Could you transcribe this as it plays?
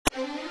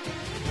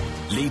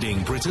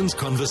Leading Britain's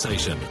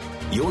conversation.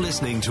 You're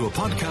listening to a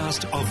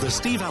podcast of The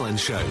Steve Allen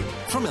Show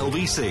from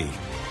LBC.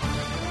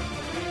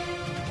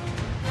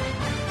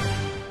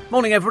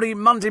 Morning, everybody.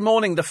 Monday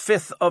morning, the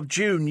 5th of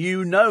June.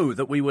 You know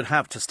that we would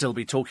have to still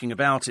be talking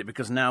about it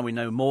because now we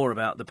know more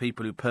about the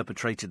people who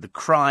perpetrated the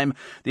crime.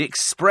 The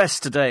Express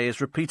today has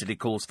repeatedly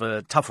calls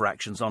for tougher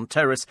actions on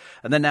terrorists,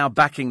 and they're now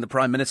backing the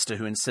Prime Minister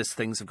who insists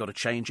things have got to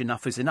change.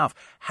 Enough is enough.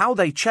 How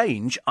they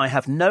change, I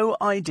have no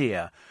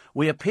idea.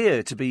 We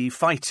appear to be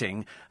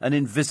fighting an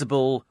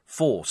invisible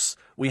force.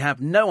 We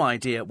have no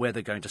idea where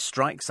they're going to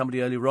strike.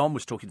 Somebody earlier on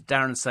was talking to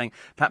Darren saying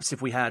perhaps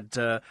if we had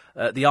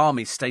the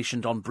army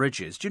stationed on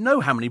bridges. Do you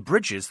know how many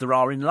bridges there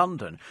are in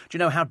London? Do you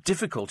know how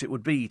difficult it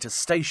would be to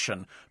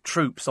station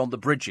troops on the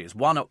bridges,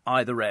 one at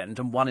either end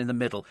and one in the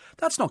middle?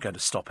 That's not going to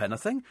stop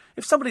anything.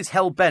 If somebody's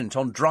hell-bent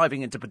on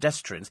driving into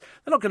pedestrians,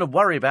 they're not going to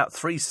worry about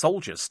 3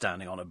 soldiers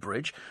standing on a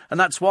bridge. And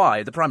that's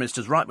why the Prime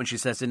Minister's right when she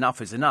says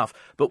enough is enough.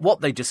 But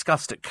what they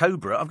discussed at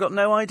Cobra, I've got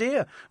no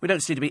idea. We don't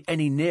seem to be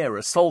any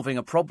nearer solving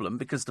a problem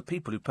because the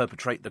people who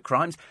perpetrate the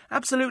crimes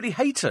absolutely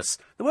hate us.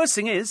 The worst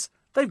thing is,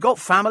 they've got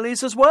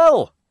families as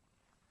well.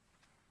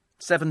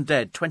 7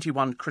 dead,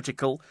 21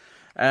 critical,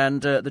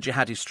 and the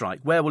jihadi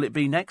strike. Where will it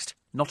be next?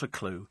 Not a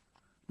clue.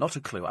 Not a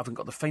clue. I haven't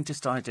got the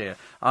faintest idea.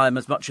 I'm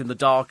as much in the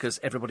dark as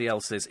everybody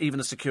else is, even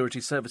the security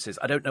services.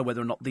 I don't know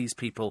whether or not these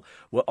people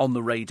were on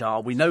the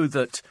radar. We know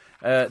that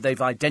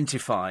they've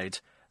identified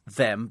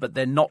them, but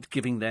they're not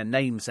giving their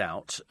names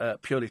out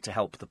purely to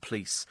help the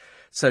police.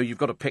 So you've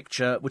got a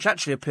picture, which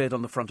actually appeared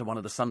on the front of one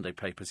of the Sunday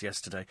papers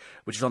yesterday,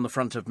 which is on the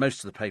front of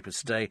most of the papers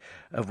today,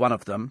 of one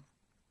of them.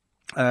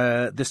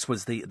 This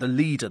was the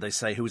leader, they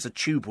say, who was a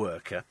tube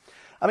worker.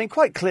 I mean,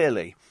 quite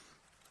clearly,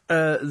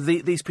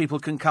 these people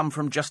can come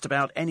from just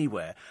about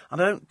anywhere.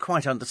 And I don't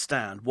quite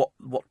understand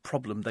what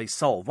problem they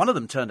solve. One of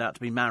them turned out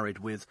to be married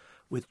with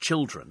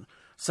children.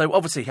 So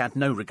obviously he had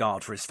no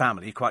regard for his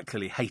family. He quite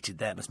clearly hated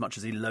them as much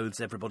as he loathes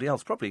everybody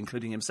else, probably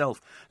including himself.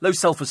 Low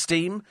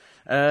self-esteem.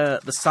 The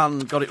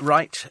Sun got it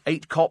right.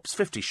 8 cops,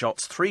 50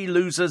 shots, 3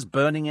 losers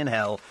burning in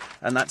hell.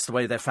 And that's the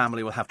way their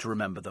family will have to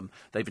remember them.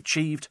 They've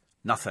achieved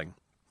nothing.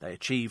 They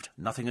achieved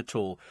nothing at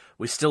all.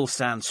 We still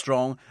stand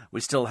strong.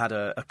 We still had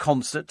a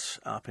concert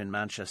up in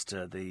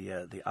Manchester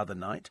the other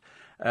night.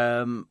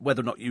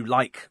 Whether or not you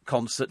like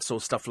concerts or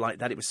stuff like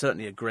that, it was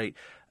certainly a great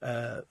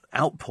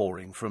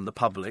outpouring from the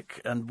public.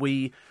 And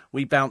we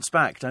bounce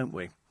back, don't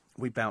we?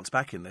 We bounce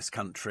back in this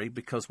country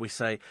because we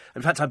say...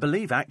 In fact, I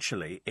believe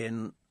actually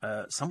in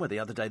somewhere the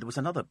other day there was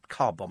another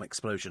car bomb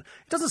explosion.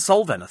 It doesn't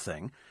solve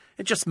anything.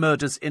 It just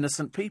murders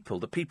innocent people,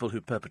 the people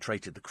who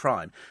perpetrated the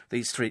crime.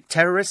 These 3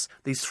 terrorists,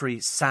 these 3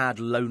 sad,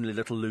 lonely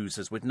little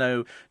losers with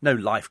no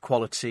life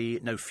quality,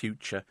 no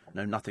future,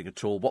 no nothing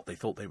at all, what they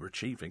thought they were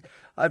achieving.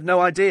 I have no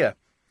idea,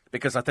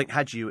 because I think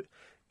had you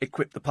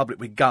equipped the public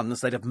with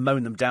guns, they'd have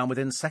mown them down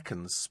within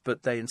seconds.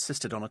 But they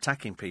insisted on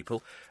attacking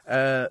people,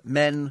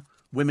 men,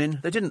 women.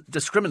 They didn't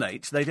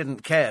discriminate. They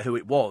didn't care who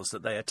it was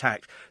that they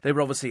attacked. They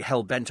were obviously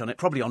hell-bent on it,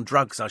 probably on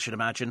drugs, I should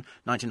imagine.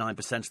 99%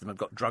 of them have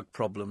got drug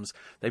problems.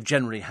 They've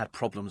generally had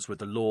problems with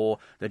the law.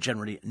 They're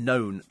generally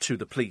known to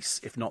the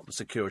police, if not the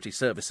security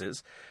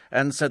services.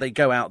 And so they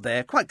go out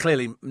there, quite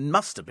clearly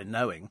must have been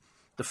knowing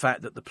the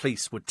fact that the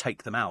police would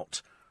take them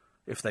out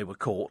if they were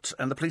caught.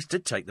 And the police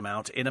did take them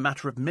out in a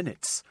matter of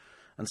minutes.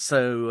 And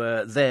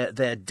so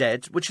they're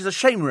dead, which is a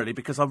shame, really,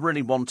 because I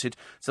really wanted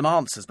some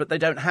answers. But they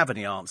don't have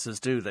any answers,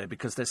 do they?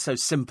 Because they're so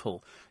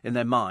simple in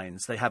their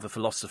minds. They have a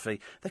philosophy.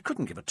 They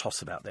couldn't give a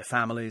toss about their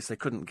families. They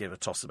couldn't give a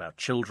toss about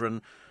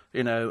children,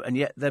 you know, and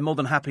yet they're more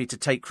than happy to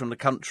take from the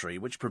country,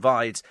 which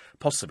provides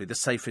possibly the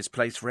safest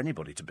place for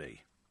anybody to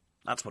be.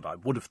 That's what I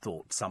would have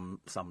thought some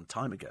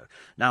time ago.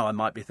 Now I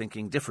might be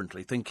thinking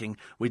differently, thinking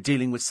we're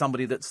dealing with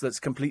somebody that's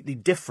completely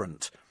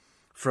different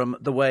from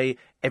the way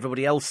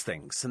everybody else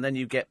thinks. And then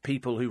you get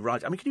people who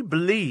write... I mean, can you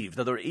believe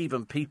that there are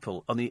even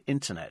people on the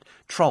internet,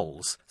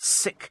 trolls,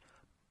 sick,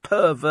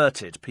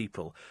 perverted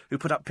people, who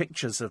put up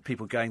pictures of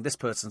people going, this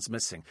person's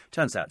missing.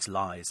 Turns out it's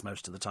lies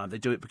most of the time. They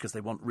do it because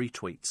they want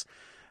retweets.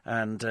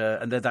 And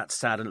they're that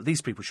sad. And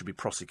these people should be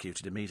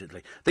prosecuted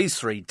immediately. These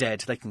 3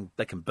 dead, they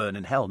can burn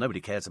in hell. Nobody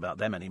cares about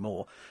them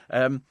anymore.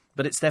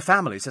 But it's their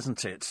families,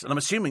 isn't it? And I'm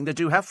assuming they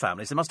do have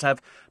families. They must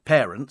have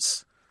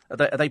parents.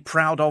 Are they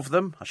proud of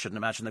them? I shouldn't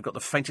imagine they've got the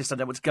faintest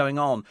idea what's going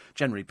on.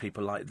 Generally,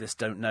 people like this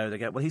don't know. They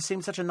go, well, he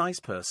seems such a nice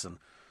person.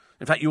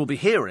 In fact, you will be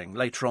hearing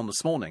later on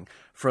this morning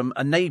from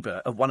a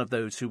neighbour of one of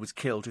those who was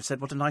killed who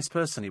said what a nice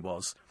person he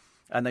was.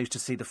 And they used to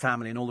see the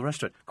family and all the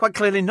rest of it. Quite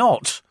clearly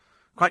not.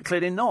 Quite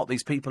clearly not.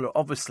 These people are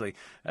obviously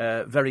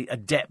very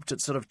adept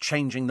at sort of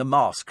changing the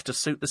mask to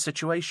suit the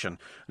situation.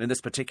 And in this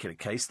particular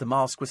case, the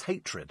mask was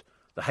hatred.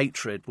 The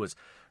hatred was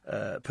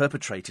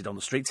perpetrated on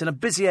the streets in a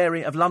busy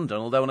area of London,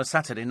 although on a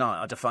Saturday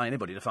night I defy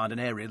anybody to find an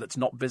area that's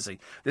not busy.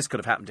 This could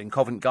have happened in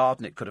Covent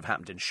Garden, it could have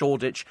happened in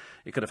Shoreditch,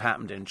 it could have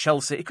happened in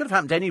Chelsea, it could have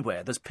happened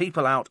anywhere. There's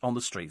people out on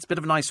the streets. Bit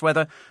of nice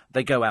weather,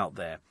 they go out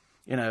there.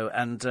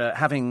 and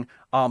having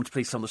armed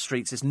police on the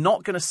streets is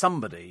not going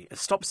to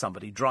stop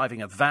somebody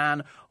driving a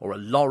van or a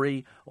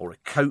lorry or a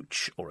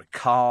coach or a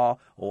car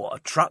or a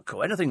truck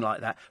or anything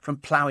like that from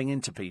ploughing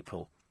into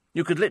people.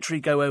 You could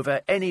literally go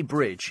over any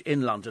bridge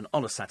in London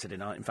on a Saturday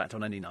night, in fact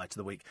on any night of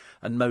the week,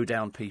 and mow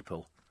down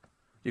people.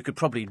 You could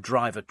probably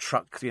drive a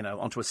truck,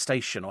 onto a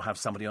station or have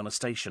somebody on a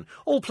station.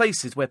 All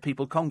places where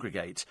people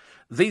congregate.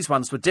 These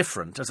ones were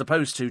different, as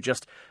opposed to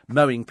just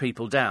mowing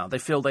people down. They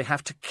feel they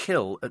have to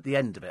kill at the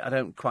end of it. I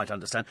don't quite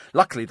understand.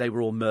 Luckily, they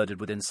were all murdered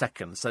within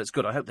seconds, so it's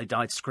good. I hope they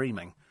died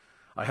screaming.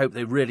 I hope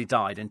they really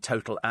died in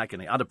total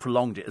agony. I'd have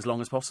prolonged it as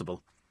long as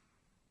possible.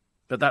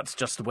 But that's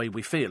just the way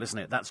we feel, isn't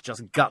it? That's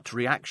just gut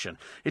reaction.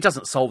 It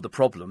doesn't solve the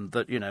problem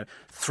that,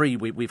 3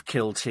 we've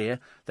killed here.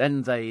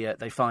 Then they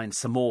find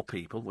some more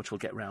people, which we'll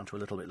get round to a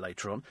little bit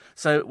later on.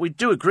 So we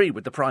do agree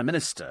with the Prime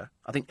Minister.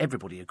 I think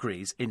everybody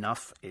agrees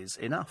enough is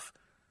enough.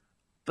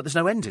 But there's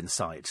no end in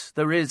sight.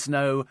 There is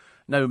no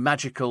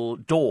magical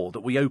door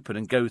that we open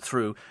and go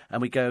through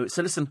and we go,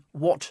 so listen,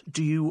 what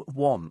do you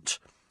want?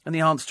 And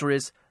the answer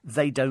is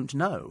they don't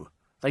know.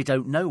 They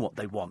don't know what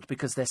they want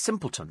because they're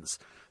simpletons.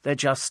 They're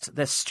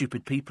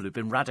stupid people who've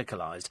been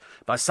radicalised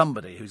by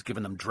somebody who's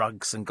given them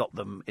drugs and got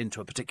them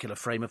into a particular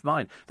frame of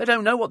mind. They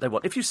don't know what they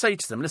want. If you say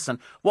to them, listen,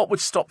 what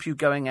would stop you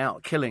going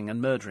out killing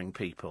and murdering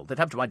people? They'd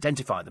have to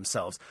identify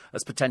themselves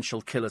as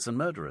potential killers and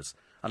murderers.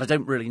 And I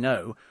don't really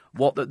know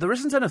there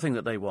isn't anything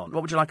that they want.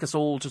 What would you like us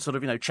all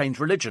to change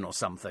religion or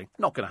something?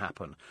 Not going to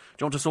happen. Do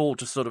you want us all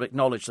to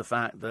acknowledge the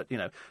fact that,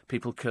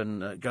 people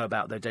can go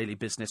about their daily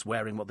business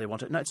wearing what they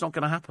want? No, it's not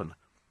going to happen.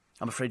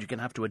 I'm afraid you're going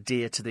to have to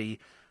adhere to the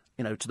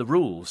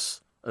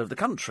rules of the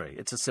country.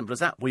 It's as simple as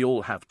that. We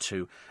all have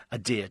to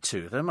adhere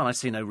to them, and I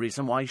see no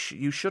reason why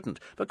you shouldn't.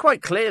 But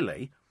quite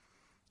clearly,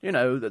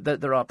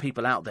 there are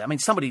people out there. I mean,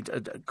 somebody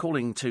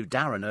calling to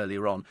Darren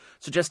earlier on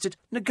suggested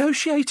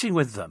negotiating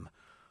with them.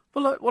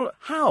 Well,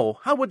 how?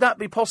 How would that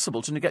be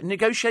possible to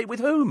negotiate with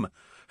whom?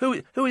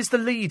 Who is the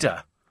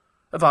leader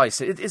of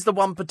ISIS? Is the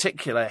one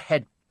particular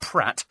head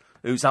prat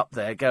who's up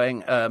there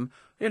going...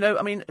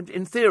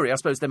 in theory, I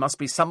suppose there must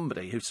be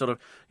somebody who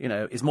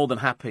is more than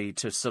happy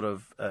to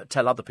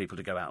tell other people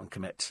to go out and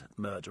commit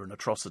murder and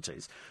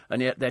atrocities.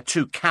 And yet they're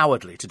too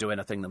cowardly to do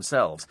anything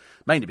themselves,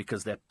 mainly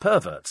because they're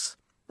perverts.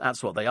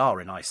 That's what they are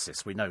in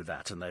ISIS. We know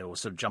that. And they all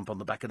jump on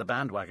the back of the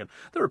bandwagon.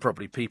 There are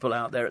probably people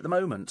out there at the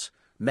moment,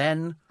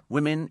 men,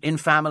 women, in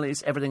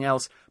families, everything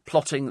else,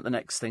 plotting the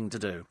next thing to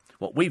do.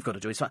 What we've got to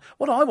do is...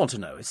 What I want to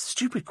know is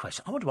stupid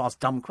questions. I want to ask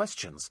dumb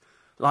questions.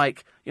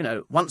 Like,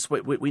 once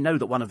we know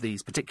that one of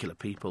these particular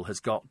people has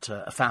got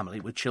a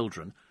family with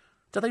children,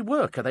 do they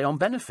work? Are they on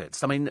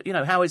benefits? I mean,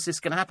 how is this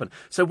going to happen?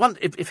 So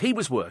if he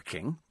was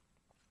working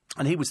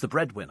and he was the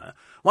breadwinner,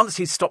 once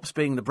he stops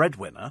being the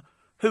breadwinner,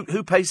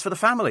 who pays for the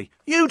family?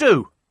 You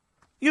do.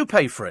 You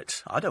pay for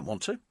it. I don't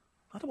want to.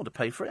 I don't want to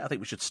pay for it. I think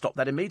we should stop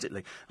that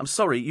immediately. I'm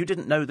sorry, you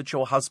didn't know that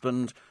your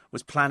husband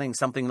was planning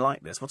something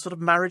like this. What sort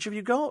of marriage have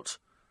you got?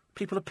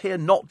 People appear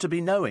not to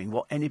be knowing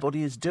what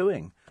anybody is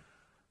doing.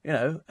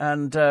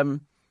 And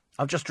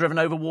I've just driven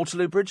over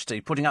Waterloo Bridge,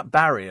 Steve, putting up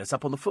barriers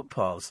up on the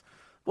footpaths.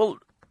 Well,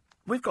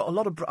 we've got a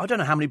lot of... I don't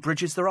know how many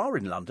bridges there are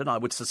in London. I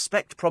would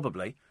suspect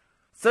probably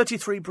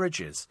 33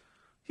 bridges.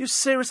 You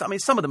serious? I mean,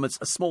 some of them are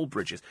small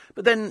bridges.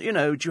 But then,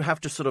 do you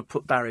have to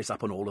put barriers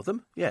up on all of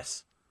them?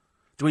 Yes.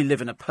 Do we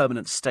live in a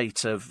permanent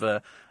state of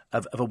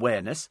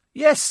awareness?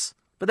 Yes.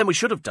 But then we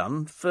should have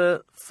done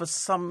for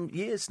some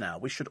years now.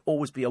 We should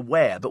always be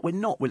aware, but we're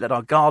not. We let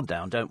our guard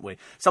down, don't we?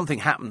 Something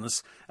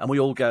happens and we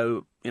all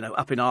go,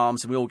 up in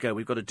arms, and we all go,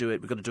 we've got to do it,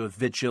 we've got to do a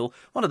vigil.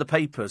 One of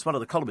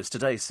the columnists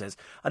today says,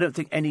 I don't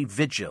think any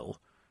vigil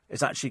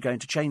is actually going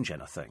to change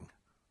anything.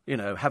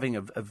 Having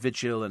a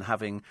vigil and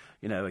having,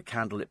 a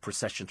candlelit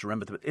procession to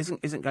remember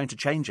isn't going to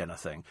change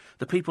anything.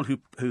 The people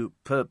who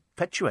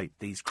perpetuate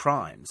these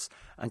crimes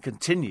and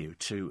continue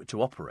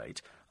to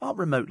operate aren't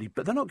remotely,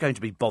 but they're not going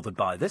to be bothered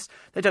by this.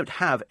 They don't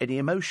have any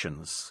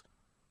emotions.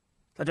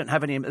 They don't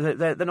have any...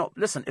 They're not...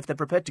 Listen, if they're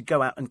prepared to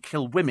go out and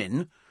kill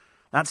women,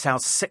 that's how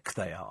sick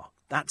they are.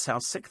 That's how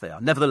sick they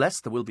are. Nevertheless,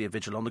 there will be a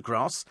vigil on the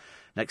grass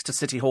next to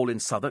City Hall in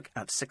Southwark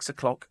at 6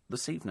 o'clock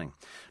this evening.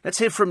 Let's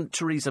hear from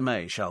Theresa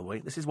May, shall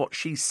we? This is what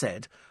she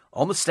said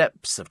on the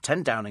steps of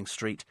 10 Downing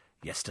Street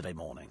yesterday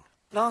morning.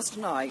 Last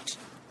night,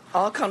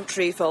 our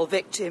country fell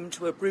victim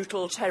to a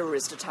brutal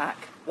terrorist attack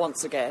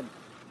once again.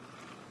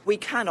 We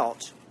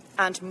cannot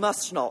and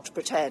must not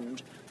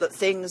pretend that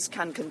things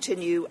can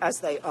continue as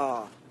they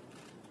are.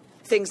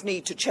 Things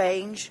need to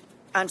change,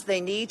 and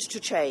they need to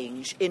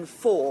change in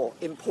 4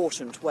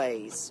 important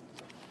ways.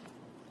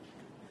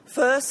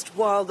 First,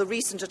 while the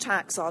recent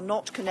attacks are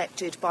not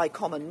connected by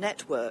common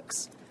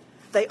networks,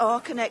 they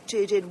are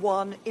connected in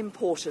one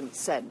important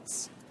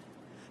sense.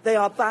 They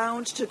are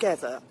bound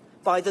together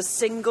by the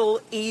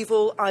single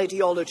evil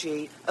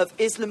ideology of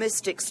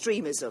Islamist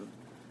extremism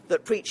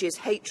that preaches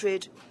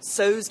hatred,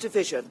 sows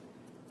division,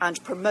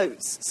 and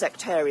promotes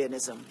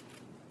sectarianism.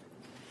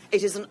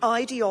 It is an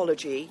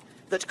ideology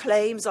that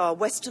claims our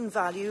Western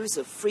values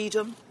of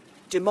freedom,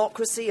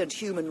 democracy and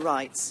human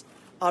rights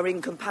are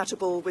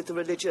incompatible with the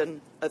religion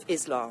of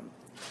Islam.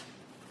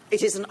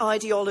 It is an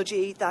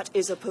ideology that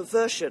is a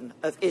perversion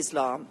of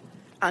Islam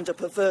and a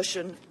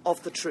perversion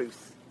of the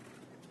truth.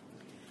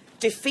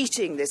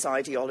 Defeating this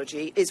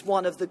ideology is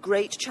one of the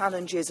great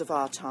challenges of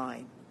our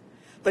time,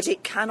 but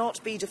it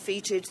cannot be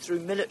defeated through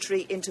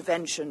military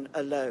intervention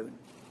alone.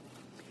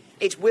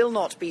 It will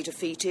not be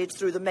defeated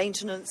through the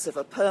maintenance of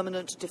a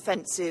permanent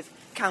defensive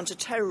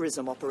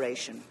counter-terrorism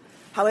operation,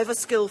 however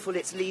skillful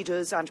its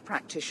leaders and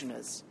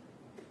practitioners.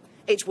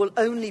 It will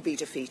only be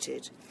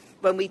defeated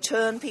when we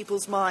turn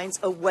people's minds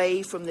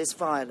away from this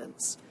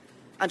violence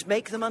and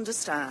make them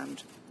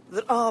understand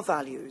that our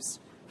values,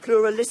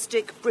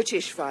 pluralistic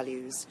British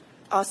values,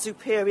 are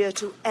superior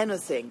to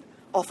anything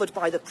offered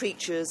by the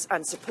preachers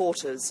and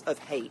supporters of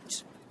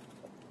hate.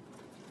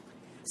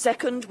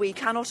 Second, we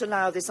cannot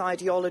allow this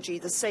ideology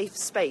the safe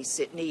space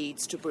it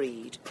needs to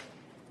breed.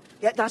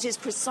 Yet that is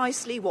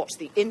precisely what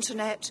the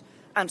internet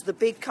and the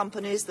big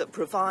companies that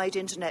provide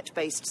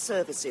internet-based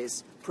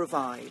services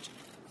provide.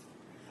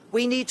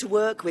 We need to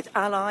work with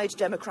allied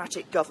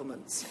democratic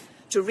governments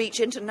to reach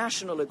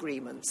international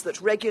agreements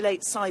that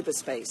regulate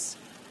cyberspace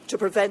to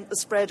prevent the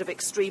spread of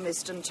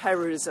extremist and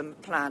terrorism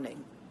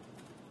planning.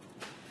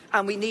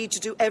 And we need to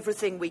do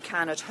everything we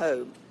can at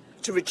home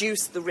to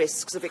reduce the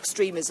risks of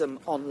extremism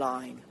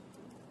online.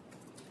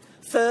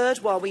 Third,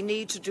 while we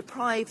need to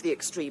deprive the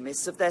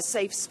extremists of their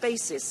safe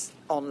spaces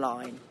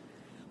online,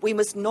 we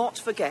must not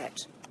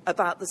forget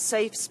about the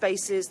safe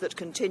spaces that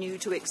continue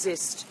to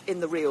exist in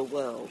the real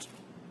world.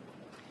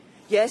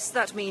 Yes,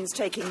 that means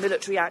taking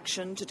military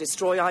action to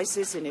destroy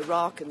ISIS in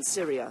Iraq and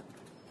Syria,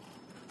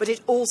 but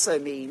it also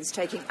means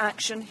taking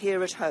action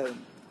here at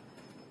home.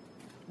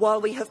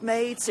 While we have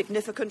made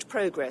significant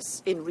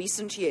progress in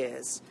recent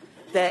years,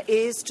 there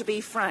is, to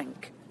be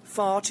frank,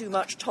 far too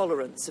much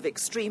tolerance of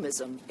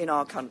extremism in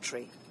our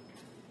country.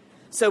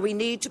 So we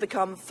need to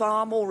become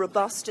far more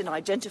robust in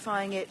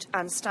identifying it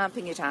and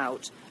stamping it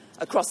out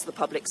across the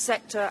public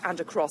sector and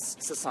across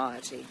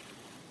society.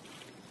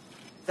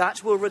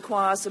 That will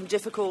require some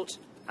difficult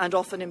and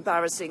often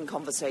embarrassing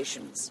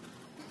conversations.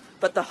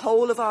 But the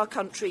whole of our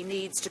country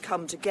needs to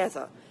come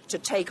together to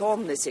take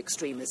on this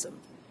extremism.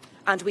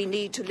 And we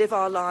need to live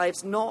our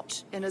lives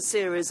not in a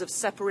series of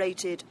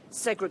separated,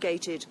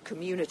 segregated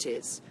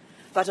communities,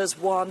 but as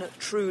one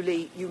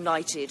truly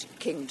united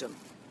kingdom.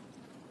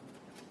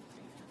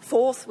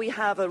 Fourth, we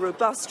have a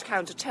robust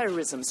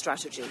counter-terrorism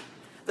strategy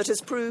that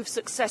has proved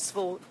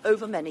successful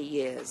over many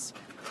years.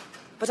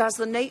 But as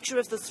the nature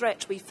of the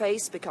threat we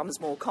face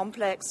becomes more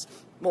complex,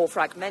 more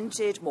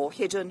fragmented, more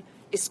hidden,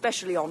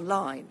 especially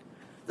online,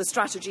 the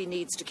strategy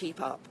needs to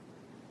keep up.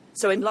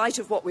 So in light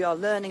of what we are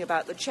learning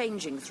about the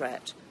changing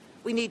threat,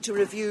 we need to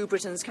review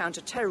Britain's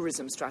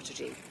counter-terrorism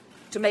strategy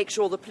to make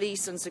sure the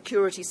police and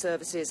security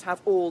services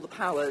have all the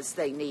powers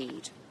they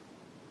need.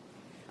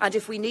 And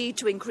if we need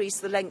to increase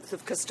the length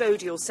of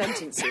custodial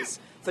sentences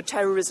for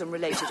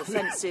terrorism-related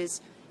offences,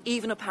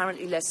 even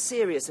apparently less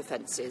serious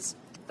offences,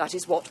 that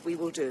is what we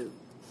will do.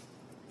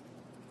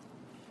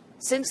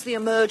 Since the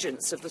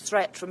emergence of the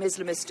threat from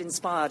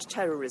Islamist-inspired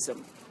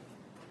terrorism,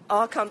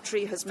 our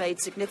country has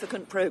made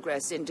significant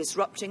progress in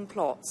disrupting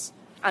plots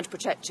and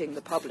protecting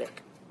the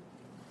public.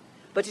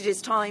 But it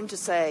is time to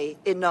say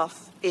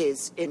enough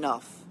is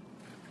enough.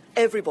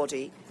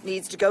 Everybody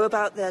needs to go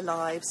about their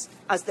lives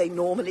as they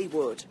normally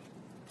would.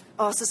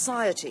 Our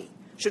society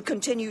should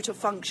continue to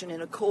function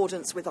in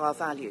accordance with our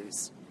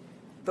values.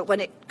 But when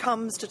it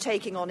comes to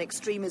taking on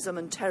extremism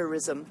and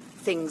terrorism,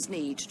 things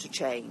need to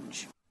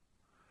change.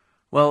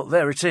 Well,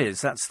 there it is.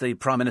 That's the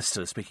Prime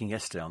Minister speaking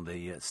yesterday on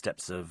the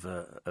steps of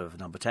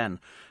Number 10,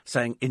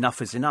 saying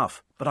enough is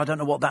enough. But I don't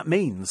know what that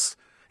means.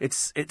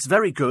 It's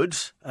very good,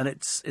 and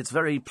it's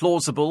very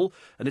plausible,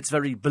 and it's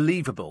very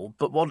believable.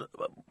 But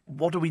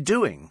what are we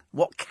doing?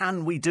 What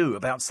can we do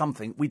about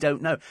something we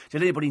don't know?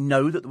 Did anybody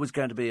know that there was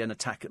going to be an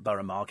attack at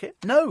Borough Market?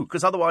 No,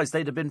 because otherwise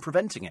they'd have been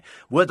preventing it.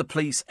 Were the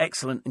police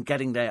excellent in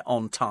getting there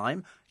on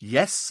time?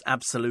 Yes,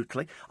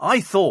 absolutely.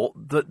 I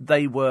thought that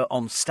they were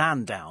on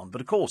stand down, but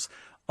of course,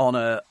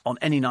 on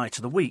any night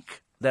of the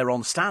week, they're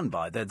on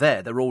standby. They're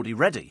there. They're already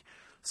ready.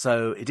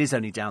 So it is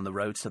only down the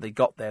road, so they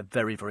got there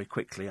very, very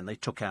quickly and they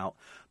took out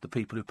the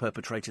people who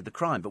perpetrated the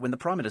crime. But when the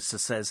Prime Minister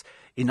says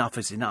enough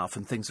is enough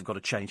and things have got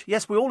to change,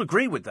 yes, we all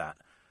agree with that.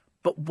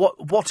 But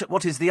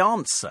what is the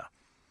answer?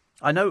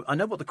 I know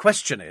what the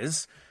question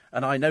is,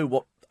 and I know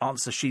what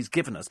answer she's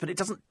given us, but it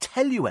doesn't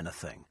tell you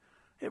anything.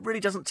 It really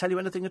doesn't tell you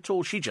anything at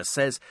all. She just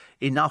says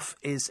enough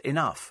is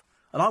enough.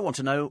 And I want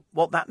to know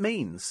what that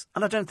means.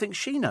 And I don't think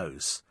she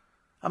knows.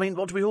 I mean,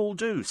 what do we all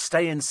do?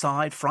 Stay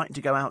inside, frightened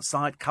to go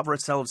outside, cover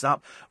ourselves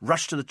up,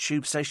 rush to the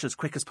tube station as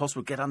quick as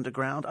possible, get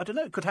underground? I don't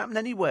know. It could happen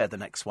anywhere, the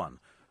next one.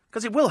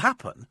 Because it will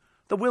happen.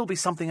 There will be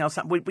something else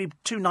happen. We're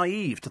too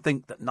naive to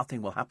think that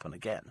nothing will happen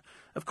again.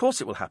 Of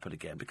course it will happen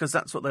again, because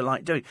that's what they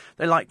like doing.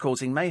 They like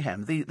causing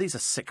mayhem. These are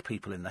sick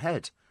people in the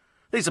head.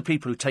 These are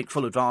people who take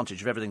full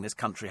advantage of everything this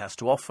country has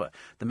to offer.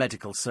 The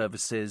medical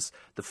services,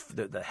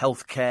 the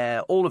health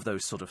care, all of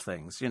those sort of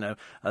things, you know,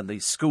 and the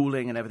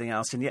schooling and everything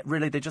else. And yet,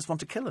 really, they just want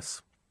to kill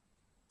us.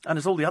 And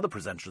as all the other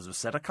presenters have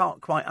said, I can't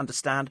quite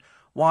understand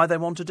why they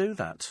want to do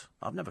that.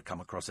 I've never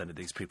come across any of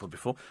these people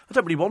before. I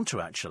don't really want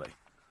to, actually.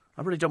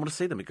 I really don't want to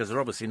see them because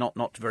they're obviously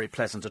not very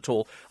pleasant at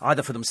all,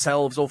 either for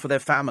themselves or for their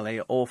family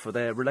or for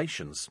their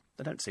relations.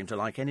 They don't seem to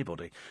like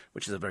anybody,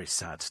 which is a very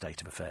sad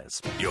state of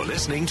affairs. You're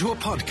listening to a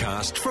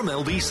podcast from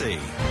LBC.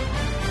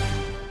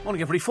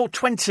 Morning, everybody.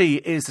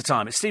 4:20 is the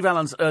time. It's Steve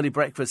Allen's early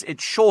breakfast.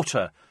 It's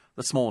shorter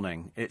this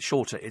morning. It's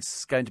shorter.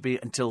 It's going to be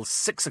until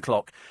 6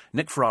 o'clock.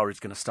 Nick Ferrari is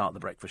going to start the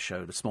breakfast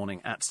show this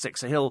morning at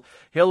 6. So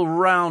he'll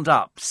round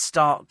up,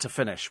 start to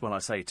finish, when I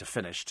say to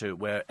finish, to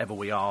wherever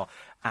we are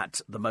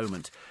at the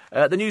moment.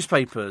 The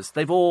newspapers,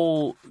 they've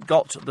all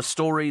got the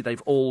story.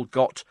 They've all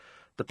got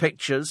the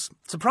pictures.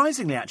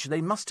 Surprisingly, actually,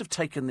 they must have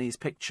taken these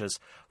pictures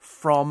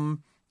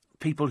from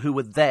people who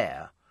were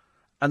there.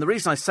 And the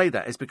reason I say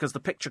that is because the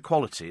picture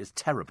quality is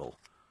terrible.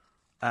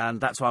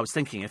 And that's why I was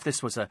thinking, if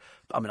this was I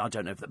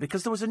don't know,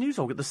 because there was a news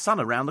organ, The Sun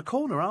around the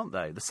corner, aren't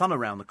they? The Sun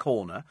around the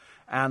corner,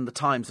 and the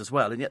Times as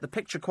well. And yet the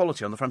picture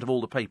quality on the front of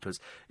all the papers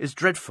is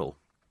dreadful.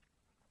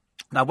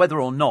 Now, whether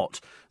or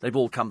not they've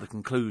all come to the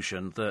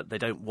conclusion that they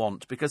don't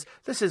want, because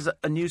this is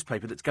a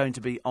newspaper that's going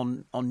to be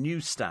on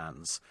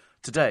newsstands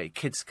today.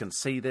 Kids can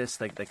see this,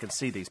 they can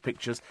see these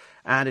pictures,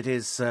 and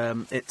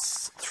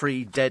it's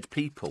 3 dead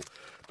people.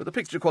 But the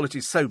picture quality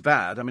is so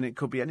bad, I mean, it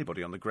could be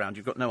anybody on the ground.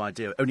 You've got no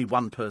idea. Only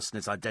one person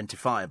is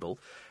identifiable.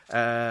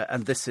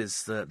 And this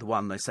is the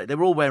one they say. They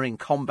were all wearing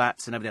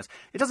combats and everything else.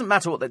 It doesn't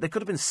matter what they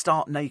could have been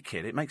stark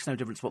naked. It makes no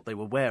difference what they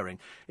were wearing.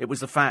 It was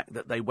the fact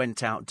that they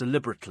went out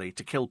deliberately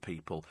to kill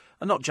people.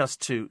 And not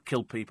just to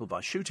kill people by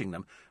shooting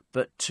them,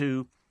 but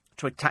to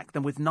attack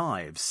them with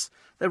knives.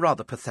 They're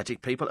rather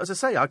pathetic people. As I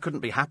say, I couldn't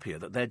be happier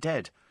that they're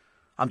dead.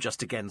 I'm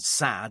just, again,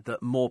 sad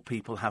that more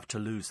people have to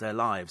lose their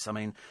lives. I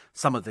mean,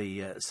 some of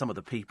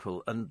the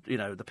people, and, you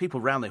know, the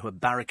people around there who are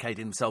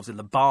barricading themselves in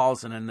the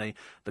bars and in the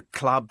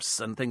clubs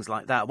and things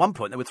like that. At one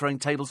point, they were throwing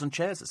tables and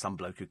chairs at some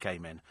bloke who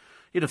came in.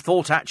 You'd have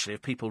thought, actually,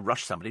 if people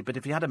rushed somebody, but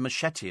if he had a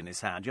machete in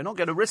his hand, you're not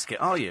going to risk it,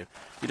 are you?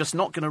 You're just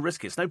not going to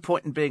risk it. It's no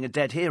point in being a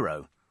dead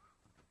hero.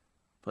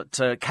 But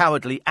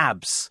Cowardly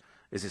Abs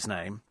is his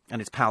name,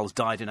 and his pals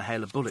died in a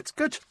hail of bullets.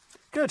 Good.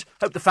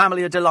 Hope the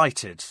family are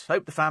delighted.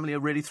 Hope the family are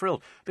really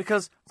thrilled.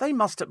 Because they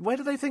must have... Where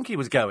do they think he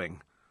was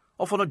going?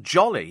 Off on a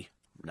jolly?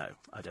 No,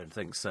 I don't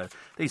think so.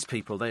 These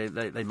people,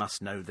 they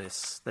must know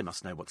this. They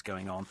must know what's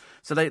going on.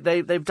 So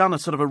they've done a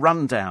sort of a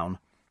rundown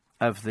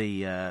of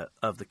the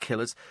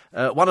killers.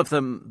 One of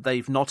them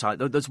they've not...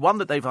 There's one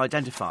that they've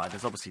identified.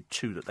 There's obviously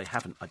 2 that they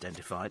haven't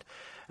identified.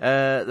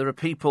 There are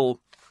people...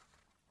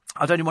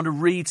 I don't even want to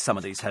read some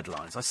of these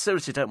headlines. I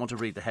seriously don't want to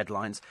read the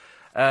headlines.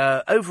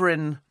 Over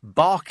in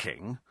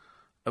Barking...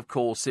 Of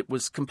course, it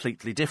was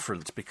completely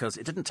different because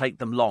it didn't take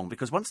them long.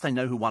 Because once they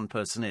know who one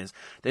person is,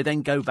 they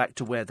then go back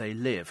to where they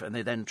live and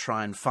they then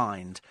try and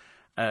find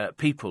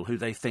people who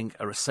they think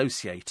are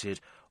associated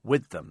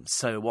with them.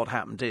 So what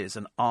happened is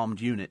an armed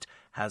unit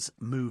has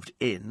moved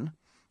in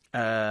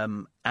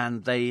and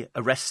they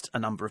arrest a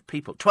number of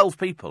people. 12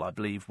 people, I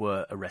believe,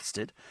 were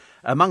arrested.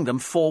 Among them,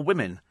 4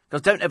 women.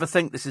 Because don't ever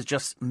think this is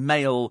just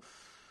male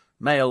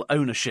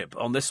ownership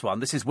on this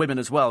one. This is women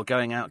as well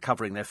going out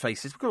covering their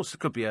faces. Of course, there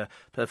could be a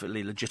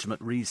perfectly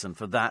legitimate reason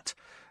for that.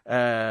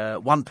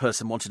 One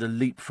person wanted to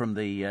leap from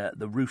the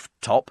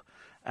rooftop.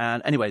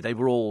 And anyway, they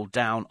were all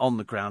down on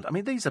the ground. I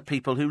mean, these are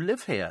people who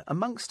live here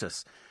amongst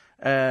us.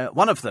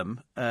 One of them,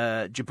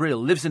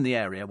 Jibril, lives in the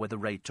area where the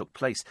raid took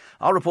place.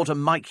 Our reporter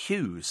Mike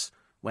Hughes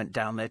went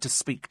down there to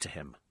speak to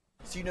him.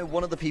 So you know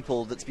one of the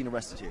people that's been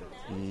arrested here?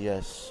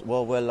 Yes.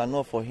 Well, I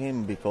know for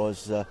him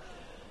because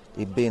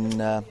he'd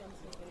been...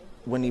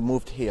 When he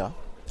moved here,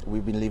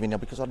 we've been living here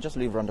because I just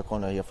live around the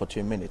corner here for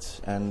 2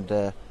 minutes.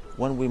 And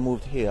when we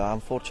moved here,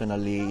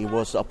 unfortunately, he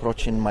was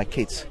approaching my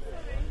kids.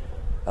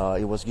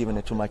 He was giving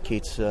it to my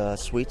kids,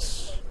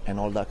 sweets and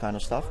all that kind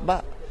of stuff.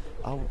 But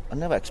I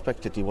never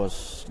expected he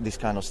was this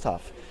kind of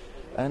stuff.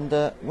 And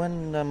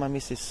when my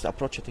missus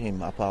approached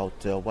him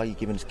about why you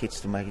giving his kids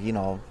to my,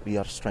 we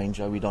are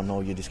stranger, we don't know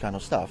you, this kind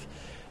of stuff.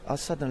 I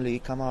suddenly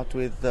come out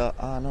with,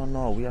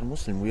 no, we are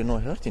Muslim, we are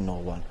not hurting no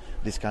one,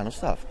 this kind of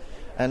stuff.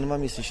 And my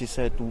missus, she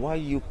said, why are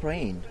you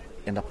praying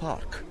in the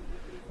park?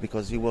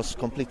 Because he was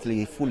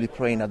fully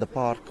praying at the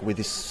park with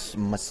his,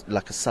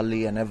 like a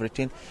sali and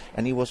everything.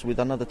 And he was with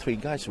another 3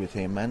 guys with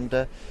him. And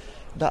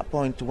that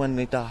point, when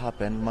that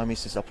happened, my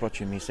missus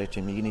approached me, said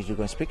to me, you need to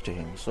go and speak to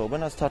him. So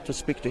when I start to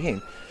speak to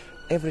him,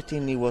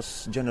 everything he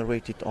was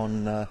generated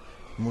on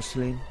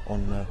Muslim,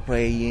 on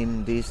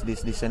praying, this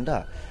and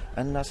that.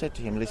 And I said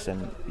to him,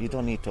 listen, you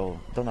don't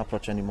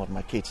approach any more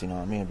my kids, you know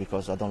what I mean?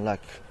 Because I don't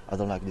like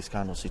this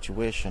kind of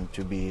situation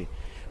to be.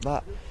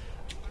 But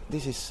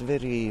this is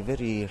very,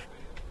 very,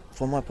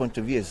 from my point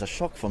of view, it's a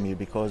shock for me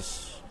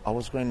because I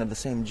was going at the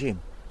same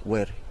gym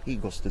where he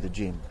goes to the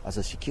gym as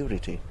a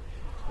security.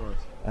 Right.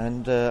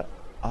 And I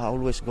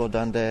always go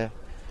down there.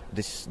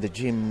 The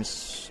gym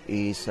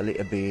is a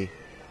little bit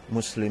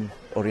Muslim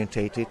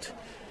orientated.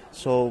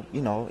 So,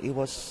 it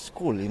was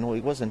cool,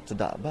 it wasn't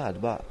that bad,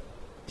 but...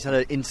 He's had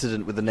an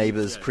incident with the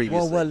neighbours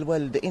previously.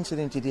 Well, the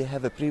incident he did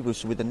have a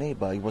previous with the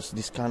neighbour. It was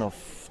this kind of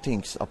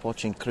things,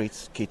 approaching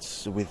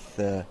kids with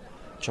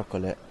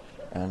chocolate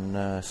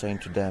and saying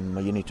to them,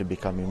 you need to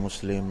become a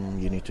Muslim,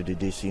 you need to do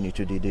this, you need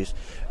to do this.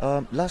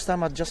 Last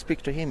time I just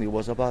spoke to him, it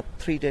was about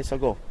 3 days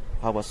ago.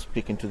 I was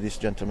speaking to this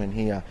gentleman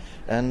here,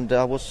 and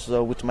I was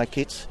with my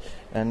kids,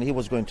 and he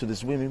was going to the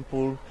swimming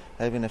pool,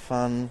 having a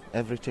fun,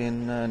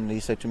 everything, and he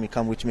said to me,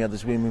 come with me at the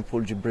swimming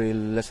pool,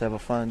 Jibril, let's have a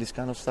fun, this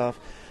kind of stuff.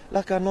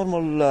 Like a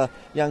normal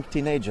young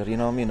teenager, you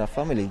know what I mean, a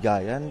family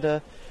guy,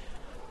 and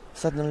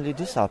suddenly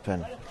this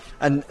happened.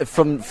 And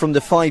from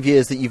the 5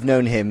 years that you've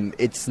known him,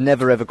 it's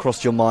never ever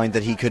crossed your mind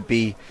that he could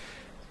be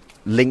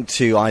linked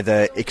to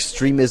either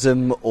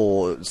extremism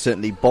or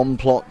certainly bomb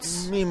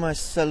plots? Me,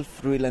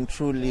 myself, really and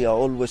truly, I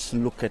always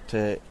look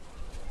at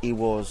he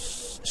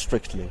was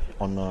strictly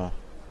on a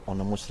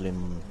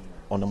Muslim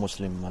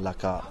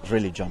like a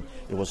religion.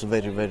 It was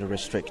very, very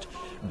strict.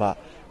 But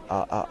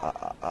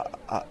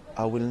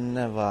I will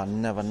never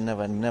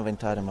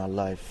entire my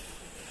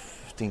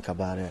life think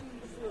about it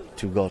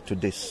to go to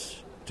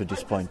this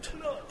point.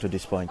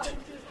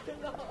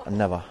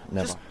 Never.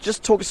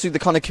 Just talk us through the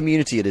kind of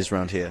community it is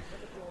around here.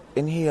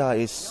 In here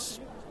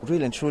is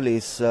really and truly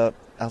is a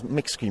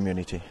mixed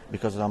community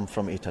because I'm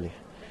from Italy.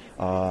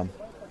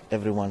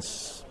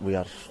 We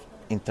are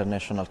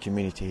international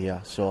community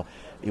here, so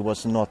it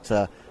was not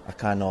a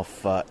kind of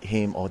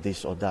him or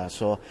this or that.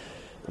 So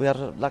we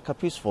are like a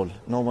peaceful.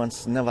 No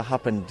one's never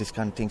happened this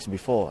kind of things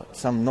before.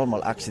 Some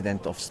normal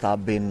accident of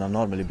stabbing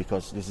normally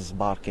because this is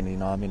barking, you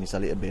know. I mean, it's a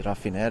little bit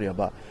rough in area,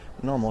 but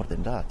no more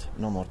than that.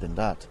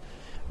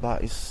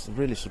 But it's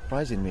really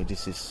surprising me.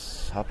 This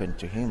is happened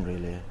to him.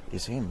 Really,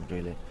 it's him.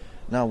 Really.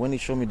 Now, when he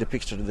showed me the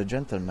picture of the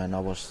gentleman,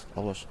 I was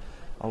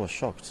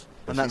shocked.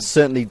 And that's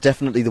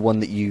definitely the one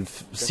that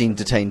you've seen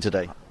detained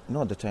today.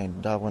 Not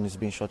detained. That one is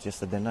being shot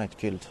yesterday night,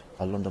 killed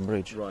at London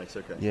Bridge. Right.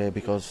 Okay. Yeah,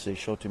 because he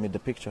showed to me the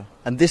picture.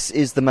 And this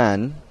is the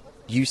man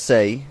you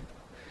say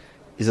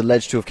is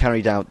alleged to have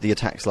carried out the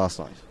attacks last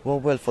night.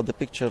 Well, for the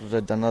picture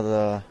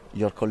that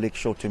your colleague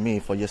showed to me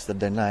for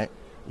yesterday night,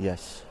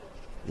 yes.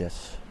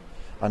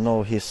 I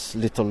know his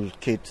little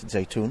kid,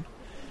 Zaytoun.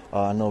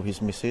 I know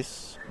his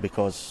missus,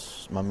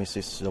 because my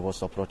missus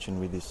was approaching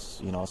with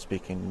this, you know,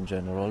 speaking in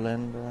general,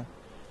 and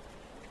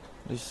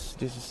this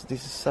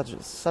is sad.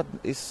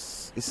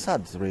 It's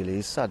sad, really.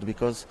 It's sad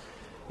because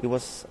he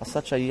was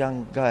such a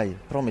young guy,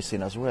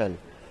 promising as well,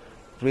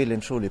 really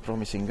and truly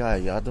promising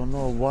guy. I don't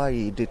know why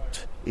he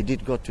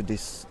did go to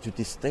this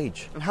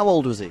stage. And how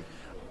old was he?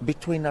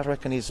 I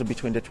reckon he's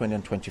between the 20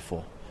 and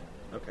 24.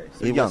 Okay,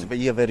 so he young. was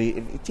a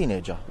very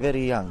teenager,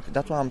 very young.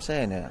 That's what I'm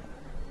saying.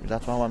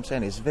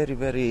 It's very,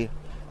 very.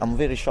 I'm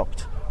very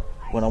shocked.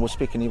 When I was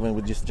speaking even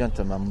with this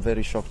gentleman, I'm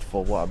very shocked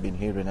for what I've been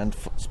hearing, and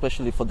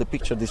especially for the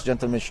picture this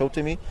gentleman showed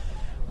to me.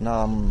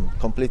 Now I'm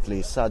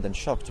completely sad and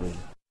shocked, really.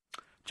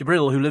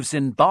 Jibril, who lives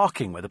in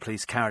Barking, where the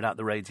police carried out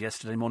the raids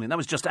yesterday morning. That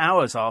was just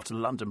hours after the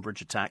London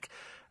Bridge attack,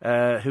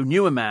 who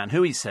knew a man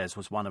who he says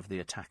was one of the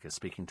attackers,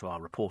 speaking to our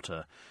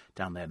reporter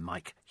down there,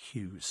 Mike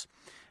Hughes.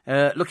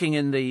 Looking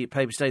in the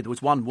papers today, there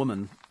was one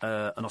woman,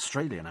 an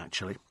Australian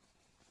actually.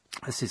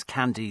 This is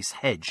Candice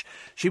Hedge.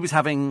 She was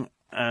having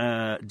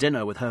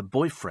dinner with her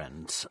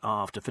boyfriend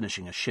after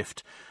finishing a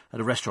shift at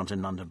a restaurant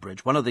in London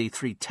Bridge. One of the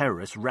three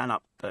terrorists ran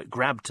up,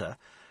 grabbed her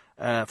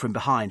from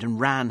behind and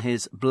ran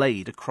his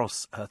blade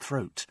across her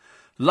throat.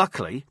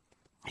 Luckily,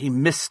 he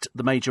missed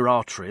the major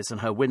arteries and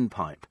her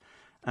windpipe.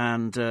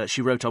 And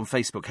she wrote on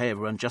Facebook, "Hey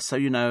everyone, just so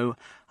you know,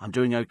 I'm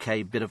doing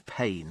okay, bit of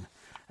pain."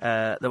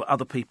 There were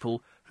other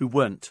people who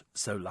weren't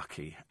so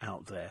lucky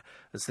out there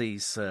as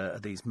these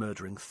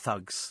murdering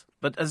thugs.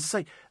 But as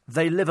I say,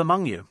 they live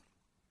among you.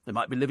 They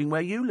might be living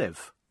where you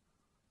live.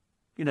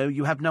 You know,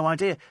 you have no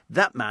idea.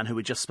 That man who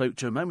we just spoke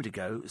to a moment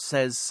ago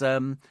says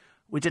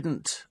we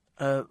didn't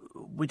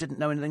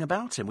know anything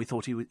about him. We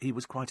thought he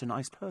was quite a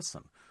nice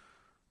person.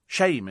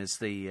 Shame is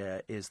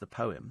the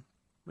poem,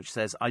 which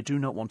says, "I do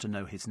not want to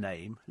know his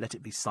name. Let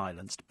it be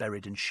silenced,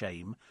 buried in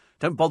shame.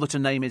 Don't bother to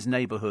name his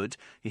neighbourhood.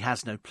 He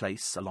has no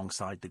place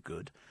alongside the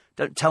good.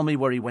 Don't tell me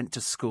where he went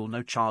to school.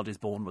 No child is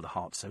born with a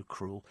heart so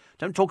cruel.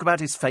 Don't talk about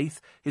his faith,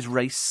 his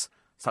race.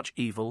 Such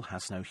evil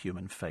has no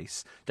human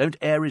face. Don't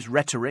air his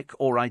rhetoric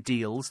or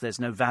ideals. There's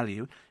no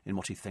value in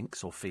what he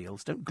thinks or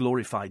feels. Don't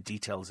glorify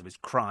details of his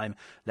crime.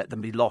 Let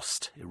them be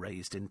lost,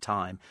 erased in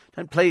time.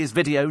 Don't play his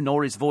video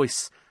nor his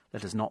voice.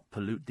 Let us not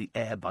pollute the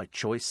air by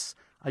choice.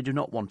 I do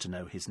not want to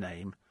know his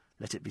name.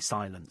 Let it be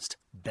silenced,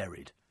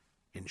 buried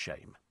in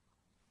shame."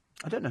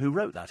 I don't know who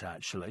wrote that,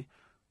 actually,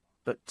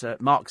 but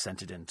Mark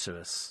sent it in to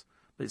us.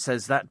 It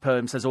says that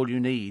poem says all you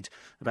need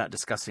about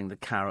discussing the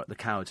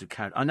cowards who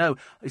carried. I know.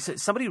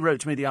 Somebody wrote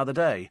to me the other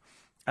day,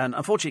 and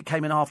unfortunately it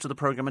came in after the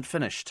programme had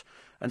finished,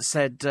 and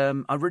said,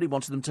 I really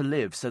wanted them to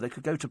live so they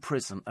could go to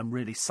prison and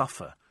really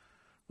suffer.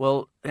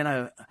 Well, you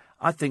know,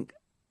 I think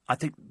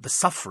the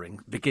suffering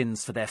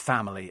begins for their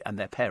family and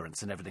their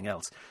parents and everything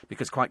else,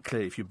 because quite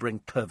clearly if you bring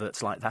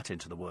perverts like that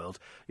into the world,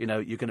 you know,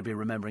 you're going to be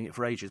remembering it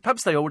for ages.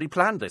 Perhaps they already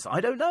planned this. I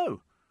don't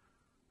know.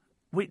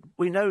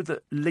 we know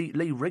that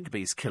Lee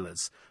Rigby's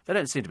killers, they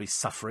don't seem to be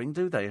suffering,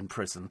 do they, in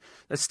prison?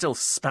 They're still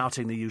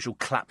spouting the usual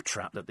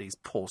claptrap that these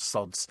poor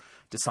sods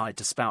decide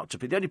to spout to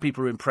people. The only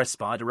people who are impressed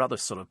by it are other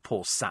sort of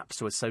poor saps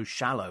who are so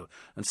shallow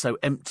and so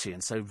empty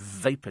and so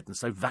vapid and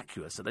so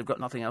vacuous that they've got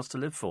nothing else to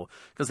live for,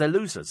 because they're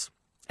losers.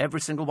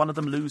 Every single one of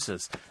them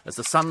losers. As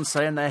the Sun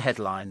say in their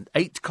headline,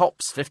 8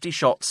 cops, 50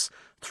 shots,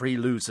 3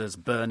 losers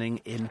burning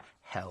in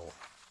hell.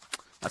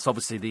 That's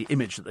obviously the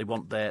image that they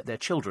want their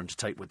children to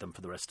take with them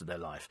for the rest of their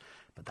life.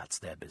 But that's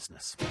their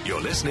business. You're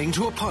listening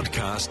to a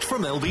podcast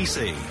from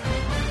LBC.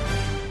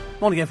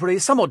 Morning, everybody. A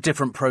somewhat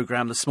different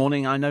programme this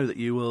morning. I know that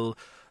you will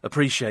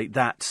appreciate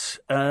that.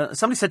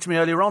 Somebody said to me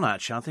earlier on,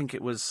 actually, I think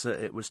it was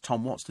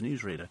Tom Watts, the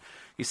newsreader.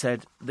 He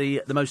said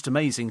the most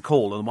amazing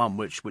call, and the one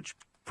which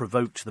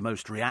provoked the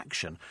most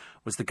reaction,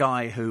 was the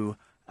guy who,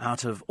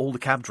 out of all the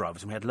cab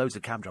drivers, and we had loads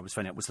of cab drivers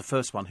phoning up, was the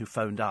first one who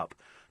phoned up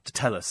to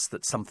tell us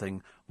that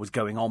something was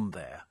going on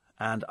there.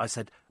 And I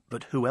said,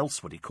 but who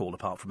else would he call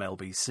apart from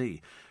LBC?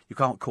 You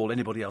can't call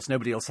anybody else.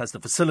 Nobody else has the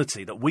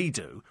facility that we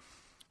do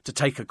to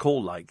take a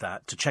call like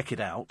that, to check it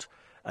out,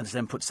 and to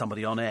then put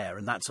somebody on air.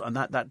 And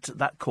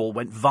that call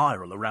went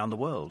viral around the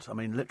world. I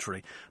mean,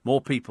 literally,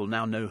 more people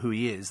now know who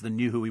he is than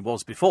knew who he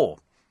was before.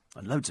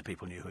 And loads of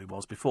people knew who he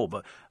was before,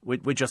 but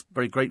we're just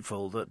very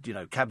grateful that, you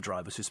know, cab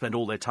drivers who spend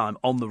all their time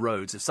on the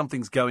roads, if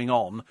something's going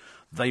on,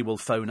 they will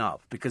phone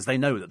up, because they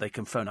know that they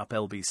can phone up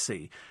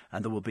LBC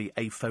and there will be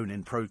a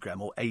phone-in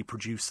programme or a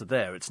producer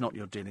there. It's not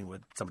you're dealing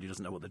with somebody who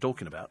doesn't know what they're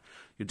talking about.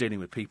 You're dealing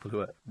with people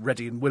who are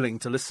ready and willing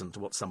to listen to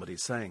what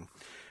somebody's saying.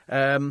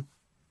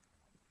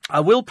 I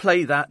will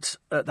play that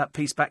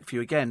piece back for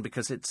you again,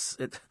 because it's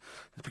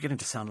beginning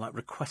to sound like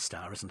request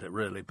hour, isn't it?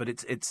 Really, but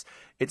it's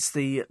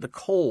the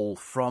call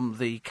from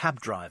the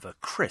cab driver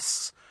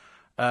Chris,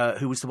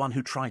 who was the one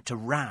who tried to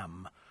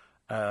ram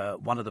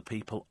one of the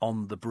people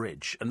on the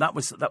bridge, and that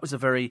was a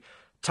very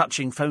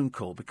touching phone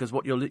call, because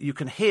what you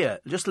can hear,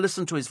 just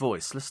listen to his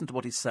voice, listen to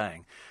what he's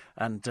saying,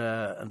 and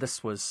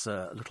this was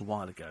a little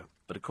while ago.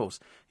 But of course,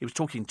 he was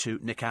talking to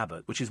Nick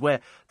Abbott, which is where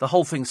the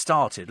whole thing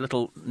started,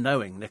 little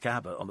knowing Nick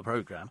Abbott on the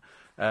programme,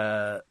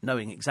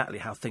 knowing exactly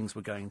how things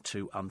were going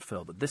to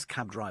unfurl. But this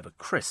cab driver,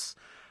 Chris,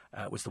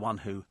 was the one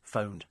who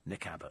phoned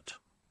Nick Abbott.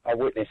 I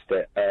witnessed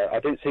it. I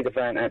didn't see the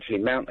van actually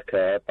mount the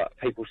curb, but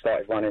people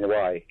started running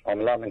away.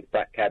 I'm a London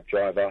back cab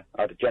driver.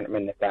 I had a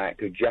gentleman in the back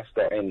who just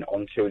got in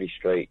on Tooley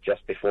Street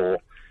just before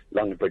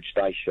London Bridge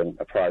Station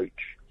approach.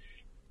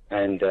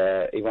 And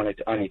he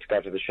wanted only to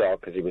go to the shop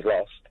because he was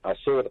lost. I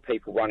saw the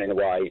people running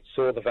away,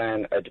 saw the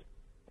van had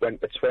went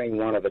between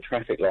one of the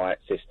traffic light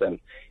system.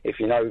 If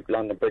you know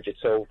London Bridge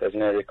at all, there's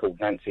an area called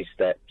Nancy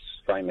Steps,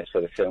 famous for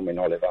the film in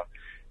Oliver.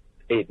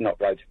 He'd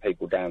knocked loads of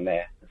people down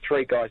there.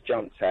 3 guys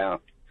jumped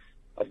out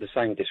of the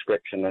same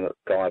description as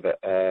the guy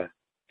that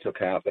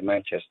took out the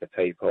Manchester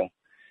people,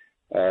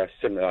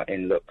 similar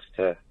in looks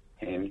to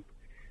him.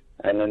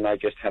 And then they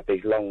just had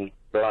these long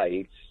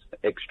blades,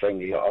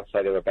 extremely, I'd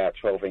say they were about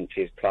 12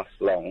 inches plus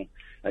long,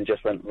 and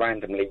just went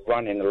randomly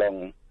running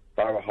along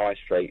Borough High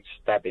Street,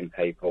 stabbing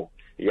people.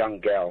 A young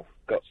girl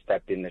got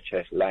stabbed in the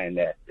chest, laying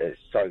there. It's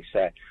so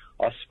sad.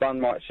 I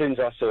spun as soon as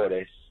I saw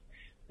this,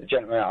 the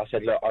gentleman, I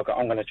said, look,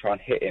 I'm going to try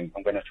and hit him.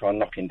 I'm going to try and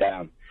knock him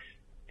down.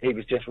 He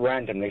was just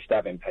randomly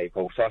stabbing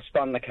people. So I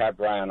spun the cab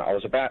round. I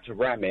was about to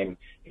ram him.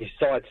 He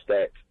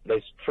sidestepped.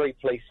 There's 3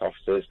 police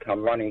officers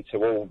come running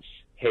towards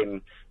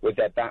him with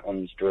their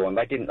batons drawn.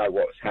 They didn't know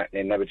what was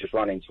happening. They were just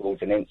running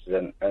towards an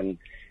incident, and,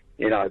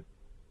 you know,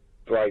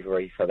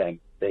 bravery for them.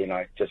 You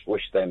know, just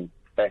wish them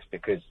best,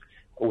 because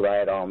all they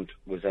had armed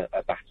was a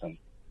baton.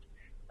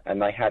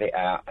 And they had it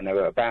out, and they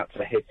were about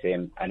to hit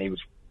him, and he was,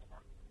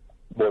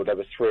 well, there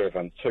was 3 of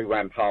them. 2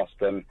 ran past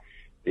them.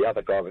 The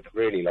other guy with a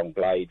really long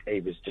blade,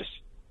 he was just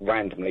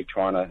randomly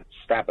trying to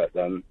stab at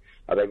them.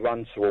 They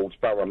run towards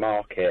Borough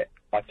Market.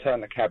 I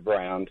turned the cab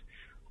round.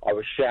 I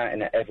was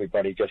shouting at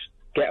everybody, just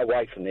get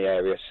away from the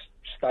area,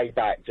 stay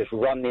back, just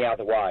run the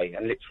other way.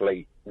 And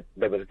literally,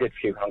 there was a good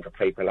few hundred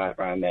people out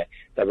around there.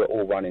 They were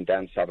all running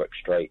down Southwark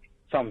Street.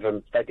 Some of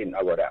them, they didn't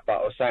know what that, but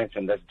I was saying to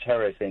them, there's a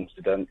terrorist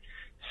incident.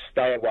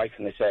 Stay away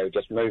from this area,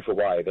 just move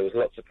away. There was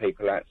lots of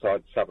people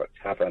outside Southwark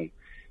Tavern.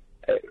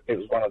 It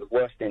was one of the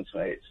worst incidents.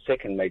 It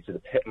sickened me to the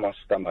pit of my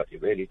stomach.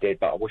 It really did,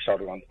 but I wish I'd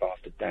run the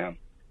bastard down.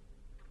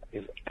 It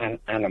was an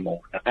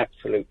animal, an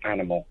absolute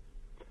animal.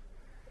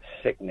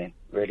 Sickening,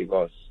 really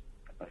was.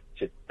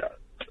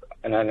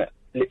 And then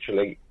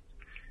literally,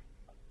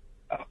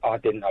 I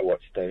didn't know what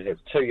to do. There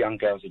were 2 young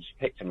girls who just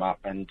picked him up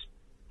and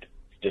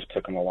just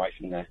took him away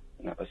from there.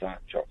 And that was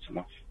that, dropped him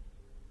off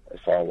as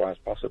far away as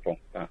possible.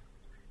 But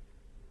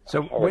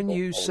so when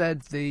you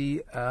said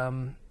the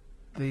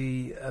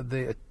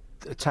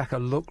attacker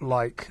looked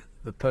like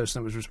the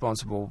person that was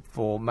responsible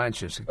for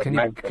Manchester,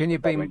 can you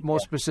be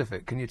more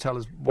specific? Can you tell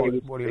us what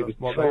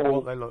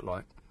they look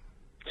like?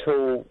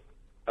 Tall,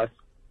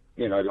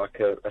 you know, like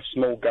a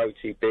small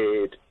goatee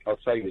beard. I'd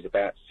say he was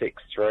about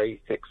 6'3",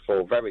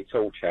 6'4", very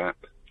tall chap.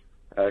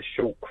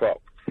 Short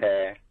cropped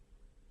hair,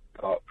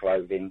 dark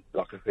clothing,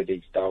 like a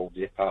hoodie style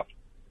zip up,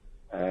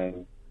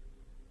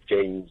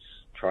 jeans,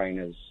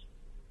 trainers.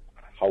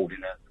 holding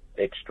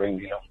an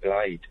extremely long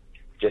blade.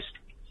 Just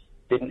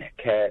didn't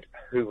care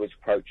who was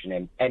approaching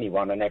him.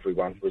 Anyone and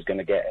everyone was going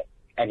to get it.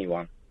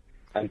 Anyone.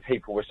 And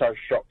people were so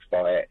shocked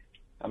by it.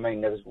 I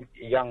mean, there was a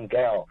young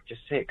girl,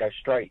 just see it go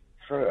straight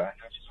through her.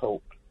 And I just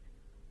thought,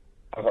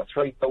 I've got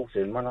 3 daughters,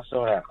 and when I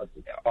saw that,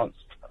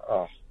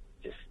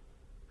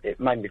 it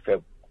made me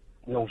feel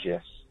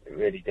nauseous. It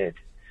really did.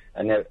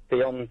 And there,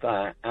 beyond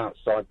that,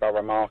 outside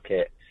Borough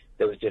Market,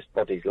 there was just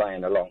bodies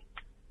laying along.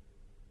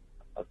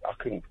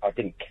 I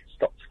didn't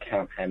stop to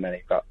count how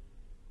many, but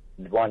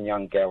one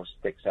young girl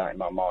sticks out in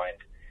my mind,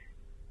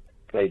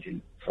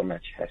 bleeding from her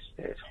chest.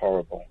 It's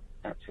horrible,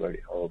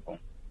 absolutely horrible.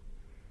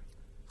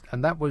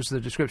 And that was the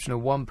description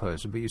of one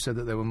person, but you said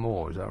that there were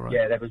more, is that right?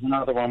 Yeah, there was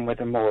another one with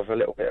a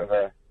little bit of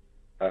a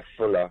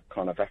fuller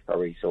kind of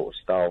Afro-y sort of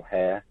style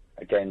hair,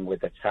 again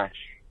with a tash.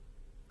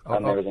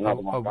 And there was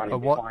another one running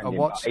behind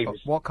him.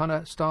 What kind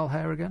of style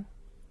hair again?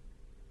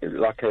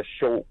 Like a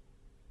short,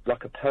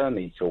 like a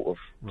permy sort of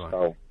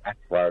style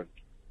afro.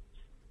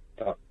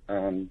 But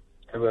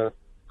they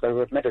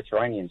were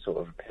Mediterranean sort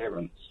of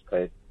appearance.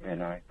 They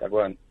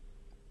weren't.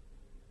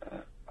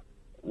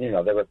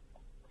 They were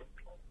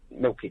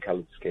milky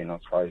coloured skin, I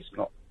suppose,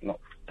 not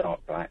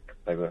dark black.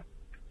 They were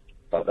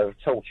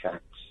tall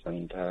chaps,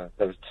 and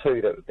there was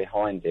 2 that were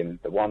behind him.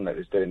 The one that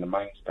was doing the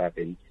main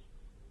stabbing,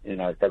 they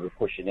were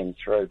pushing him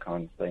through,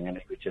 kind of thing, and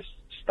he was just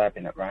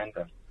stabbing at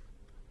random.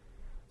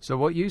 So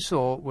what you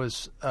saw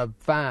was a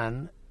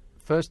van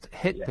first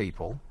hit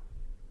people.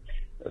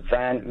 A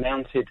van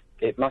mounted.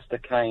 It must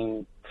have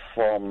came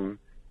from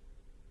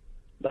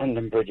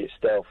London Bridge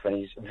itself, and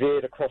he's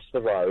veered across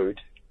the road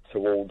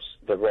towards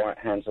the right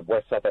hand of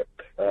West Southwark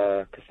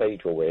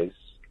Cathedral is,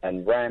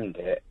 and rammed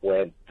it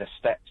where the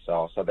steps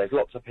are. So there's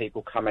lots of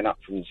people coming up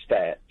from the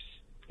steps.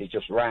 He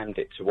just rammed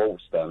it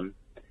towards them,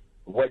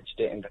 wedged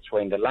it in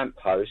between the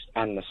lamppost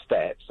and the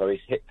steps, so he's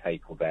hit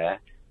people there.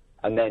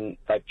 And then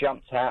they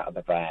jumped out of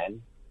the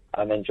van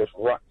and then just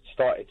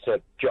started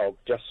to jog,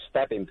 just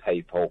stabbing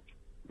people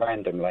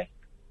randomly.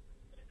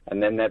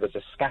 And then there was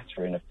a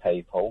scattering of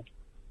people.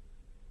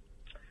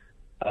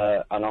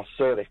 And I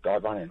saw this guy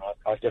running.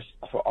 I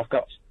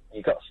thought,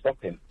 you've got to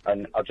stop him.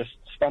 And I just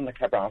spun the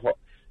cab around.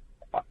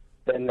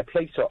 Then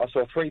I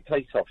saw 3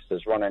 police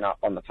officers running up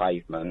on the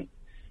pavement,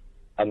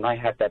 and they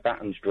had their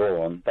batons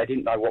drawn. They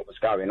didn't know what was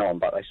going on,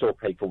 but they saw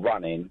people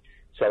running,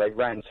 so they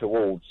ran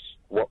towards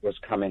what was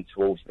coming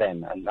towards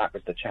them, and that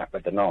was the chap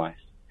with the knife.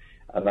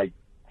 And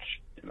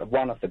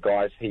one of the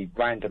guys, he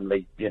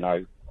randomly,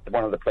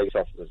 one of the police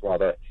officers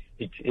rather,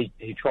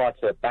 he tried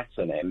to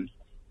baton him,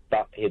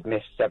 but he had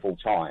missed several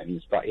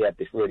times, but he had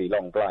this really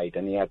long blade,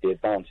 and he had the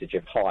advantage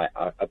of height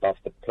above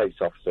the police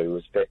officer who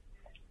was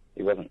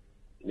he wasn't,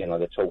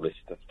 the tallest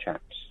of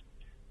chaps.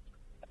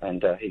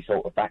 And he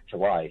sort of backed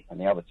away, and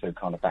the other 2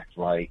 kind of backed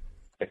away,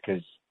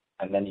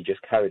 and then he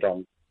just carried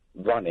on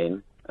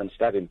running and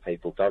stabbing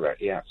people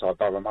directly outside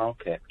Borough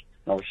Market.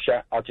 And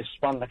I just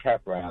spun the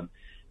cab round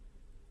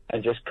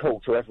and just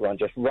called to everyone,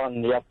 just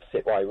run the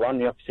opposite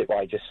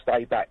way, just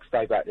stay back,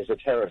 there's a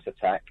terrorist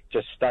attack,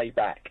 just stay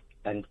back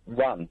and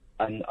run.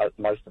 And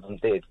most of them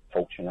did,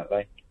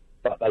 fortunately.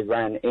 But they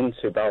ran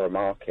into Borough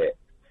Market,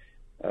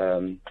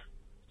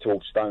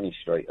 towards Stony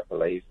Street, I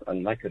believe,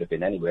 and they could have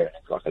been anywhere.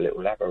 It's like a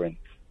little labyrinth.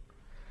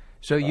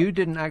 So you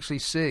didn't actually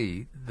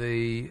see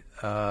these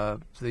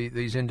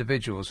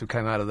individuals who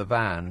came out of the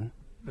van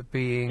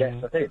being...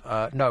 Yes, I did.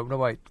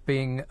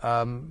 Being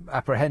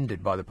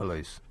apprehended by the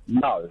police?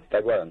 No, they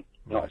weren't.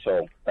 Not at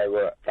all. They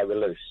were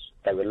loose.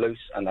 They were loose,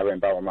 and they were in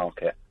Borough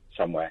Market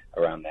somewhere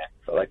around there.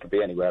 So they could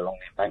be anywhere along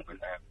the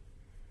embankment now.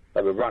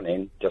 They were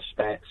running, just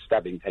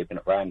stabbing people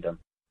at random.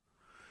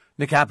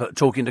 Nick Abbott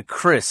talking to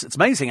Chris. It's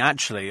amazing,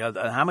 actually,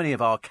 how many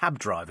of our cab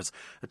drivers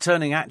are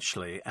turning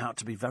actually out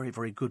to be very,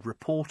 very good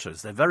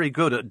reporters. They're very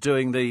good at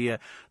doing the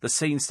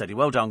scene study.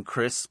 Well done,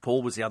 Chris.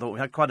 Paul was the other one. We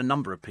had quite a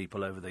number of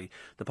people over the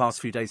past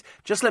few days.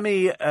 Just let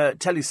me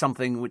tell you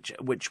something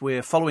which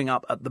we're following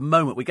up at the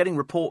moment. We're getting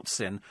reports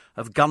in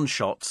of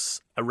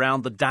gunshots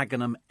around the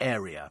Dagenham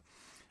area.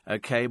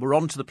 OK, we're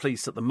on to the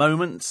police at the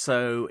moment,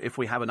 so if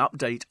we have an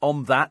update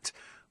on that,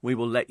 we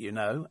will let you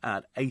know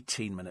at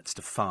 18 minutes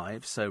to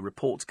 5. So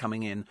reports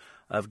coming in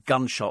of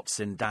gunshots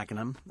in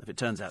Dagenham. If it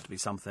turns out to be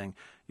something,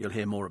 you'll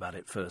hear more about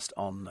it first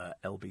on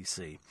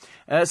LBC.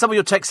 Some of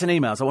your texts and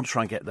emails, I want to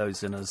try and get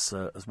those in as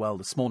well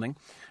this morning.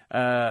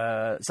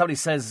 Somebody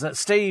says,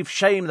 Steve,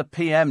 shame the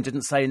PM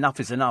didn't say enough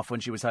is enough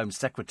when she was Home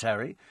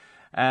Secretary.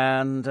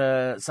 And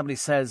somebody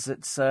says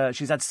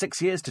she's had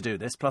 6 years to do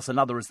this, plus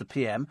another as the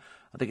PM.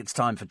 I think it's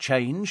time for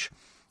change.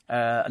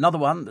 Another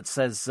one that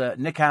says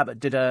Nick Abbott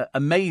did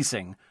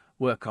amazing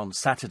work on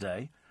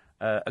Saturday.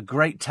 A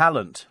great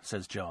talent,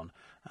 says John.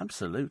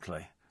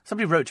 Absolutely.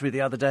 Somebody wrote to me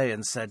the other day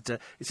and said,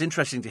 it's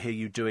interesting to hear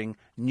you doing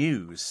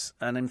news.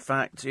 And in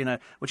fact,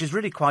 which is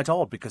really quite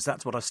odd because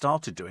that's what I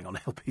started doing on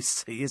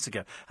LBC years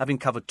ago, having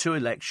covered 2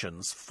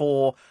 elections,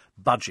 4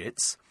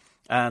 budgets,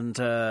 and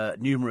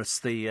numerous,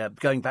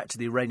 going back to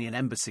the Iranian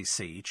embassy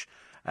siege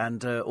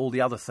and all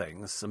the other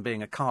things, and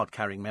being a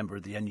card-carrying member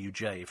of the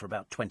NUJ for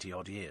about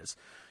 20-odd years.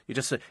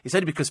 It's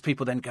only because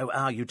people then go,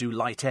 you do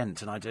light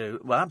ent, and I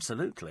do. Well,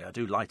 absolutely, I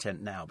do light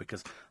ent now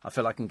because I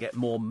feel I can get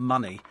more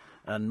money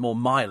and more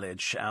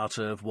mileage out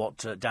of what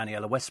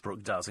Daniela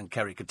Westbrook does in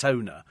Kerry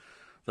Katona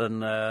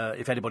than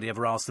if anybody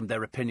ever asked them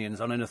their opinions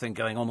on anything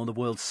going on the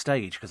world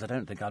stage, because I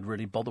don't think I'd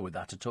really bother with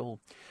that at all.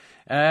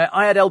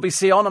 I had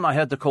LBC on and I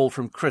heard the call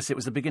from Chris. It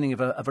was the beginning of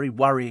a very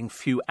worrying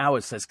few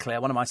hours, says Claire.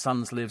 One of my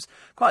sons lives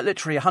quite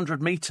literally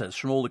 100 metres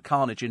from all the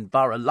carnage in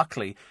Borough.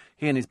 Luckily,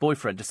 he and his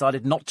boyfriend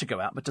decided not to go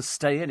out but to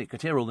stay in. He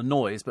could hear all the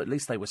noise, but at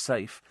least they were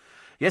safe.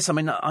 Yes, I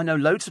mean, I know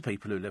loads of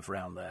people who live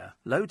around there.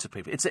 Loads of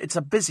people. It's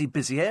a busy,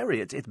 busy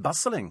area. It's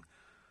bustling.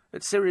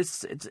 It's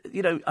serious. It's,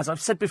 as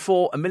I've said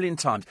before a million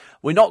times,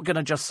 we're not going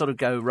to just sort of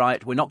go,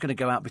 right, we're not going to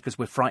go out because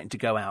we're frightened to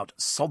go out.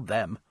 Sod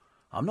them.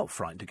 I'm not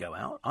frightened to go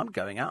out. I'm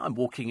going out. I'm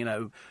walking,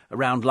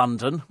 around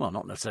London. Well,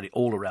 not necessarily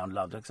all around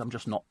London, because I'm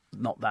just not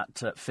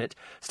that fit.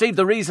 Steve,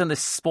 the reason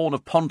this spawn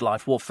of pond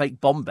life wore fake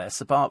bomb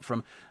vests, apart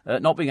from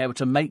not being able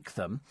to make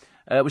them,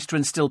 was to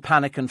instill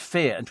panic and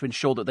fear and to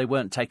ensure that they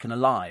weren't taken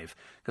alive,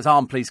 because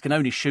armed police can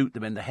only shoot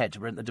them in the head to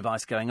prevent the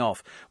device going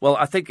off. Well,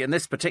 I think in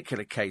this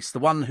particular case, the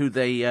one who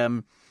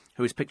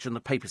who is pictured in the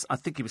papers, I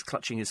think he was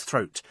clutching his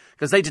throat,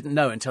 because they didn't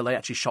know until they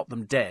actually shot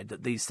them dead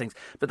that these things...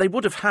 But they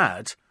would have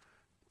had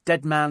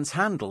dead man's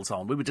handles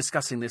on. We were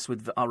discussing this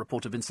with our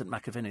reporter Vincent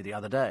McAviney the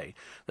other day,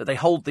 that they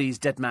hold these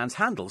dead man's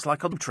handles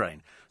like on the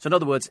train. So in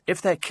other words,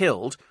 if they're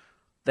killed,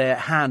 their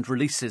hand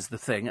releases the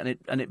thing and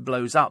it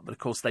blows up. But of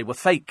course they were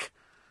fake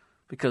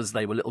because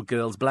they were little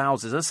girls'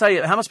 blouses. I say,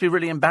 it must be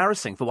really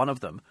embarrassing for one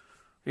of them,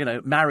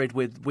 married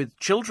with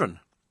children,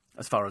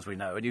 as far as we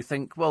know. And you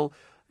think, well,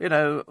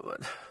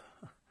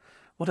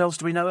 what else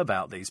do we know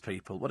about these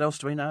people? What else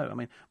do we know? I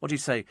mean, what do you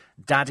say?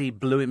 Daddy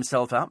blew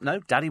himself up? No,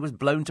 Daddy was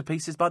blown to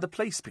pieces by the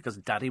police because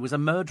Daddy was a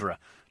murderer.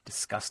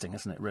 Disgusting,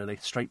 isn't it, really?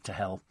 Straight to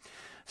hell.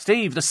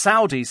 Steve, the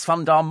Saudis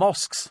fund our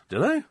mosques. Do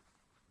they?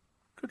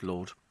 Good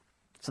Lord.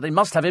 So they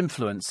must have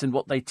influence in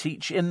what they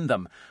teach in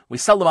them. We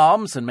sell them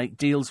arms and make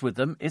deals with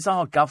them. Is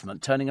our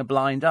government turning a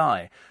blind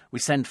eye? We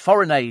send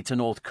foreign aid to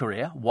North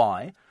Korea.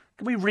 Why?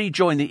 Can we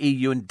rejoin the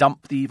EU and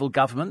dump the evil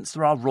governments?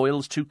 Are our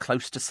royals too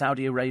close to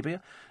Saudi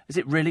Arabia? Is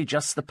it really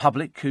just the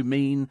public who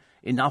mean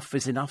enough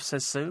is enough,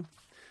 says Sue?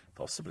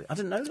 Possibly. I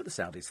didn't know that the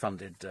Saudis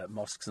funded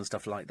mosques and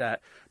stuff like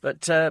that.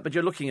 But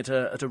you're looking at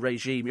a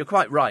regime. You're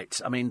quite right.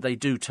 I mean, they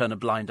do turn a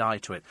blind eye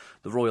to it.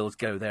 The royals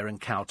go there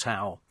and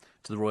kowtow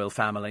to the royal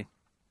family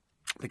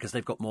because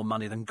they've got more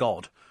money than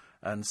God.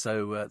 And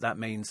so that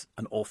means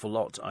an awful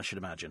lot, I should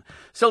imagine.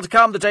 Still to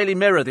come, the Daily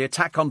Mirror, the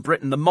attack on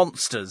Britain, the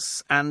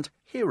monsters and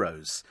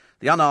heroes.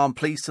 The unarmed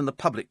police and the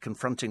public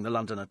confronting the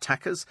London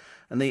attackers,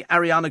 and the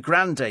Ariana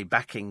Grande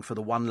backing for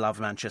the One Love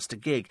Manchester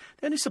gig.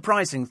 The only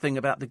surprising thing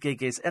about the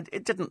gig is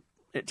it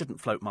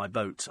didn't float my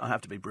boat, I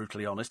have to be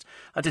brutally honest.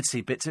 I did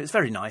see bits. It's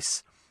very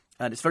nice,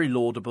 and it's very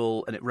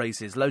laudable, and it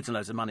raises loads and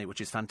loads of money,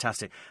 which is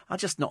fantastic. I'm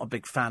just not a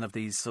big fan of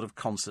these sort of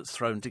concerts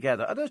thrown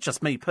together. And that's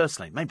just me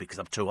personally, maybe because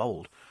I'm too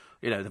old.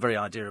 The very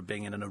idea of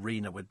being in an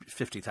arena with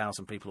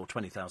 50,000 people or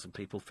 20,000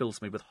 people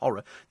fills me with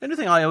horror. The only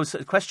thing I always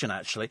question,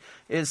 actually,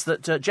 is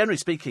that, generally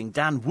speaking,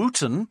 Dan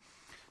Wooten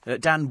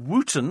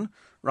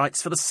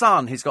writes for The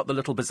Sun. He's got the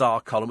little bizarre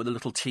column with a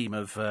little team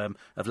of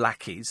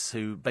lackeys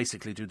who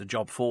basically do the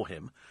job for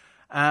him.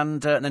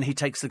 And then he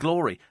takes the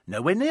glory.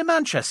 Nowhere near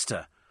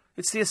Manchester.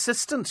 It's the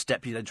assistant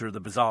deputy editor of the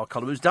Bazaar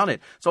column who's done it.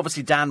 So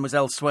obviously Dan was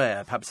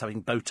elsewhere, perhaps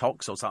having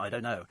Botox or something, I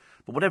don't know.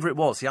 But whatever it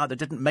was, he either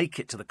didn't make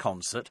it to the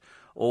concert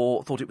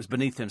or thought it was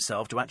beneath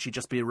himself to actually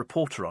just be a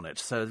reporter on it,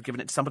 so giving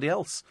it to somebody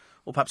else.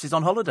 Or perhaps he's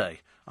on holiday.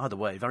 Either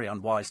way, very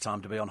unwise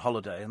time to be on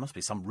holiday. There must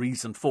be some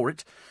reason for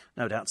it.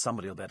 No doubt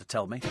somebody will be able to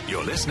tell me.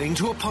 You're listening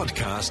to a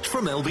podcast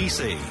from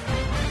LBC.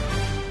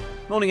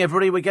 Morning,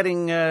 everybody. We're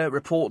getting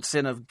reports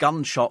in of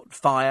gunshot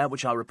fire,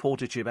 which I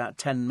reported to you about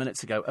 10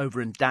 minutes ago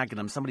over in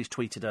Dagenham. Somebody's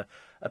tweeted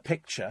a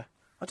picture.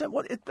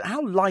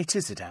 How light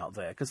is it out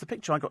there? Because the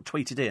picture I got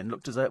tweeted in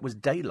looked as though it was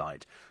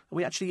daylight. Are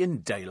we actually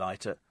in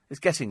daylight? It's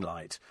getting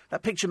light.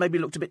 That picture maybe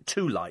looked a bit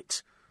too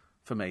light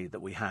for me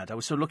that we had. I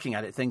was sort of looking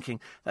at it thinking,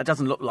 that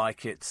doesn't look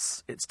like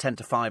it's 10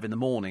 to 5 in the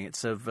morning.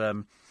 It's of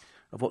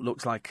what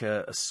looks like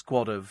a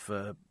squad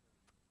of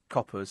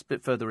coppers a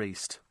bit further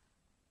east.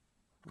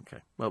 OK,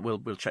 well,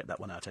 we'll check that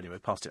one out anyway.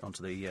 Passed it on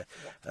to the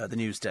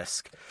news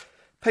desk.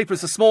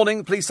 Papers this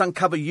morning, police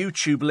uncover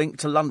YouTube link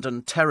to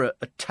London terror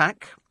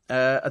attack.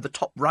 Are the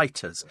top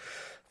writers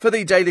for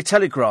the Daily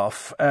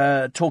Telegraph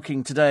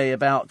talking today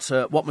about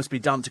what must be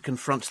done to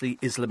confront the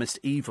Islamist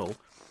evil.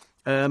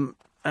 And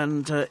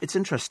it's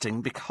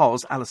interesting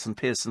because Alison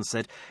Pearson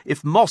said,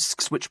 if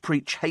mosques which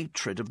preach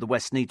hatred of the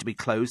West need to be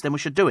closed, then we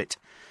should do it.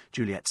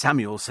 Juliet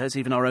Samuel says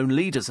even our own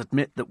leaders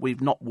admit that we've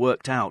not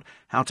worked out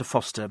how to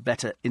foster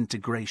better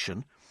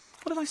integration.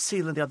 What did I see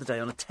the other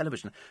day on a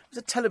television? It was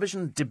a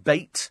television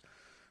debate.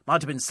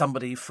 Might have been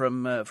somebody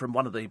from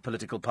one of the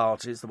political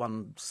parties, the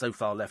one so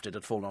far left it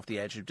had fallen off the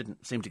edge, who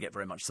didn't seem to get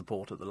very much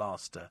support at the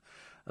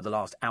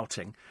last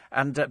outing,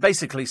 and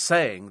basically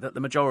saying that the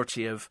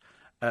majority of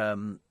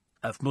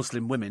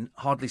Muslim women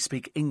hardly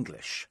speak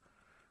English,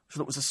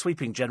 So it was a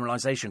sweeping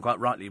generalisation, quite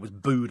rightly. It was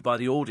booed by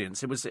the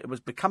audience. It was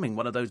becoming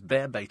one of those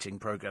bear-baiting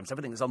programmes.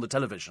 Everything that's on the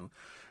television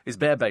is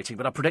bear-baiting.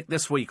 But I predict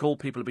this week all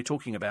people will be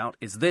talking about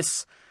is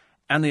this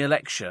and the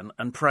election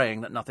and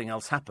praying that nothing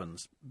else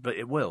happens. But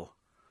it will.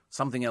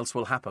 Something else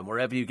will happen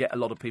wherever you get a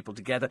lot of people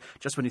together,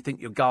 just when you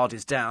think your guard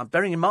is down.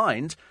 Bearing in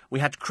mind, we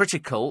had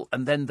critical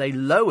and then they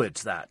lowered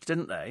that,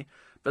 didn't they?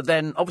 But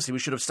then, obviously, we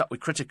should have stuck with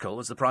critical,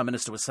 as the Prime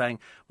Minister was saying,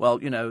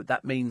 well, you know,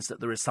 that means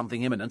that there is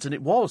something imminent. And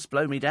it was,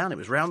 blow me down, it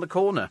was round the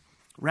corner.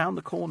 Round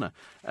the corner.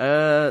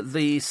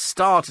 The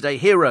Star today,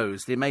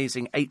 Heroes, the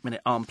amazing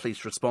 8-minute armed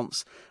police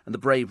response and the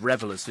brave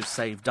revellers who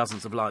saved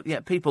dozens of lives. Yeah,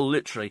 people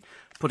literally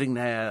putting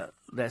their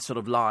sort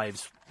of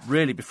lives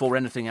really before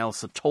anything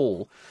else at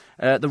all.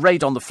 The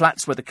raid on the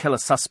flats where the killer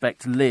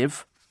suspect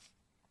live.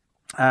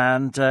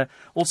 And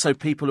also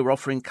people who are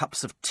offering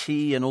cups of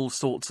tea and all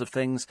sorts of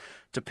things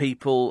to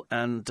people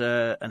and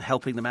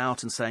helping them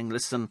out and saying,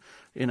 listen,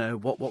 you know,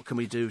 what can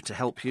we do to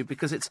help you?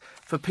 Because it's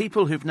for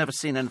people who've never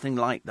seen anything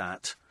like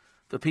that,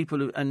 for people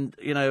who, and,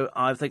 you know,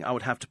 I think I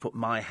would have to put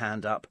my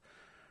hand up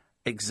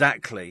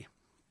exactly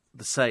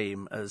the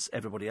same as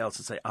everybody else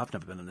and say, I've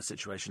never been in a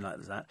situation like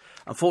that.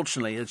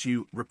 Unfortunately, as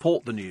you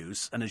report the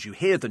news and as you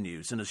hear the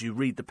news and as you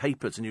read the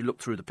papers and you look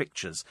through the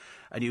pictures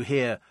and you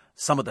hear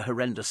some of the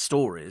horrendous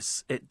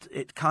stories,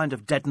 it kind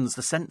of deadens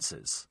the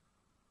senses.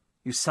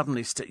 You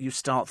suddenly you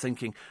start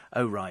thinking,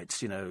 oh,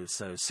 right, you know,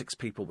 so 6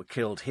 people were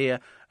killed here.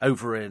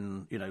 Over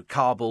in, you know,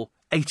 Kabul,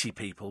 80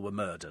 people were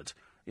murdered,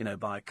 you know,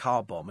 by a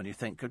car bomb. And you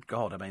think, good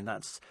God, I mean,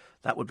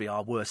 that would be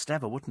our worst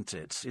ever, wouldn't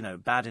it? You know,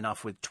 bad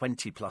enough with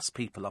 20-plus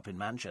people up in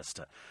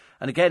Manchester.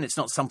 And again, it's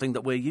not something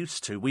that we're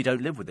used to. We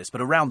don't live with this.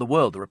 But around the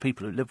world, there are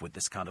people who live with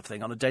this kind of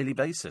thing on a daily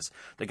basis.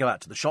 They go out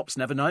to the shops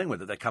never knowing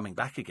whether they're coming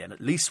back again.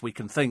 At least we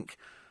can think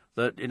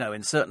that, you know,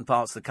 in certain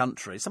parts of the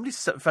country, somebody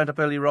phoned up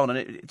earlier on, and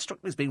it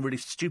struck me as being really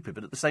stupid,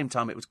 but at the same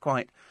time it was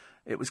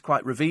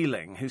quite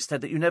revealing, who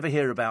said that you never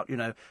hear about, you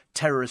know,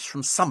 terrorists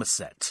from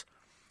Somerset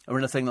or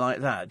anything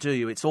like that, do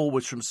you? It's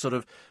always from sort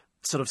of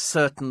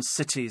certain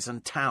cities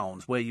and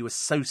towns where you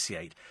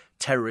associate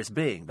terrorist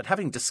being. But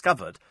having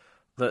discovered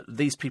that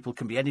these people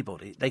can be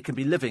anybody, they can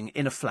be living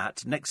in a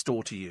flat next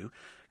door to you,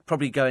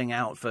 probably going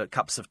out for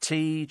cups of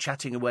tea,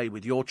 chatting away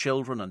with your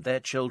children and their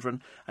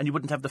children, and you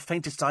wouldn't have the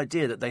faintest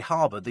idea that they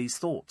harbour these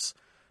thoughts.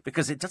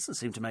 Because it doesn't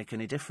seem to make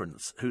any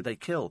difference who they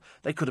kill.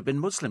 They could have been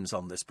Muslims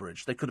on this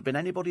bridge. They could have been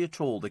anybody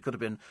at all. They could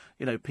have been,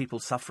 you know, people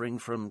suffering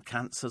from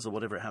cancers or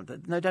whatever it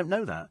happened. They don't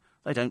know that.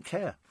 They don't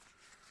care.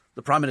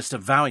 The Prime Minister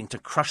vowing to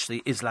crush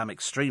the Islam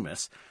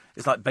extremists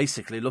is like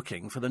basically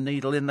looking for the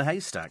needle in the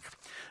haystack.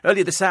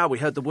 Earlier this hour, we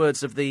heard the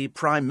words of the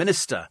Prime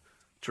Minister,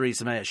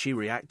 Theresa May, as she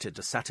reacted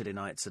to Saturday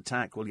night's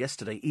attack. Well,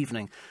 yesterday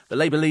evening, the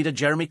Labour leader,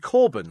 Jeremy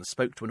Corbyn,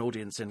 spoke to an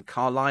audience in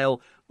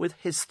Carlisle with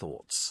his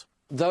thoughts.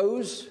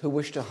 Those who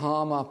wish to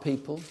harm our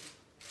people,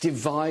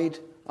 divide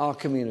our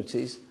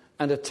communities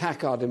and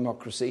attack our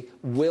democracy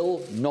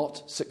will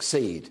not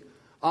succeed.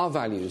 Our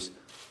values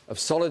of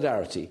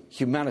solidarity,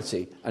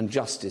 humanity and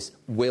justice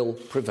will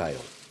prevail.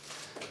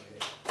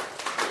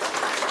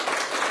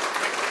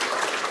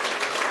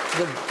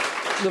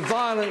 The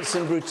violence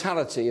and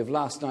brutality of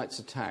last night's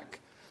attack,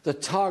 the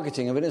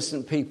targeting of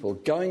innocent people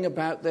going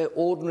about their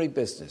ordinary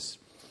business,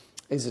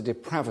 is a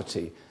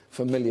depravity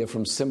familiar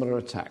from similar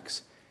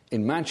attacks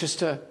in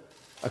Manchester,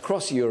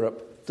 across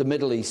Europe, the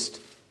Middle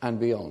East and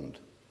beyond.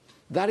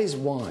 That is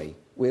why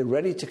we're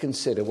ready to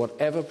consider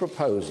whatever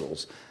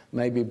proposals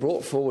may be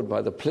brought forward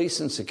by the police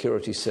and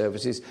security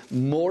services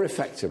more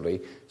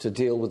effectively to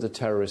deal with the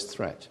terrorist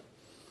threat.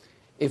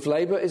 If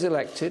Labour is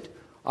elected,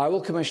 I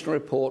will commission a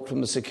report from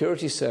the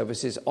security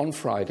services on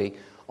Friday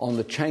on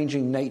the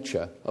changing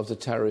nature of the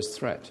terrorist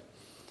threat.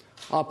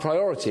 Our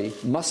priority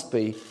must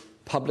be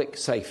public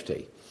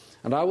safety,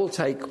 and I will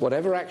take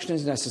whatever action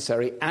is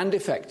necessary and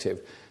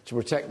effective to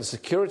protect the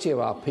security of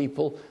our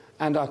people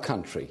and our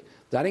country.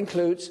 That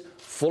includes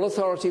full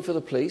authority for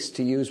the police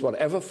to use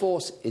whatever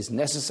force is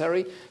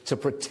necessary to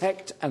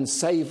protect and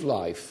save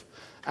life,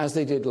 as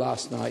they did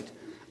last night,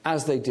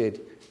 as they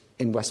did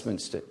in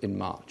Westminster in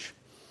March.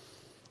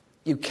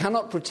 You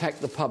cannot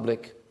protect the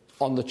public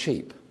on the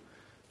cheap.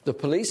 The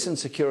police and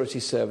security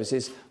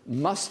services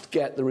must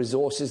get the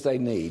resources they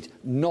need,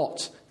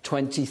 not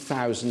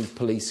 20,000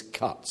 police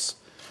cuts.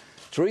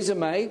 Theresa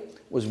May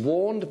was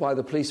warned by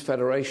the Police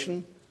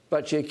Federation,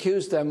 but she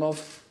accused them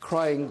of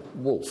crying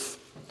wolf.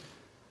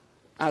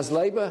 As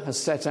Labour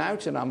has set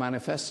out in our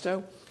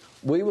manifesto,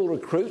 we will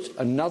recruit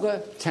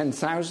another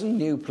 10,000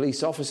 new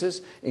police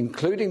officers,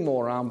 including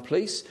more armed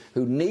police,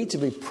 who need to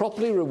be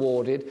properly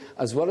rewarded,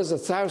 as well as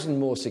 1,000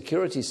 more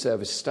security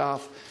service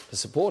staff to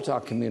support our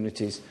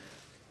communities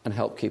and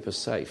help keep us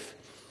safe.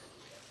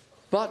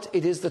 But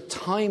it is the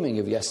timing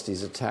of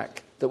yesterday's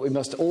attack that we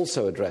must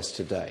also address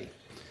today.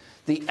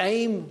 The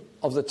aim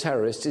of the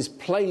terrorists is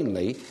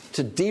plainly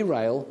to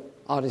derail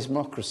our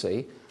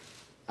democracy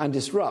and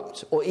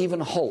disrupt or even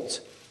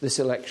halt this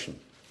election.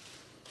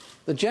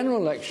 The general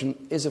election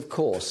is, of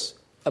course,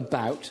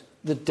 about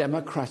the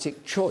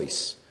democratic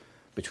choice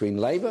between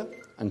Labour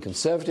and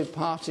Conservative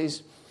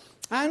parties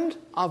and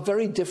our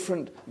very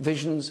different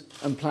visions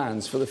and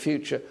plans for the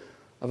future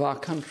of our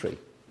country.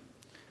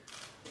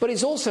 But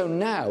it's also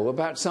now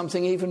about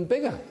something even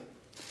bigger.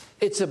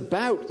 It's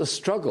about the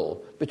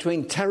struggle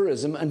between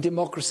terrorism and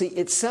democracy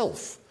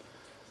itself.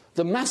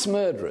 The mass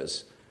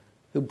murderers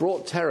who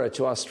brought terror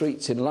to our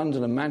streets in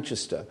London and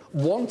Manchester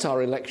want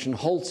our election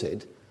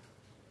halted.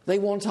 They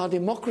want our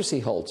democracy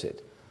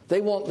halted.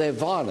 They want their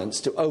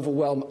violence to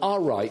overwhelm our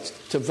right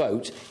to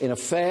vote in a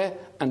fair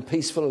and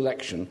peaceful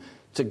election,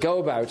 to go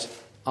about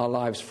our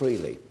lives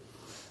freely.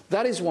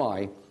 That is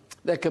why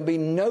there can be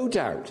no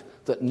doubt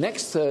that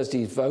next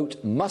Thursday's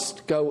vote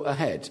must go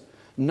ahead.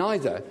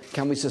 Neither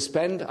can we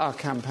suspend our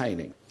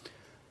campaigning.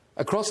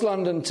 Across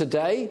London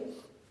today,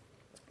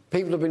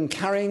 people have been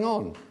carrying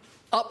on,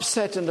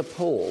 upset and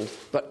appalled,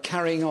 but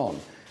carrying on.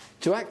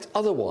 To act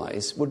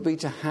otherwise would be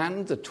to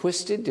hand the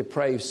twisted,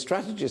 depraved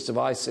strategists of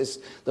ISIS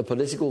the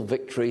political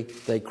victory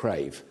they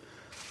crave.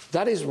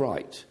 That is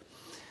right,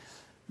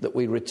 that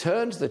we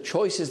return to the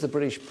choices the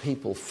British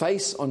people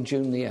face on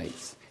June the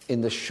 8th,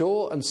 in the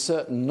sure and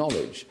certain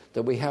knowledge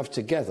that we have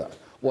together,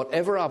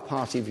 whatever our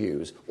party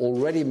views,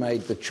 already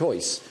made the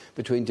choice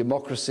between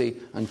democracy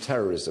and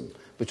terrorism,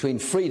 between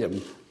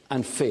freedom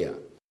and fear.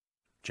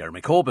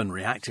 Jeremy Corbyn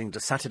reacting to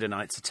Saturday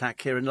night's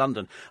attack here in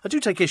London. I do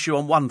take issue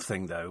on one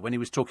thing, though, when he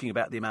was talking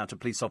about the amount of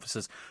police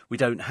officers we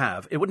don't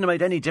have. It wouldn't have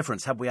made any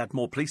difference had we had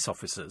more police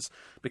officers,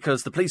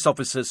 because the police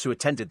officers who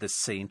attended this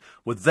scene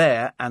were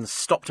there and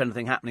stopped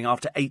anything happening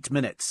after 8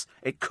 minutes.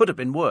 It could have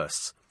been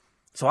worse.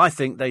 So I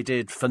think they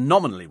did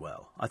phenomenally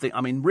well.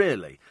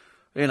 Really.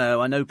 You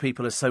know, I know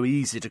people are so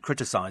easy to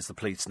criticise the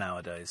police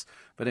nowadays,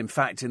 but in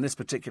fact, in this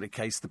particular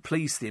case, the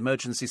police, the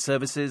emergency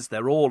services,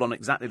 they're all on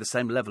exactly the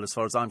same level as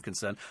far as I'm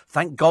concerned.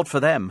 Thank God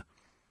for them.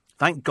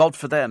 Thank God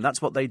for them.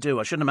 That's what they do.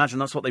 I shouldn't imagine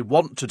that's what they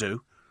want to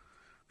do,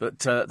 but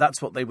that's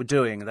what they were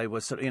doing. They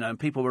were, and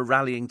people were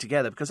rallying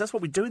together, because that's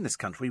what we do in this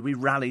country. We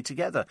rally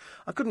together.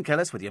 I couldn't care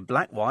less whether you're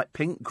black, white,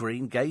 pink,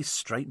 green, gay,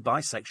 straight,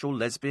 bisexual,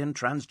 lesbian,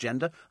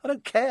 transgender. I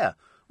don't care.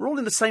 We're all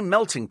in the same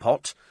melting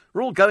pot.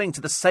 We're all going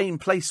to the same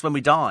place when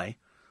we die.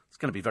 It's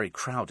going to be very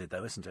crowded,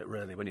 though, isn't it,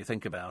 really, when you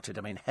think about it?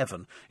 I mean,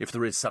 heaven, if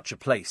there is such a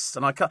place.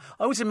 And I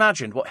always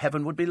imagined what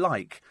heaven would be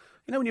like.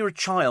 You know, when you're a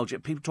child,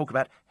 people talk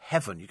about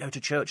heaven. You go to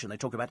church and they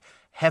talk about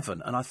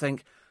heaven. And I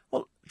think,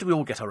 well, do we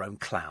all get our own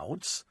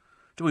clouds?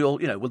 Do we all,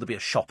 will there be a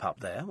shop up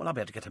there? Well, I'll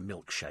be able to get a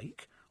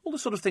milkshake. All the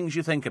sort of things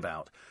you think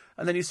about.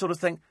 And then you sort of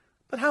think,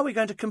 but how are we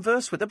going to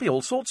converse with? There'll be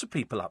all sorts of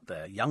people up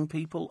there. Young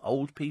people,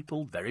 old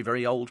people, very,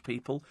 very old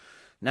people.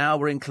 Now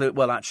we're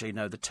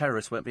the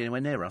terrorists won't be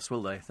anywhere near us,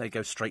 will they? They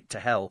go straight to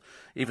hell,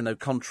 even though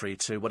contrary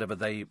to whatever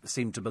they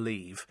seem to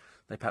believe,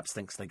 they perhaps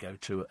think they go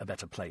to a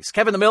better place.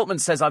 Kevin the Milkman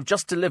says, I've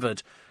just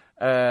delivered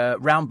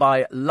round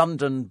by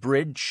London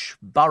Bridge,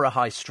 Borough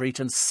High Street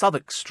and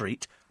Southwark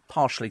Street,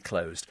 partially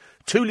closed.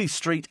 Tooley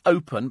Street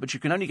open, but you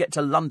can only get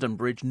to London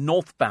Bridge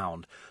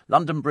northbound.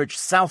 London Bridge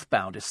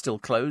southbound is still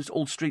closed.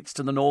 All streets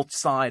to the north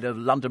side of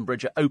London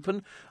Bridge are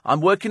open.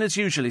 I'm working as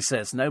usual, he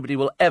says. Nobody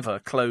will ever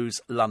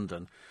close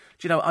London.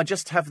 Do you know, I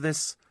just have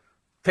this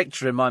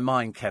picture in my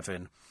mind,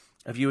 Kevin,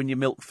 of you and your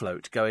milk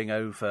float going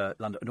over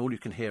London, and all you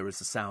can hear is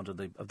the sound of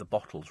the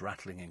bottles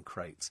rattling in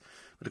crates.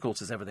 But of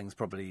course, as everything's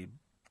probably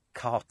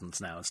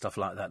cartons now and stuff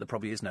like that, there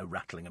probably is no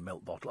rattling a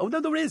milk bottle. Oh,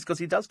 no, there is, because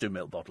he does do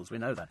milk bottles, we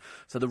know that.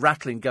 So the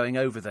rattling going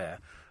over there,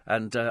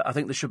 and I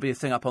think there should be a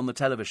thing up on the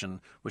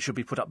television which should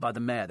be put up by the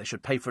mayor. They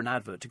should pay for an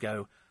advert to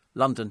go,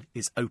 London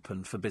is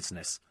open for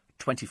business,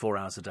 24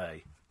 hours a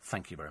day.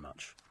 Thank you very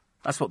much.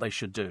 That's what they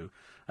should do.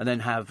 And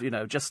then have,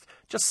 just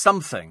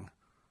something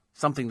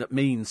that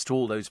means to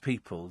all those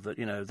people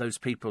that, those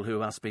people who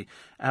must be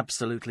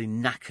absolutely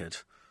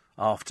knackered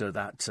after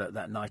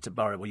that night at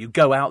Borough, where you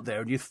go out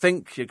there and you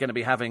think you're going to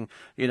be having,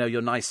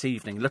 your nice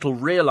evening, little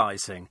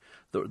realising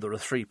that there are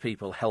 3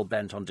 people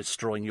hell-bent on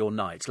destroying your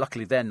night.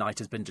 Luckily, their night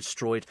has been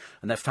destroyed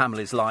and their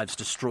families' lives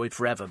destroyed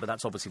forever, but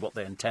that's obviously what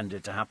they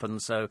intended to happen.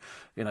 So,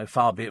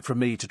 far be it from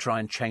me to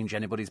try and change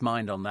anybody's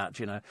mind on that.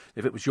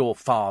 If it was your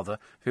father,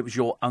 if it was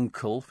your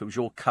uncle, if it was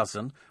your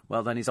cousin,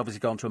 well, then he's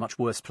obviously gone to a much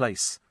worse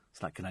place.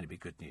 So that can only be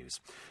good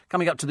news.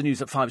 Coming up to the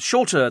news at 5,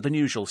 shorter than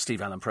usual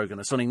Steve Allen programme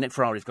this morning. Nick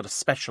Ferrari's got a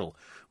special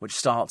which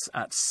starts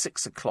at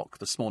 6 o'clock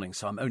this morning,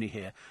 so I'm only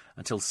here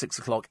until 6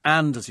 o'clock.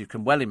 And as you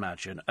can well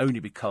imagine, only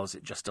because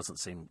it just doesn't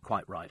seem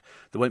quite right,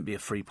 there won't be a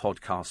free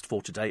podcast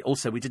for today.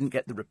 Also, we didn't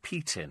get the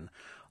repeat in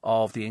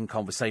of the In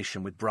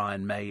Conversation with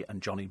Brian May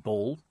and Johnny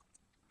Ball.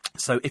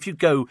 So if you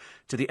go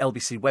to the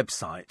LBC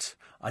website,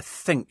 I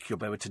think you'll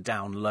be able to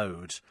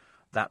download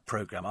that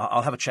programme.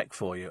 I'll have a check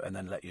for you and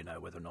then let you know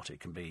whether or not it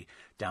can be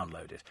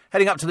downloaded.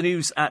 Heading up to the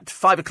news at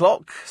 5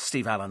 o'clock,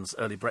 Steve Allen's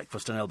Early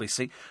Breakfast on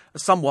LBC. A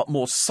somewhat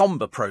more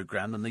sombre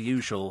programme than the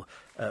usual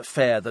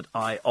fare that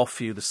I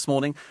offer you this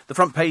morning. The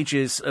front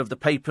pages of the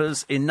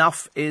papers,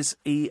 enough is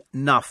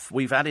enough.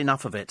 We've had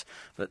enough of it,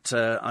 but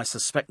I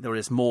suspect there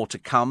is more to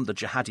come. The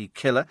jihadi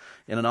killer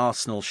in an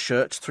Arsenal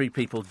shirt, 3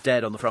 people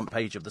dead on the front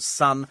page of The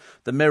Sun.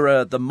 The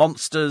Mirror, the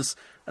monsters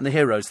and the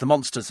heroes. The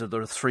monsters,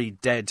 there are 3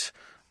 dead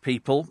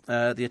people,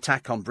 the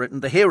attack on Britain.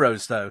 The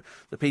heroes, though,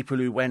 the people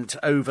who went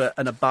over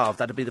and above,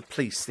 that'd be the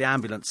police, the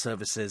ambulance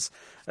services,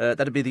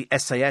 that'd be the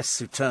SAS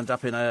who turned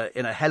up in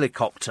a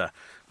helicopter,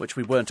 which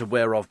we weren't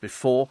aware of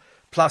before,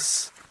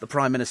 plus the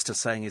Prime Minister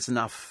saying is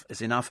enough,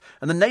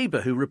 and the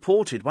neighbour who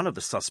reported one of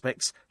the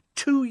suspects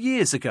 2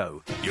 years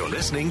ago. You're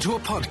listening to a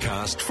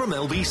podcast from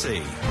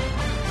LBC.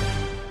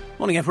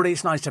 Morning, everybody.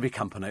 It's nice to have your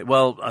company.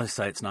 Well, I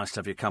say it's nice to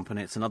have your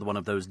company. It's another one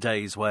of those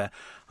days where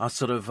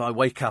I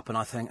wake up and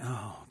I think,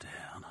 oh, dear,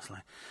 honestly,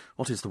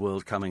 what is the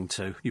world coming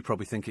to? You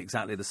probably think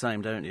exactly the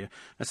same, don't you?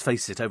 Let's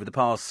face it, over the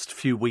past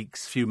few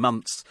weeks, few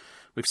months,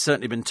 we've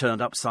certainly been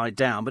turned upside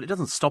down, but it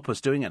doesn't stop us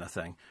doing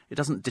anything. It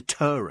doesn't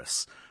deter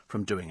us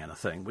from doing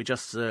anything. We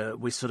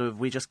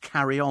just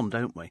carry on,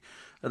 don't we?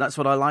 And that's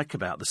what I like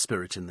about the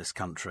spirit in this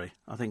country.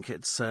 I think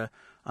it's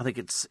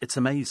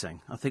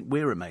amazing. I think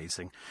we're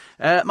amazing.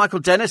 Michael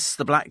Dennis,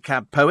 the Black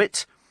Cab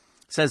poet,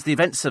 says the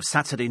events of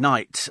Saturday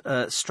night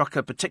struck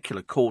a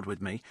particular chord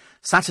with me.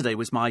 Saturday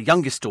was my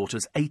youngest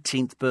daughter's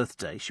 18th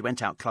birthday. She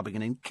went out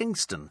clubbing in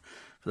Kingston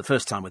for the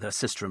first time with her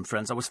sister and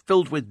friends. I was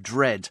filled with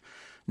dread.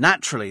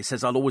 Naturally, he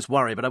says, I'll always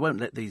worry, but I won't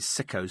let these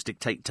sickos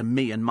dictate to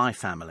me and my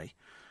family.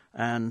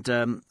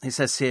 And he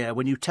says here,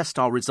 when you test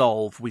our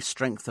resolve, we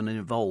strengthen and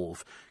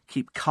evolve.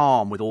 Keep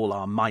calm with all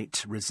our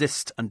might.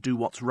 Resist and do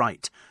what's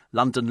right.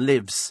 London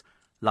lives.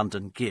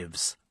 London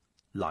gives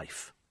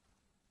life.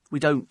 We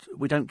don't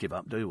give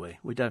up, do we?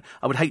 We don't.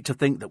 I would hate to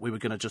think that we were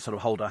going to just sort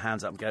of hold our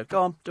hands up and go,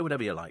 go on, do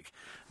whatever you like.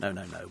 No.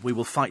 We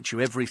will fight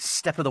you every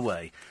step of the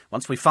way.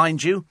 Once we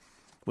find you,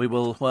 we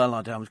will, well,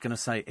 I was going to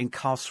say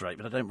incarcerate,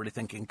 but I don't really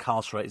think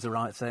incarcerate is the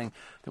right thing.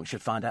 I think we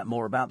should find out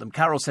more about them.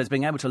 Carol says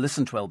being able to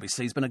listen to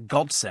LBC has been a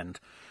godsend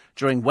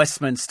during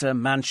Westminster,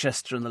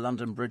 Manchester and the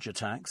London Bridge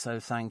attack, so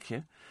thank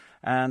you.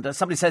 And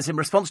somebody says, in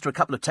response to a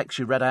couple of texts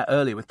you read out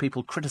earlier with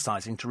people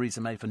criticising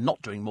Theresa May for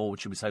not doing more when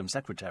she was Home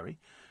Secretary,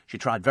 she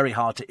tried very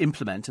hard to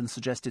implement and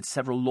suggested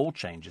several law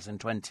changes in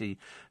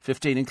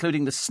 2015,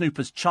 including the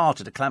Snoopers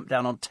Charter to clamp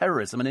down on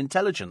terrorism and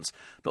intelligence.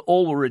 But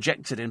all were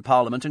rejected in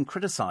Parliament and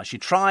criticised. She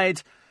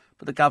tried,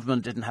 but the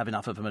government didn't have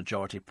enough of a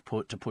majority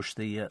to push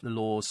the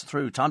laws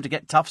through. Time to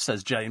get tough,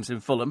 says James in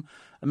Fulham,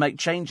 and make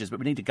changes. But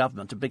we need a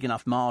government, a big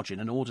enough margin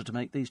in order to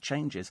make these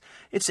changes.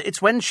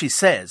 It's when she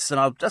says, and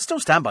I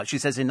still stand by it, she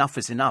says enough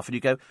is enough. And you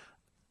go,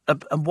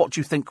 and what do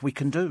you think we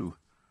can do?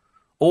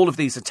 All of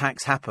these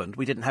attacks happened.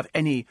 We didn't have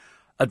any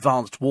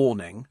advanced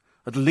warning.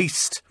 At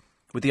least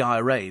with the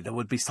IRA, there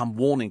would be some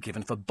warning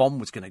given if a bomb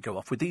was going to go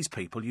off. With these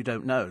people, you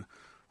don't know.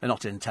 They're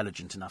not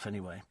intelligent enough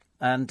anyway.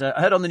 And I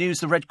heard on the news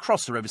the Red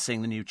Cross are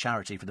overseeing the new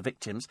charity for the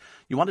victims.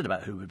 You wondered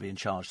about who would be in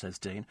charge, says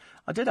Dean.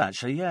 I did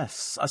actually,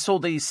 yes. I saw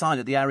the sign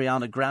at the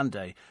Ariana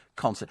Grande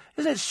concert.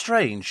 Isn't it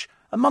strange?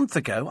 A month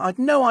ago, I had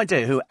no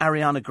idea who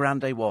Ariana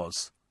Grande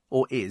was,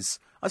 or is.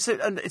 I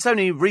said, and it's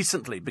only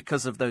recently,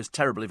 because of those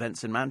terrible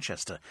events in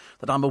Manchester,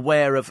 that I'm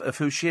aware of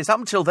who she is. Up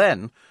until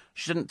then,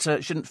 she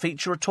didn't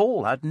feature at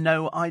all. I had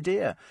no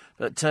idea.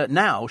 But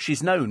now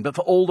she's known, but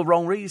for all the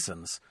wrong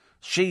reasons.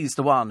 She's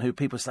the one who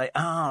people say,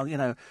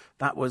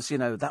 that was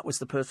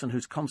the person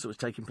whose concert was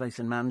taking place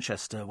in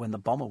Manchester when the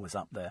bomber was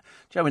up there.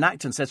 Joe in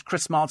Acton says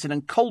Chris Martin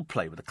and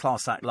Coldplay were the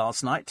class act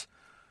last night.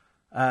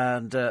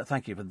 And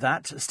thank you for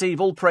that. Steve,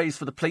 all praise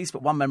for the police,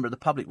 but one member of the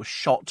public was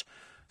shot.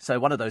 So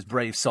one of those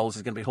brave souls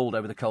is going to be hauled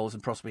over the coals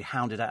and possibly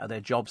hounded out of their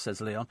job, says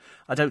Leon.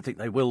 I don't think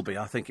they will be.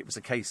 I think it was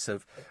a case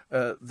of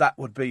that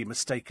would be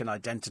mistaken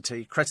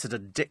identity. Cressida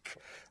Dick,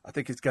 I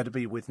think, is going to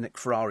be with Nick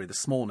Ferrari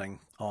this morning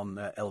on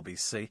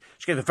LBC.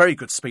 She gave a very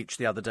good speech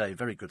the other day,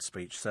 very good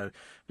speech. So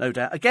no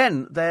doubt.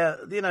 Again, they're,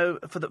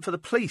 for the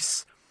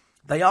police,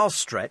 they are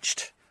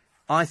stretched.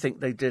 I think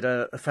they did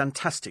a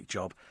fantastic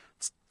job.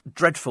 It's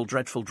dreadful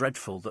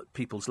that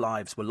people's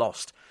lives were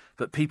lost.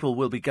 But people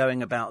will be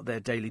going about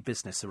their daily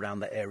business around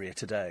the area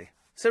today.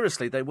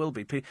 Seriously, they will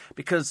be.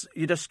 Because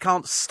you just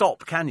can't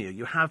stop, can you?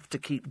 You have to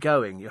keep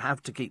going. You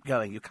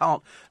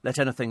can't let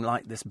anything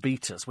like this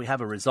beat us. We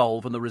have a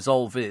resolve, and the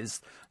resolve is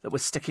that we're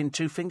sticking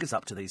two fingers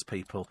up to these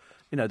people.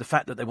 You know, the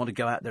fact that they want to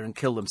go out there and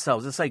kill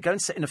themselves. As I say, go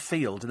and sit in a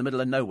field in the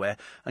middle of nowhere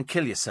and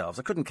kill yourselves.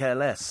 I couldn't care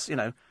less,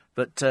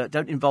 But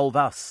don't involve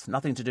us.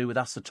 Nothing to do with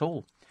us at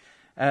all.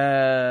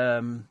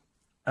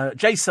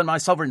 Jason, my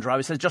sovereign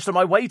driver, says, just on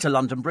my way to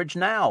London Bridge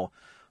now.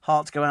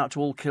 Hearts go out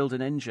to all killed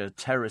and injured.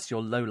 Terrorists,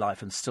 your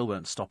lowlife, and still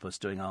won't stop us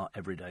doing our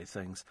everyday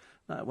things.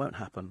 No, it won't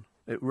happen.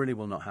 It really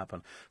will not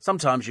happen.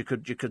 Sometimes you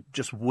could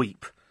just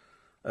weep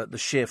at the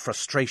sheer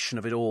frustration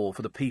of it all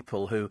for the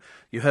people who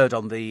you heard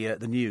on the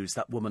news.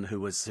 That woman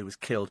who was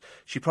killed.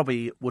 She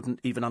probably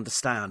wouldn't even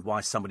understand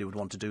why somebody would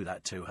want to do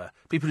that to her.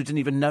 People who didn't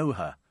even know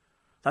her.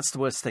 That's the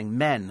worst thing.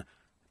 Men.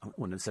 I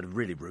wouldn't have said a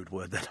really rude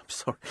word then, I'm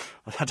sorry.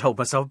 I had to hold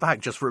myself back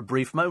just for a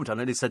brief moment. I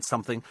nearly said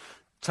something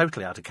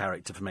totally out of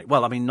character for me.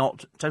 Well, I mean,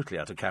 not totally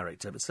out of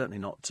character, but certainly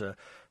not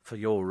for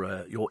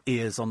your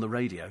ears on the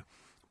radio.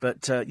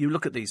 But you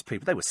look at these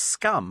people, they were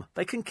scum.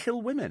 They can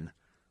kill women.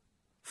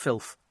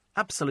 Filth.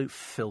 Absolute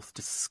filth.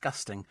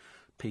 Disgusting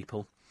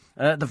people.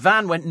 The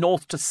van went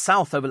north to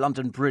south over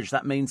London Bridge.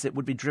 That means it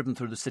would be driven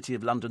through the City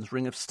of London's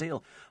Ring of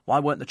Steel. Why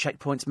weren't the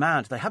checkpoints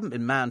manned? They haven't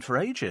been manned for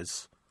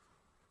ages.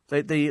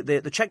 The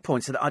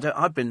checkpoints that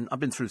I've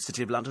been through the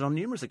City of London on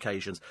numerous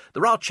occasions.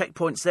 There are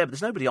checkpoints there, but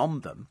there's nobody on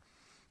them.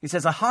 He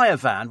says a hire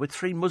van with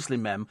 3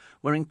 Muslim men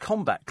wearing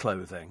combat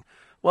clothing.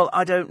 Well,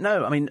 I don't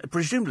know. I mean,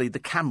 presumably the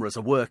cameras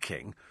are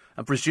working,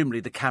 and presumably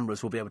the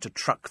cameras will be able to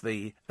track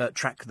the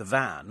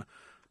van,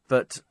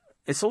 but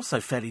it's also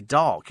fairly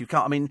dark. You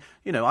can't. I mean,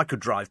 I could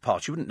drive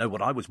past. You wouldn't know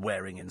what I was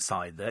wearing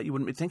inside there. You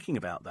wouldn't be thinking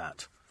about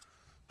that.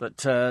 But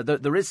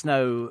there is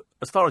no,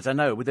 as far as I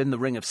know, within the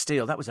Ring of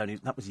Steel. That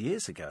was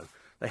years ago.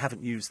 They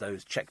haven't used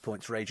those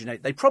checkpoints for Agent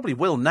 8. They probably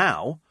will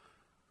now.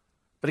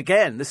 But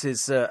again, this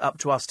is up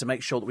to us to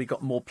make sure that we've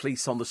got more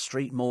police on the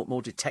street,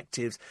 more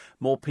detectives,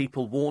 more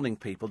people warning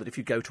people that if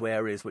you go to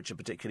areas which are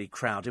particularly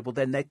crowded, well,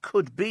 then there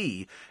could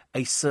be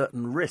a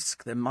certain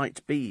risk. There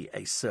might be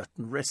a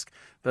certain risk.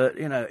 But,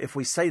 if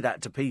we say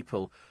that to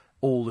people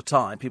all the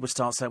time, people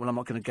start saying, well, I'm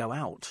not going to go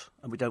out.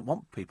 And we don't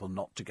want people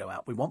not to go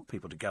out. We want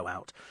people to go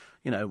out.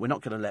 We're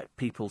not going to let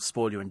people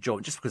spoil your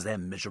enjoyment just because they're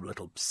miserable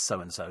little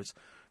so-and-sos.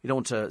 You don't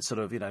want to sort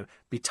of,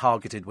 be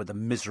targeted with the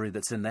misery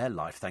that's in their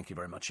life. Thank you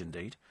very much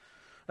indeed.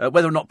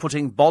 Whether or not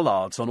putting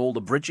bollards on all the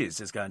bridges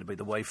is going to be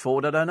the way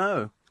forward, I don't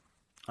know.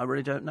 I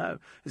really don't know.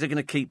 Is it going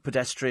to keep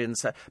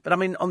pedestrians... But, I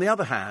mean, on the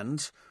other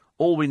hand,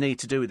 all we need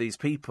to do with these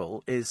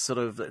people is sort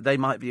of... They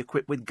might be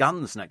equipped with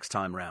guns next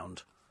time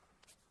round.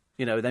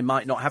 They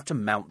might not have to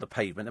mount the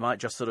pavement. They might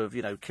just sort of,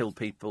 kill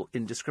people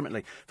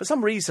indiscriminately. For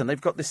some reason, they've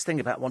got this thing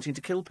about wanting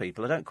to kill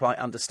people. I don't quite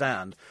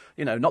understand.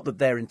 Not that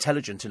they're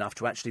intelligent enough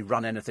to actually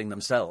run anything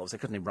themselves. They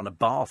couldn't even run a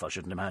bath, I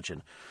shouldn't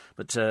imagine.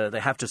 But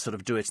they have to sort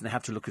of do it, and they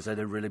have to look as though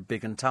they're really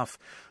big and tough.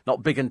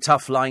 Not big and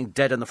tough, lying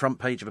dead on the front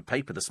page of a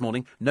paper this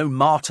morning. No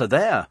martyr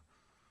there.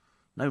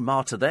 No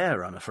martyr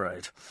there, I'm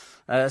afraid.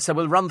 So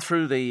we'll run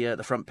through the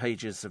front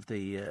pages of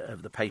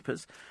the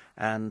papers,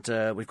 and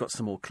we've got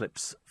some more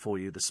clips for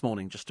you this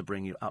morning just to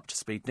bring you up to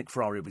speed. Nick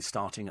Ferrari will be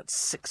starting at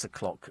 6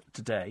 o'clock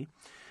today,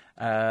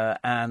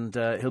 and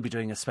he'll be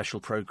doing a special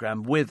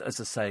programme with,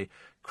 as I say,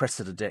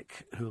 Cressida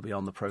Dick, who will be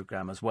on the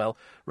programme as well,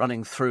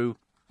 running through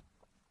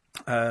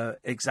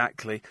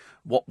exactly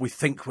what we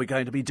think we're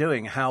going to be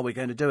doing, how we're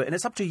going to do it. And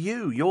it's up to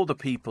you. You're the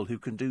people who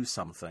can do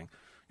something.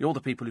 You're the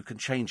people who can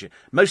change it.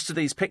 Most of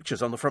these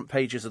pictures on the front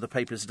pages of the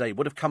papers today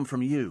would have come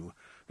from you.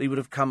 They would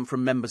have come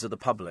from members of the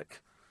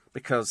public,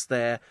 because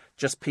they're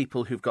just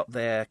people who've got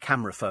their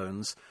camera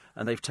phones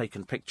and they've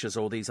taken pictures,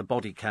 or these are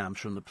body cams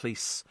from the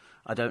police.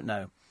 I don't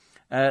know.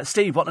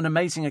 Steve, what an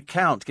amazing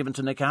account given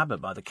to Nick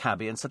Abbott by the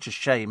cabbie, and such a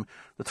shame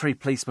the 3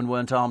 policemen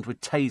weren't armed with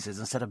tasers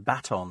instead of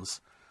batons.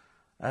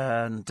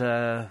 And,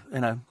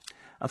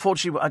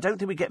 unfortunately, I don't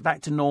think we get back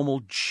to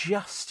normal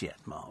just yet,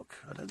 Mark.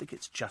 I don't think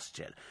it's just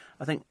yet.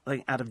 I think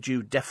out of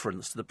due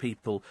deference to the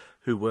people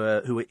who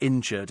were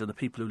injured and the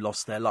people who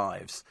lost their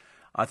lives,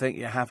 I think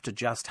you have to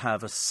just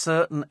have a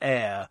certain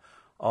air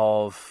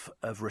of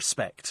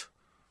respect,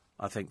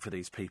 I think, for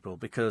these people.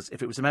 Because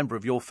if it was a member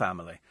of your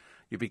family,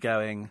 you'd be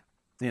going...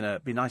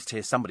 it'd be nice to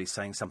hear somebody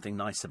saying something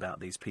nice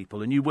about these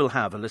people. And you will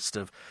have a list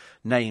of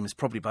names,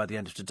 probably by the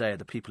end of today, of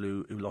the people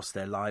who lost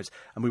their lives.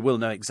 And we will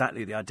know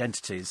exactly the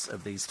identities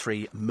of these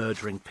 3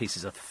 murdering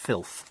pieces of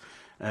filth,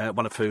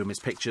 one of whom is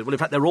pictured... Well, in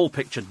fact, they're all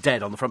pictured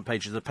dead on the front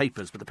pages of the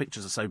papers, but the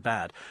pictures are so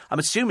bad. I'm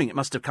assuming it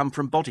must have come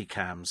from body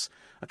cams.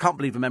 I can't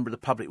believe a member of the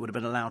public would have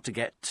been allowed to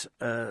get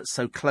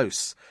so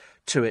close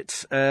to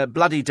it.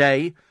 Bloody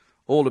day,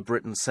 all of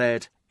Britain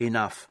said,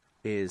 enough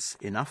is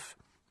enough.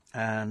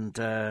 And...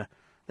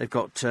 they've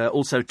got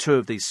also 2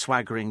 of these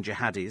swaggering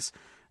jihadis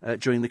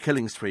during the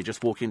killing spree,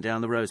 just walking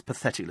down the roads.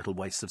 Pathetic little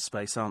wastes of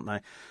space, aren't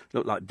they?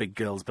 Look like big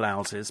girls'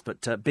 blouses,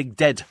 but big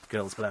dead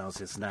girls'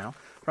 blouses now.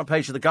 Front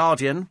page of The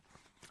Guardian,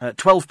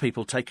 12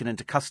 people taken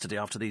into custody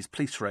after these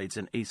police raids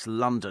in East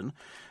London.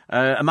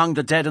 Among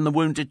the dead and the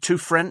wounded, 2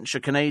 French,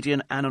 a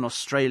Canadian and an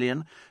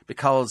Australian,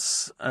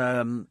 because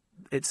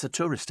it's a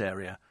tourist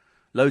area.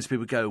 Loads of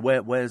people go,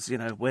 where's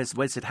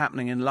it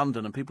happening in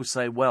London? And people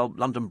say, well,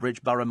 London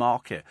Bridge, Borough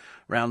Market,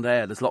 round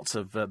there. There's lots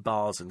of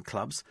bars and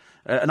clubs.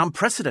 An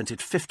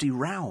unprecedented 50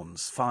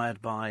 rounds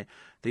fired by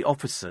the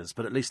officers,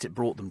 but at least it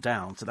brought them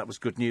down. So that was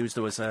good news.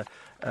 There was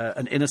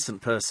an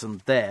innocent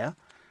person there.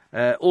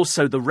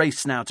 Also, the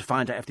race now to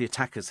find out if the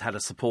attackers had a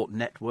support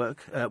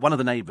network. One of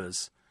the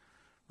neighbours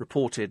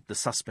reported the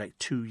suspect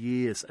 2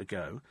 years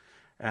ago.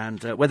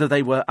 And whether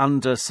they were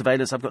under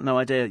surveillance, I've got no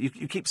idea.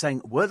 You keep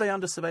saying, were they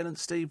under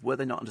surveillance, Steve? Were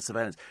they not under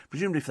surveillance?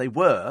 Presumably if they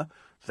were,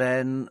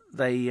 then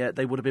they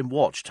would have been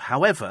watched.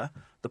 However,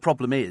 the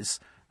problem is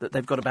that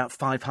they've got about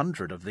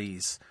 500 of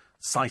these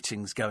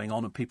sightings going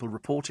on and people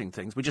reporting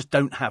things. We just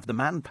don't have the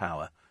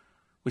manpower.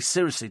 We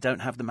seriously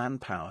don't have the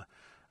manpower.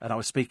 And I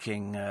was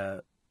speaking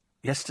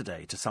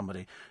yesterday to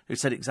somebody who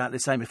said exactly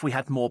the same. If we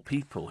had more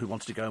people who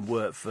wanted to go and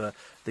work for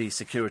the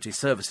security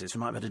services, we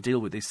might be able to deal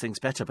with these things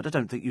better. But I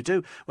don't think you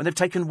do. When they've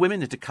taken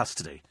women into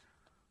custody,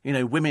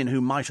 women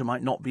who might or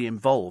might not be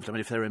involved. I mean,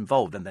 if they're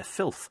involved, then they're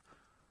filth.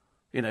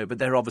 But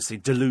they're obviously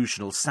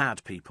delusional,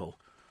 sad people.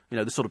 You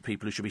know, the sort of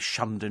people who should be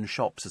shunned in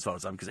shops, as far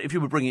as I'm concerned. If you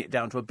were bringing it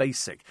down to a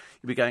basic,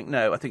 you'd be going,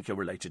 no, I think you're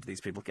related to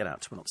these people. Get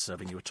out. We're not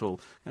serving you at all.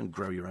 And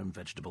grow your own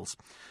vegetables.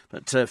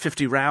 But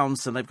 50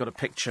 rounds, and they've got a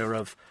picture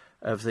of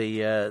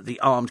the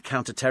armed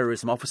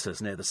counter-terrorism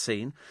officers near the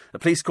scene. The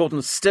police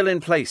cordon still in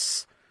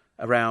place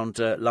around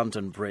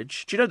London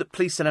Bridge. Do you know that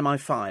police and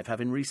MI5 have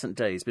in recent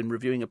days been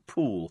reviewing a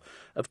pool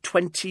of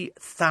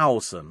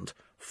 20,000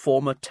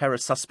 former terror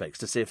suspects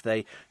to see if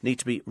they need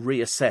to be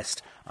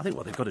reassessed? I think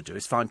what they've got to do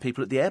is find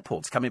people at the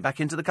airports coming back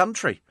into the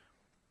country.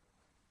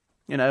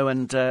 You know,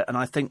 and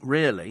I think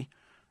really,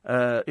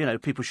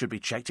 people should be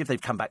checked. If they've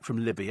come back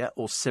from Libya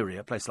or Syria,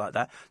 a place like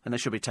that, then they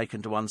should be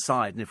taken to one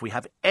side. And if we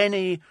have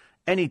any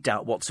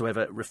doubt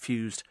whatsoever,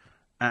 refused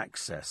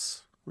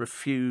access.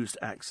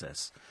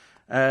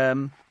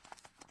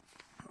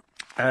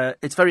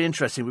 It's very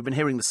interesting. We've been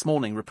hearing this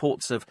morning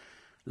reports of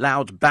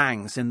loud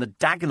bangs in the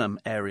Dagenham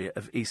area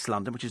of East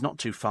London, which is not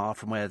too far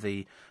from where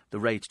the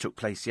raid took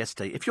place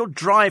yesterday. If you're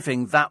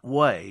driving that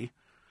way,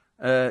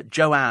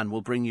 Joanne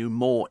will bring you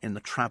more in the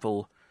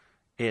travel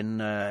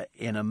in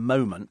a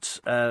moment.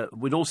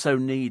 We'd also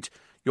need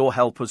your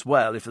help as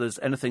well. If there's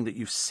anything that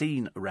you've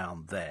seen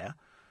around there,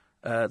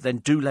 then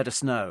do let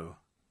us know.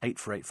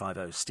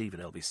 84850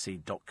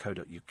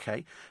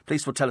 steve@lbc.co.uk.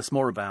 Police will tell us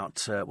more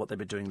about what they've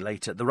been doing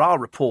later. There are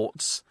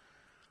reports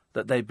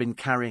that they've been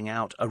carrying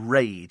out a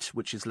raid,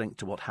 which is linked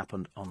to what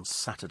happened on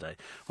Saturday.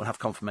 We'll have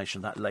confirmation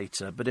of that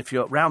later. But if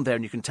you're around there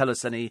and you can tell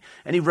us any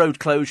road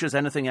closures,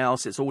 anything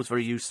else, it's always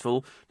very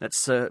useful.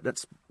 Let's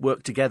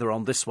work together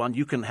on this one.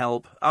 You can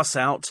help us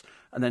out,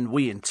 and then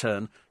we in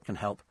turn can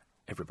help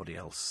everybody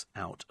else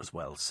out as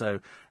well. So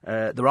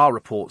there are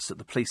reports that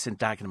the police in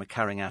Dagenham are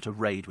carrying out a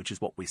raid, which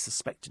is what we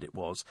suspected it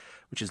was,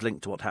 which is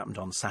linked to what happened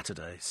on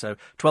Saturday. So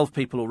 12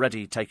 people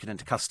already taken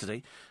into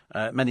custody,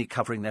 many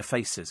covering their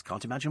faces.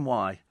 Can't imagine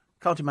why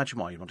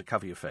you want to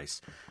cover your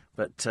face.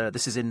 But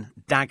this is in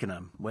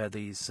Dagenham, where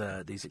these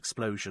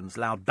explosions,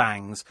 loud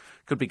bangs,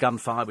 could be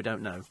gunfire, we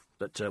don't know.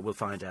 But we'll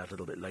find out a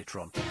little bit later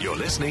on. You're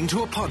listening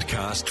to a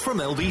podcast from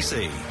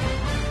LBC.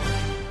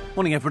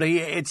 Morning, everybody.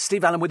 It's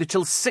Steve Allen with you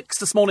till 6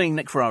 this morning.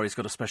 Nick Ferrari's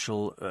got a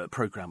special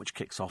programme which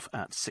kicks off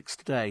at 6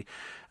 today.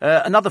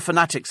 Another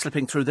fanatic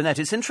slipping through the net.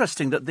 It's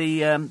interesting that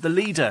the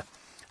leader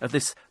of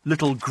this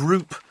little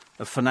group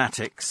of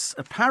fanatics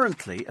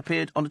apparently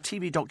appeared on a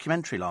TV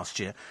documentary last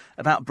year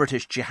about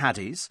British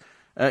jihadis.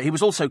 He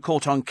was also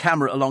caught on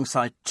camera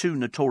alongside two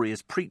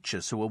notorious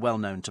preachers who were well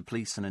known to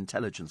police and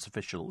intelligence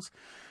officials.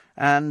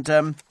 And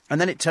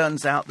then it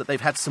turns out that they've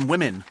had some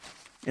women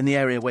in the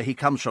area where he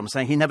comes from,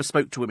 saying he never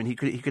spoke to women, he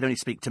could only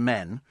speak to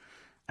men.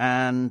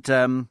 And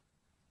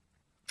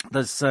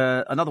there's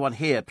another one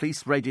here.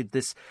 Police raided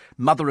this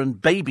mother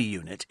and baby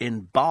unit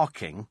in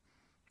Barking,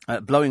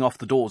 blowing off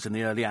the doors in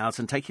the early hours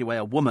and taking away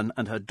a woman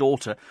and her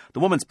daughter. The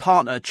woman's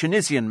partner, a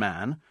Tunisian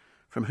man,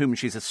 from whom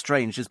she's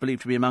estranged, is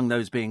believed to be among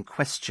those being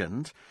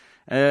questioned.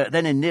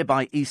 Then in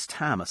nearby East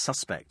Ham, a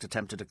suspect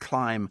attempted to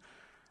climb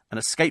and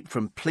escaped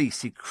from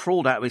police. He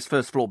crawled out of his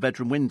first-floor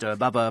bedroom window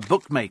above a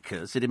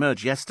bookmaker's. It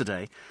emerged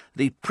yesterday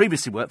that he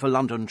previously worked for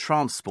London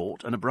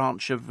Transport and a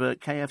branch of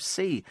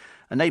KFC.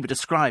 A neighbour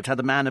described how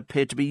the man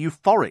appeared to be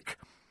euphoric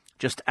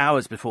just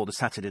hours before the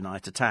Saturday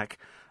night attack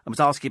and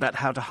was asking about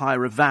how to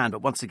hire a van.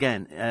 But once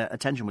again,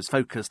 attention was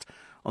focused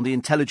on the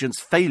intelligence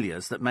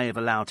failures that may have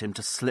allowed him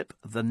to slip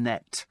the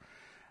net.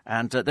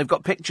 And they've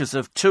got pictures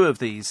of two of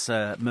these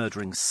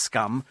murdering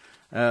scum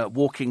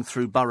walking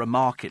through Borough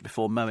Market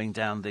before mowing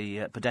down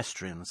the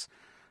pedestrians.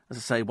 As I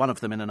say, one of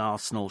them in an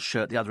Arsenal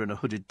shirt, the other in a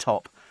hooded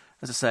top.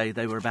 As I say,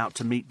 they were about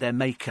to meet their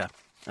maker.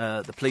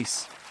 The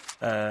police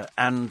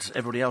and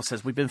everybody else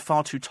says we've been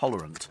far too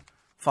tolerant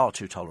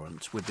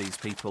with these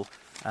people,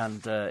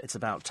 and it's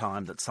about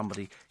time that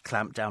somebody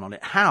clamped down on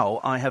it. How?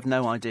 I have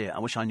no idea. I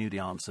wish I knew the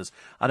answers.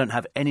 I don't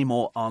have any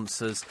more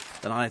answers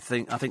than I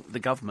think the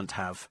government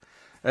have.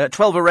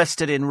 12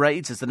 arrested in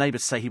raids, as the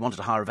neighbours say he wanted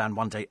to hire a van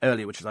one day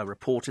earlier, which, as I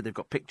reported, they've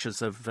got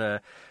pictures of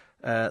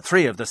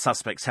three of the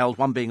suspects held,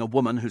 one being a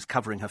woman who's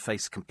covering her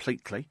face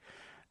completely,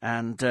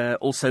 and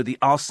also the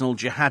Arsenal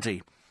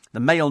jihadi. The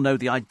Mail know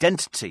the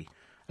identity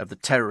of the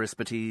terrorist,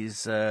 but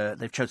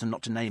they've chosen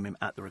not to name him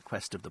at the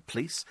request of the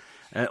police.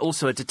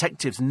 Also a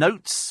detective's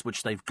notes,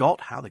 which they've got.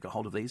 How they got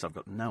hold of these, I've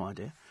got no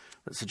idea.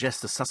 That suggests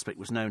the suspect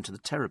was known to the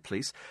terror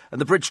police. And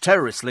the bridge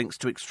terrorist links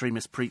to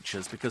extremist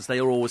preachers, because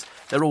they're always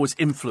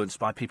influenced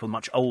by people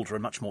much older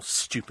and much more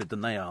stupid than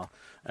they are,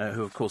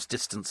 who, of course,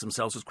 distance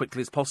themselves as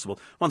quickly as possible.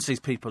 Once these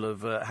people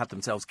have had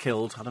themselves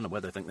killed, I don't know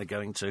where they think they're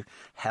going to.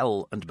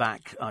 Hell and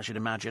back, I should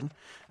imagine.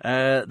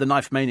 The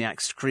knife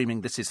maniacs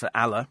screaming, "This is for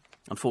Allah."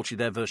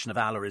 Unfortunately, their version of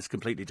Allah is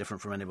completely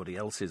different from anybody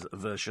else's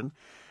version.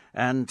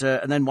 And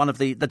then one of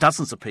the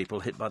dozens of people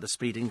hit by the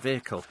speeding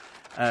vehicle.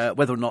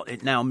 Whether or not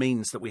it now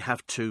means that we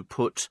have to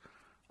put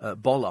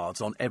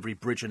bollards on every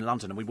bridge in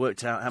London. And we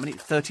worked out how many?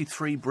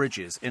 33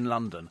 bridges in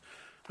London.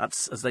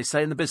 That's, as they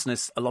say in the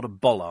business, a lot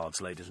of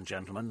bollards, ladies and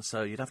gentlemen.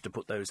 So you'd have to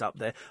put those up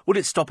there. Would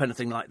it stop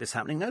anything like this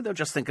happening? No, they'll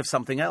just think of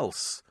something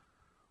else.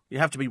 You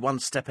have to be one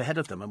step ahead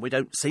of them, and we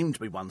don't seem to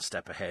be one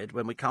step ahead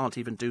when we can't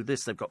even do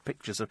this. They've got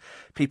pictures of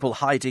people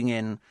hiding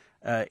in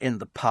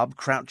the pub,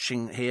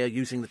 crouching here,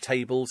 using the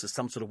tables as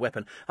some sort of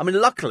weapon. I mean,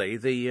 luckily,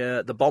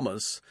 the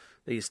bombers,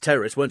 these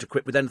terrorists, weren't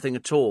equipped with anything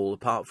at all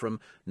apart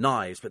from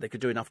knives, but they could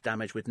do enough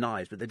damage with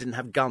knives. But they didn't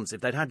have guns. If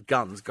they'd had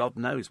guns, God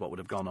knows what would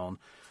have gone on.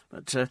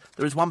 But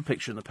there is one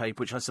picture in the paper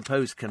which I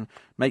suppose can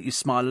make you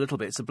smile a little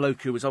bit. It's a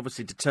bloke who was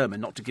obviously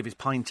determined not to give his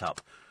pint up.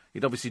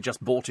 He'd obviously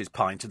just bought his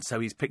pint, and so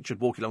he's pictured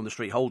walking along the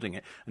street holding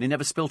it, and he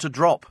never spilt a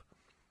drop.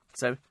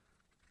 So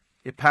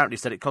he apparently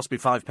said it cost me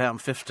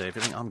 £5.50. If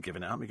you think I'm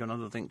giving it up, you've got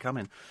another thing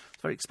coming.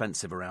 It's very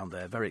expensive around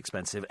there, very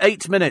expensive.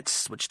 8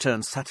 minutes, which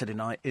turns Saturday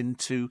night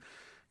into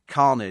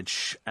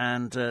carnage,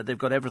 and they've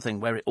got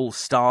everything where it all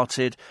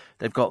started.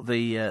 They've got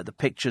the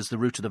pictures, the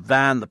route of the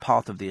van, the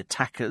path of the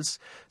attackers.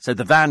 So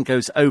the van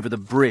goes over the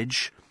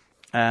bridge,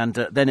 and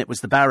then it was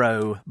the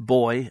Barrow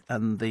Boy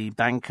and the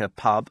Banker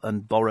pub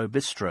and Borrow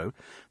Bistro.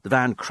 The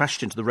van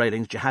crashed into the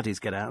railings. Jihadis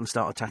get out and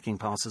start attacking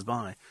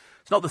passers-by.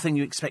 It's not the thing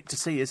you expect to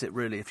see, is it,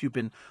 really? If you've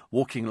been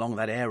walking along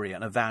that area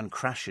and a van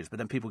crashes, but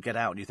then people get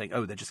out and you think,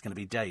 oh, they're just going to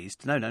be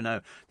dazed. No.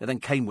 They then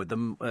came with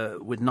them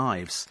with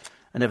knives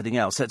and everything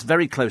else. So it's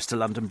very close to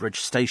London Bridge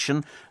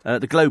Station.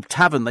 The Globe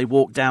Tavern they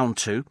walk down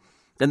to.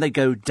 Then they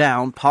go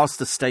down past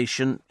the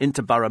station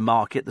into Borough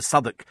Market, the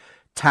Southwark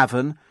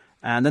Tavern,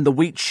 and then the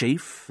Wheat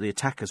Sheaf. The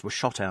attackers were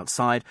shot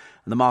outside,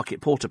 and the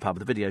Market Porter pub.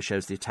 The video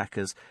shows the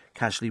attackers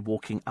casually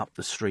walking up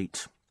the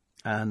street.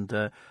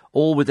 And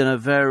all within a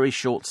very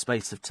short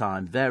space of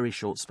time. But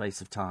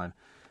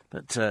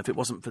if it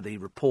wasn't for the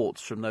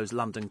reports from those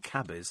London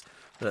cabbies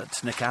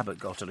that Nick Abbott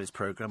got on his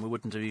programme, we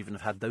wouldn't have even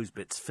have had those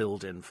bits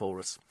filled in for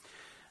us.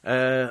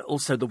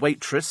 Also, the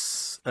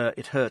waitress,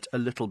 it hurt a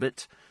little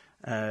bit.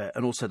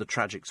 And also the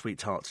tragic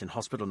sweethearts in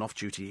hospital. An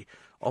off-duty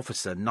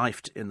officer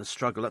knifed in the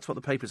struggle. That's what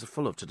the papers are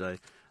full of today.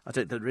 I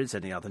don't think there is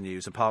any other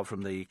news apart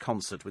from the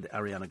concert with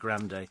Ariana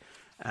Grande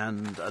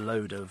and a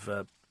load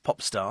of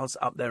pop stars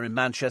up there in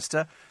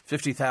Manchester.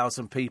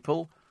 50,000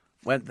 people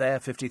went there.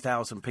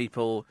 50,000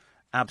 people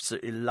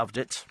absolutely loved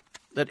it.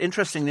 But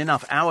interestingly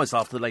enough, hours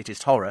after the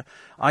latest horror,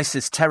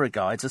 ISIS terror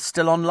guides are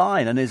still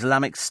online. An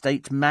Islamic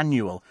State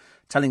manual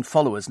telling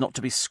followers not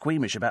to be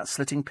squeamish about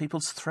slitting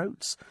people's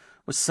throats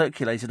was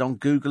circulated on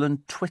Google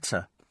and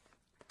Twitter.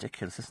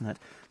 Ridiculous, isn't it?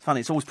 It's funny,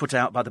 it's always put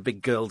out by the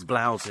big girls'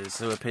 blouses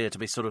who appear to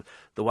be sort of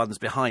the ones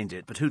behind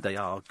it, but who they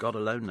are, God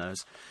alone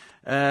knows.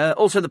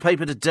 Also in the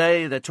paper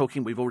today, they're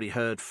talking, we've already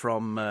heard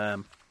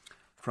from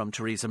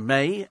Theresa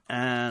May,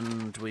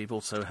 and we've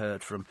also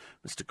heard from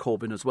Mr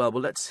Corbyn as well.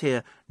 Well, let's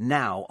hear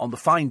now on the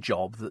fine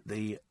job that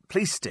the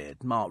police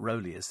did. Mark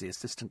Rowley is the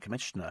Assistant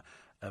Commissioner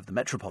of the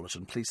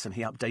Metropolitan Police, and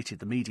he updated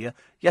the media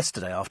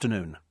yesterday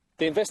afternoon.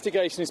 The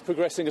investigation is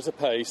progressing at a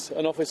pace,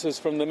 and officers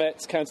from the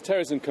Met's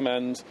Counter-Terrorism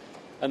Command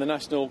and the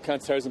National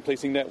Counter-Terrorism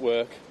Policing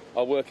Network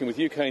are working with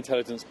UK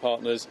intelligence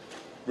partners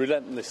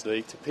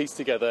relentlessly to piece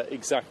together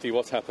exactly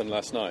what happened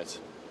last night.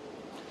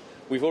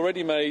 We've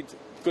already made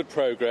good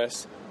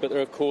progress, but there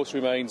of course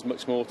remains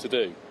much more to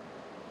do.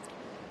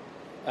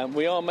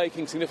 We are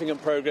making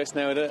significant progress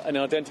now in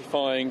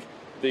identifying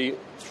the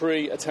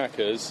 3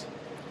 attackers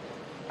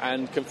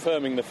and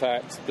confirming the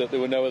fact that there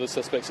were no other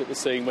suspects at the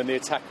scene when the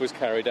attack was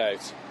carried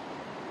out.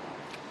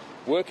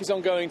 Work is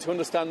ongoing to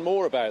understand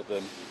more about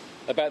them,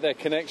 about their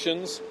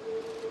connections,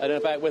 and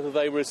about whether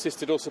they were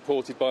assisted or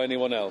supported by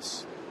anyone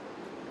else.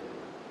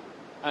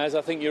 As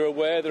I think you're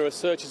aware, there are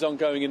searches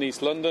ongoing in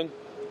East London,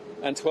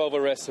 and 12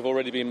 arrests have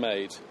already been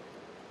made.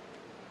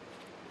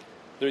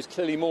 There is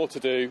clearly more to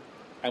do,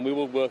 and we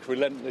will work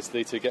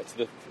relentlessly to get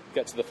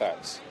to the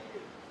facts.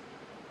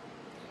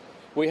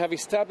 We have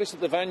established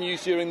that the van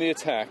used during the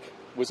attack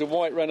was a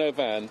white Renault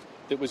van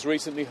that was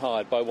recently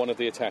hired by one of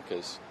the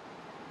attackers.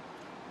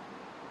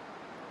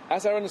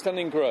 As our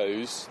understanding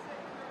grows,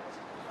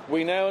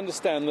 we now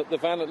understand that the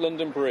van at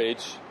London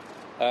Bridge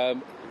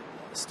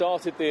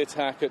started the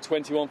attack at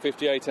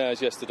 21:58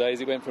 hours yesterday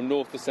as it went from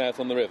north to south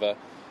on the river,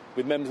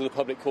 with members of the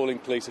public calling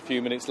police a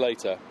few minutes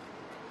later.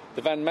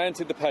 The van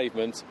mounted the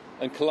pavement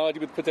and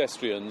collided with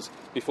pedestrians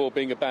before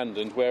being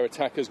abandoned, where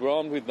attackers were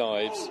armed with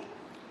knives,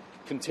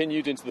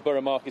 continued into the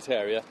Borough Market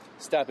area,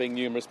 stabbing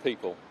numerous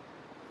people.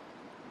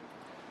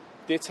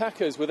 The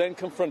attackers were then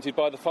confronted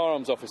by the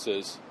firearms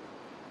officers,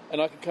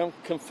 and I can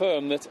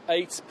confirm that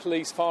 8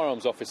 police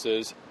firearms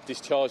officers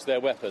discharged their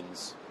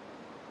weapons.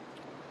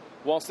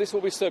 Whilst this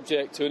will be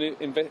subject to an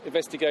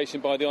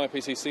investigation by the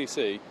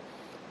IPCC,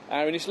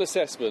 our initial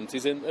assessment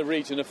is in the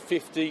region of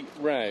 50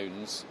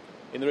 rounds,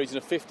 in the region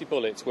of 50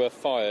 bullets were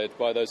fired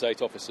by those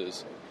 8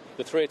 officers.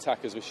 The 3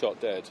 attackers were shot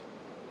dead.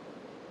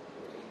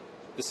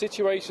 The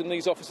situation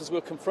these officers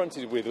were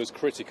confronted with was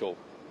critical.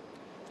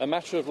 A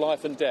matter of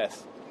life and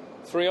death.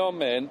 3 armed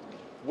men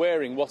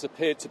wearing what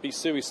appeared to be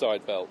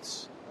suicide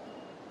belts.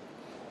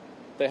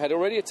 They had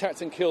already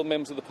attacked and killed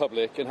members of the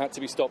public and had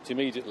to be stopped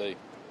immediately.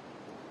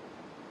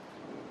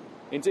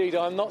 Indeed,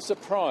 I'm not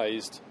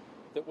surprised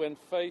that when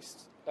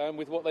faced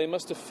with what they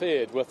must have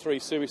feared were 3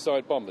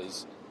 suicide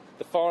bombers,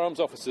 the firearms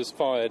officers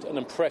fired an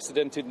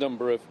unprecedented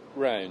number of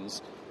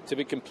rounds, to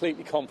be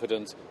completely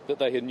confident that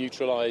they had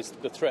neutralised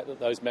the threat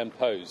that those men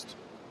posed.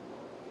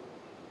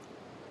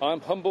 I am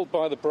humbled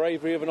by the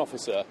bravery of an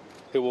officer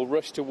who will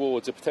rush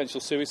towards a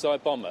potential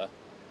suicide bomber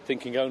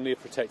thinking only of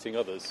protecting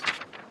others.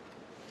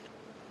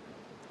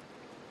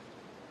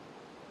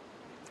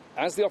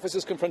 As the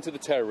officers confronted the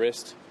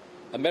terrorist,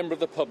 a member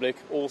of the public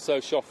also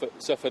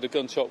suffered a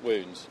gunshot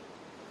wound.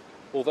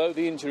 Although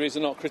the injuries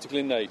are not critical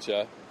in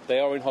nature, they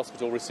are in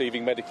hospital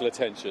receiving medical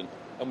attention,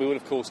 and we will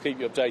of course keep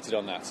you updated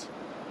on that.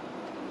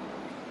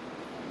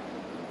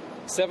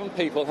 7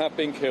 people have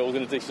been killed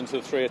in addition to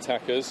the 3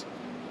 attackers.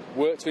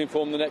 Work to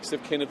inform the next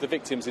of kin of the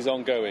victims is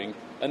ongoing,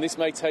 and this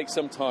may take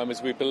some time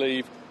as we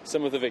believe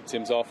some of the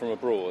victims are from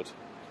abroad.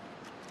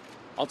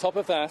 On top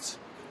of that,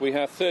 we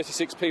have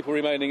 36 people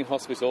remaining in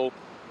hospital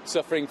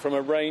suffering from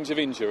a range of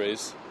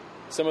injuries.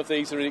 Some of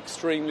these are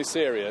extremely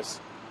serious,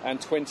 and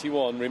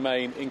 21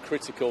 remain in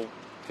critical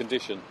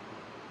condition.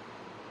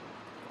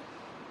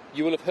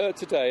 You will have heard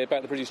today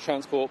about the British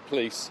Transport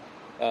Police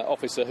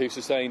officer who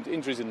sustained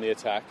injuries in the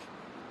attack,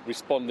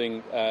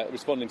 responding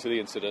to the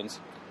incident.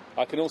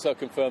 I can also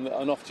confirm that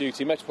an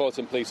off-duty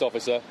Metropolitan Police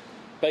officer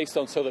based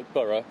on Southwark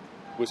Borough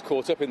was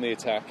caught up in the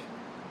attack.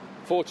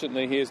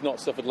 Fortunately, he has not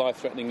suffered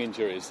life-threatening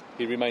injuries.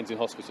 He remains in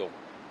hospital.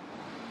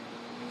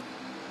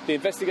 The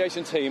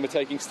investigation team are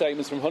taking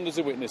statements from hundreds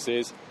of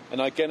witnesses,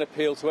 and I again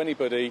appeal to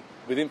anybody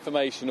with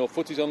information or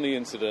footage on the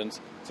incident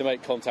to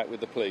make contact with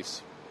the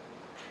police.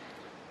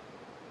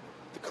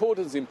 The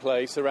cordons in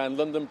place around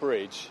London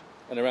Bridge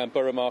and around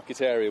Borough Market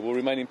area will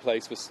remain in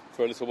place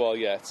for a little while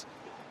yet,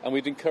 and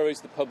we'd encourage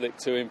the public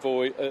to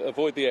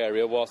avoid the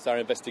area whilst our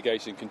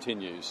investigation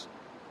continues.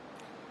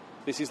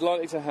 This is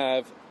likely to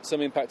have some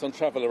impact on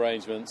travel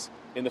arrangements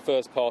in the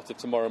first part of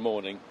tomorrow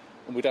morning,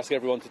 and we'd ask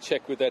everyone to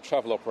check with their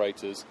travel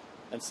operators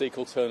and seek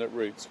alternate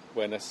routes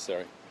where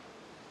necessary.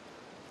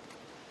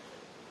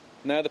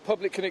 Now, the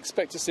public can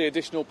expect to see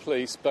additional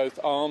police, both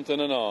armed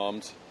and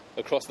unarmed,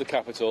 across the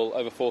capital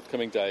over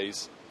forthcoming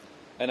days,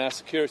 and our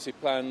security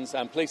plans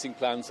and policing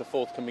plans for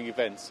forthcoming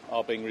events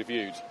are being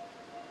reviewed.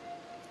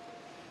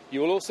 You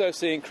will also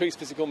see increased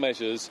physical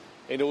measures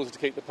in order to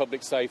keep the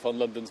public safe on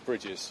London's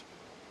bridges.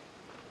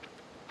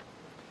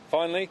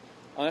 Finally,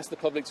 I ask the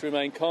public to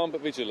remain calm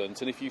but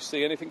vigilant, and if you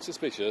see anything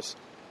suspicious,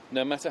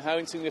 no matter how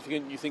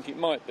insignificant you think it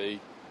might be,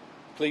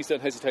 please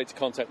don't hesitate to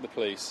contact the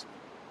police,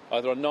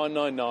 either on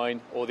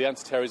 999 or the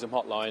anti-terrorism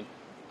hotline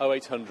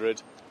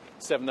 0800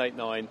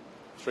 789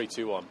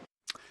 321.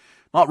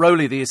 Mark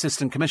Rowley, the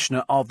Assistant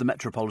Commissioner of the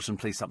Metropolitan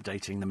Police,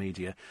 updating the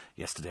media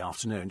yesterday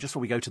afternoon. Just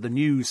before we go to the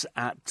news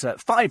at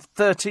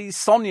 5:30,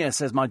 Sonia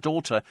says, my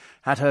daughter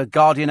had her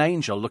guardian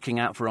angel looking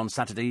out for her on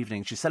Saturday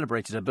evening. She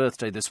celebrated her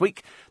birthday this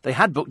week. They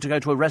had booked to go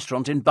to a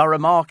restaurant in Borough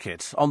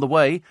Market. On the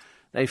way,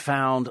 they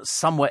found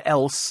somewhere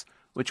else,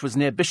 which was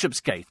near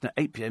Bishopsgate. And at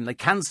 8 p.m, they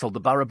cancelled the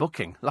borough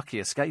booking. Lucky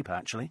escape,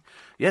 actually.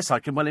 Yes, I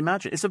can well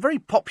imagine. It's a very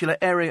popular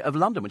area of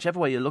London, whichever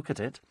way you look at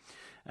it.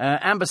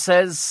 Amber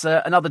says,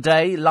 another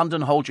day,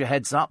 London, hold your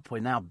heads up. We're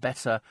now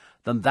better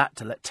than that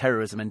to let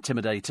terrorism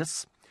intimidate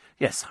us.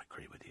 Yes, I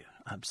agree with you,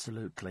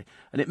 absolutely.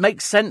 And it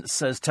makes sense,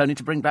 says Tony,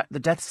 to bring back the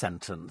death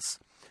sentence.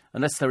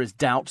 Unless there is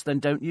doubt, then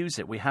don't use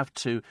it. We have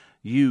to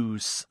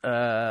use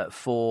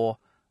for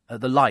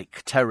the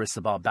like. Terrorists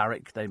are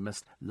barbaric. They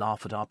must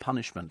laugh at our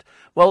punishment.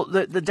 Well,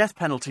 the death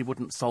penalty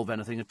wouldn't solve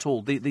anything at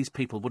all. These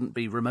people wouldn't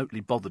be remotely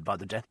bothered by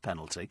the death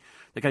penalty.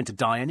 They're going to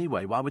die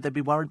anyway. Why would they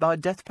be worried by a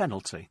death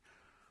penalty?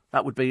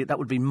 That would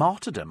be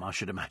martyrdom, I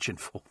should imagine,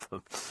 for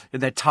them.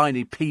 In their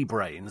tiny pea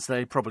brains,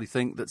 they probably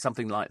think that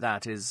something like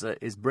that is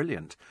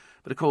brilliant.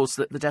 But, of course,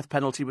 the death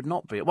penalty would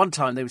not be. At one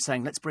time, they were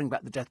saying, let's bring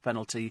back the death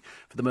penalty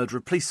for the murder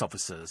of police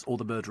officers or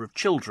the murder of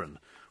children.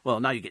 Well,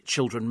 now you get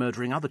children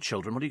murdering other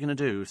children. What are you going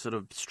to do? Sort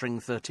of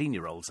string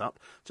 13-year-olds up?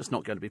 Just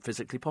not going to be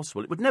physically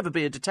possible. It would never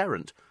be a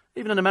deterrent.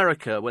 Even in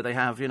America, where they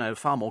have,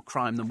 far more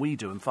crime than we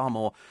do and far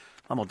more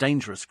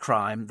dangerous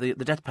crime, the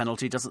death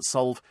penalty doesn't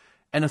solve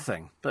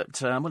anything,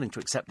 but I'm willing to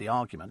accept the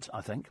argument,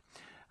 I think.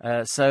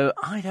 So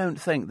I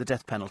don't think the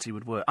death penalty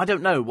would work. I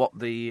don't know what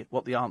the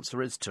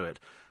answer is to it.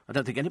 I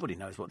don't think anybody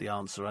knows what the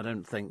answer. I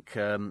don't think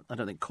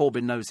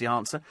Corbyn knows the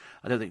answer.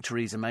 I don't think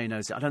Theresa May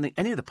knows it. I don't think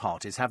any of the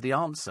parties have the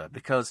answer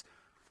because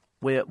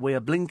we're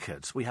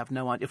blinkered. We have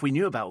no idea. If we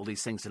knew about all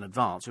these things in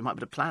advance, we might be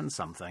able to plan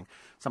something.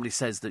 Somebody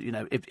says that,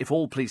 if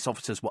all police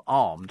officers were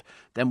armed,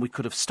 then we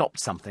could have stopped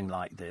something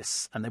like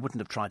this and they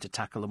wouldn't have tried to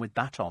tackle them with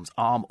batons.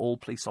 Arm all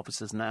police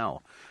officers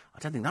now. I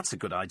don't think that's a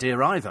good idea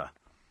either.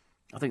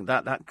 I think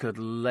that could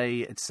lay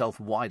itself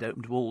wide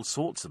open to all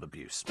sorts of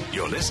abuse.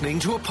 You're listening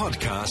to a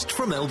podcast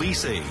from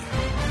LBC.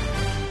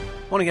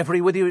 Morning,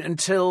 everybody, with you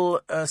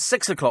until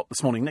 6 o'clock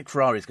this morning. Nick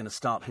Ferrari is going to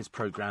start his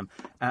programme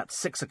at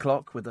 6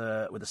 o'clock with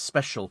a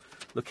special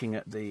looking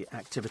at the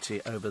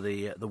activity over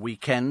the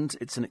weekend.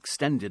 It's an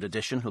extended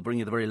edition. He'll bring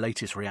you the very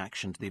latest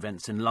reaction to the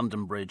events in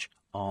London Bridge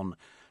on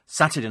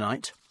Saturday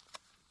night.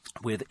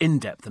 with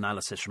in-depth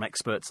analysis from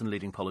experts and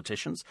leading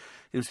politicians.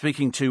 He was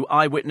speaking to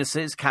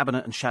eyewitnesses,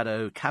 cabinet and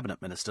shadow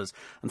cabinet ministers,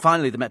 and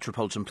finally the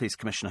Metropolitan Police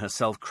Commissioner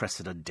herself,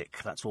 Cressida Dick.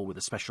 That's all with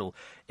a special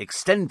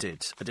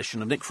extended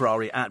edition of Nick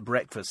Ferrari at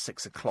breakfast,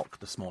 6 o'clock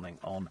this morning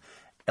on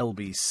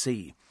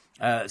LBC.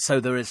 So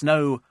there is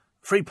no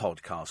free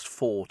podcast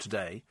for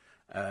today,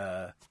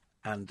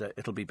 and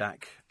it'll be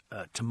back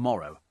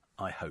tomorrow,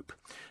 I hope.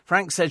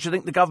 Frank says, you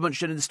think the government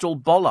should install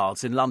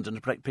bollards in London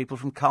to protect people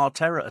from car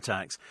terror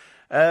attacks?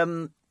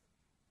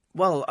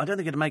 Well, I don't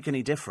think it'd make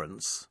any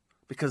difference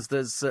because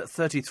there's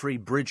 33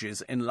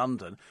 bridges in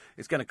London.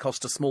 It's going to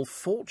cost a small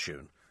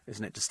fortune,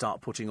 isn't it, to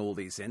start putting all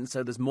these in?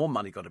 So there's more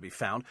money got to be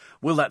found.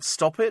 Will that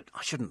stop it?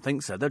 I shouldn't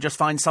think so. They'll just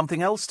find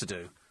something else to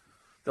do.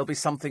 There'll be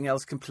something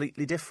else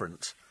completely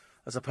different,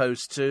 as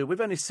opposed to,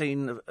 we've only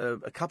seen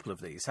a couple of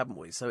these, haven't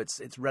we? So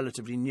it's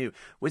relatively new.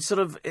 It's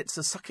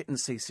a suck it and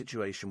see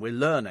situation. We're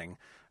learning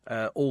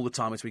all the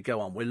time as we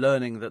go on. We're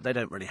learning that they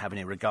don't really have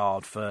any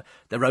regard for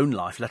their own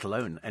life, let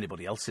alone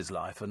anybody else's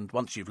life. And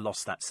once you've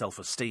lost that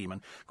self-esteem,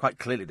 and quite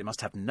clearly they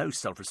must have no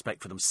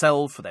self-respect for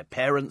themselves, for their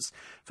parents,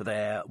 for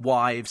their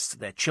wives,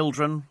 their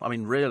children. I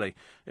mean, really,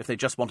 if they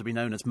just want to be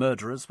known as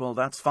murderers, well,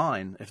 that's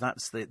fine. If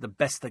that's the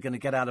best they're going to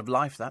get out of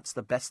life, that's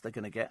the best they're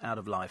going to get out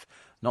of life.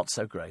 Not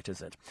so great,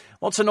 is it?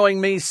 What's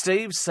annoying me,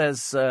 Steve,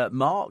 says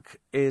Mark,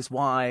 is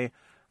why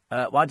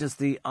does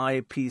the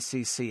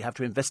IPCC have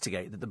to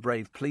investigate that the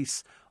brave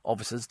police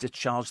officers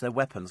discharge their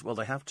weapons? Well,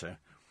 they have to.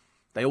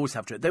 They always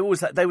have to. They would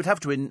have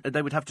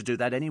to do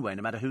that anyway,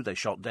 no matter who they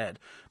shot dead,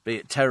 be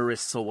it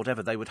terrorists or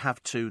whatever. They would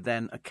have to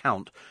then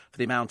account for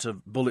the amount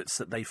of bullets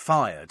that they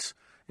fired.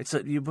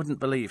 You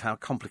wouldn't believe how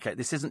complicated.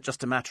 This isn't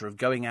just a matter of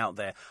going out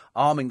there,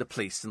 arming the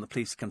police, and the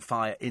police can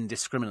fire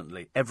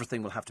indiscriminately.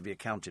 Everything will have to be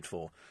accounted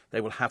for. They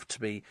will have to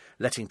be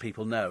letting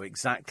people know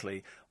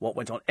exactly what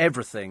went on.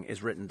 Everything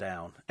is written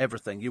down.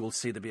 Everything. You will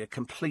see there be a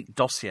complete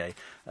dossier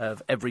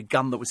of every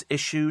gun that was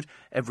issued,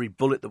 every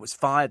bullet that was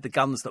fired, the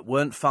guns that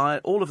weren't fired,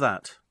 all of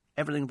that.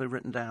 Everything will be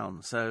written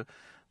down. So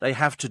they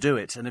have to do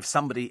it. And if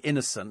somebody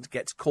innocent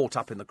gets caught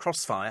up in the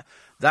crossfire,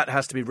 that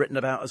has to be written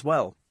about as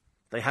well.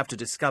 They have to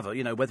discover,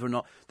 whether or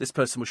not this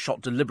person was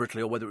shot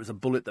deliberately or whether it was a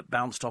bullet that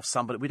bounced off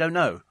somebody. We don't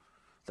know.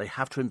 They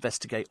have to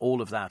investigate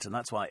all of that, and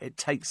that's why it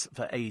takes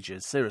for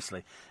ages.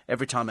 Seriously,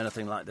 every time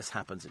anything like this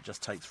happens, it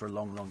just takes for a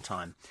long, long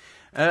time.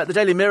 The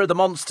Daily Mirror, the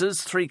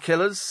monsters, 3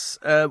 killers.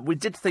 We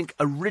did think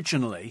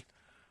originally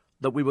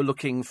that we were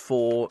looking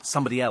for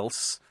somebody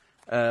else.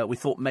 We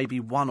thought maybe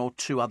 1 or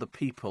 2 other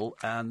people,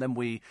 and then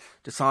we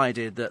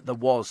decided that there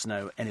was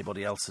no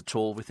anybody else at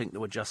all. We think there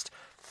were just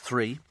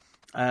 3.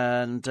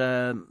 And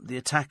the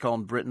attack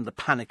on Britain, the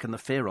panic and the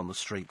fear on the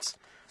streets,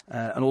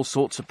 and all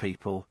sorts of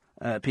people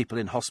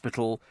in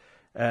hospital.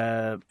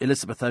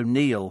 Elizabeth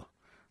O'Neill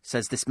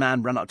says, this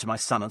man ran up to my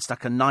son and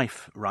stuck a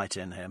knife right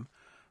in him.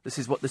 This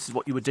is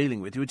what you were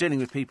dealing with. You were dealing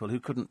with people who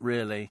couldn't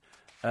really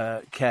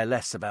care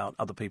less about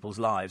other people's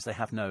lives. They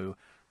have no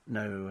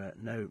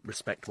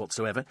respect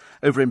whatsoever.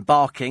 Over in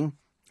Barking,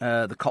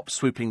 the cops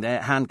swooping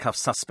there, handcuffed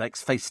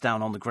suspects face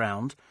down on the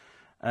ground.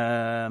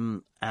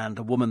 And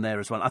a woman there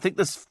as well. I think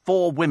there's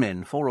 4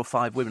 or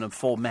 5 women and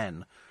 4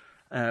 men.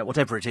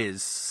 Whatever it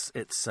is,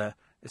 it's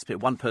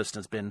 1 person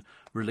has been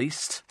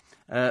released.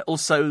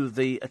 Also,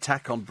 the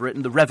attack on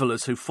Britain, the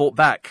revellers who fought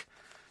back.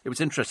 It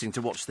was interesting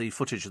to watch the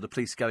footage of the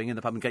police going in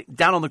the pub and getting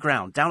down on the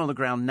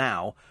ground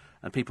now,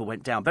 and people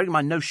went down. Bearing in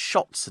mind, no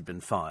shots had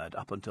been fired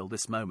up until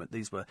this moment.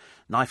 These were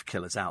knife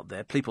killers out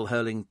there, people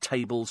hurling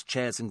tables,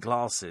 chairs and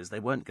glasses. They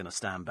weren't going to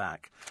stand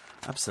back.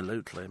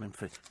 Absolutely. I mean,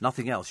 for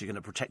nothing else, you're going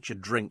to protect your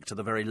drink to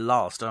the very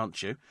last,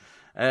 aren't you?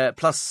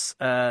 Plus,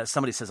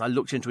 somebody says, I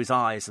looked into his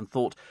eyes and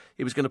thought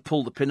he was going to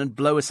pull the pin and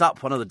blow us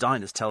up. One of the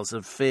diners tells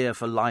of fear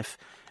for life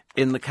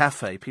in the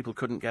cafe. People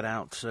couldn't get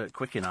out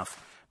quick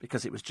enough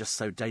because it was just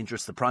so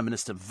dangerous. The Prime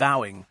Minister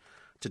vowing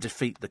to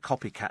defeat the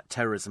copycat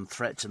terrorism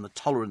threat and the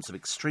tolerance of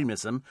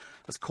extremism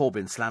as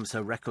Corbyn slams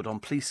her record on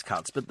police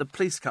cuts. But the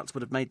police cuts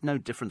would have made no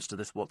difference to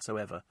this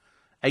whatsoever.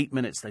 8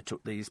 minutes they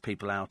took these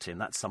people out in.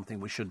 That's something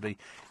we should be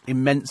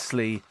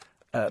immensely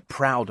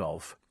proud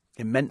of.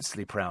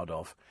 Immensely proud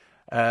of.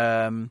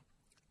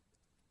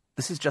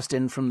 This is just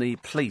in from the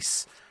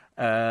police.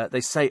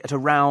 They say at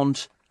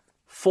around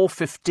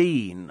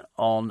 4:15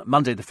 on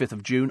Monday the 5th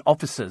of June,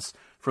 officers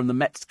from the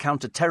Met's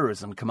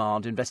Counter-Terrorism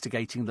Command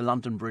investigating the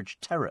London Bridge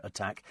terror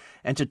attack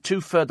entered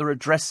 2 further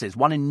addresses,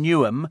 one in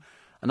Newham,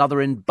 another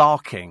in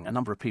Barking. A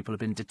number of people have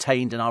been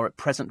detained and are at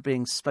present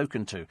being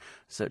spoken to.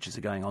 Searches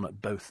are going on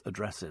at both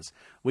addresses.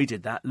 We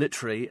did that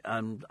literally,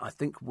 and I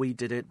think we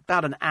did it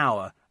about an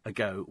hour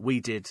ago. We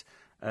did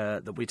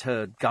that. We'd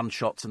heard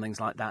gunshots and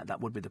things like that.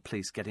 That would be the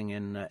police getting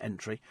in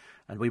entry,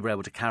 and we were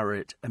able to carry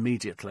it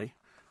immediately.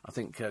 I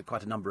think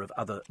quite a number of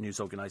other news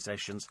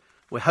organisations.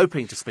 We're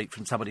hoping to speak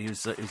from somebody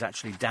who's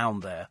actually down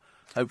there,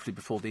 hopefully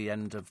before the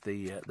end of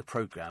the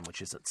programme, which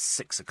is at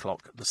 6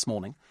 o'clock this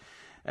morning.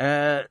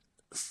 The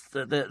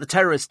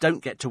terrorists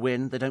don't get to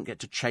win. They don't get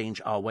to change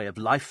our way of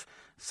life,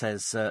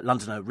 says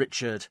Londoner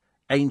Richard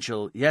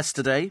Angel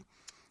yesterday.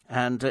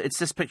 And it's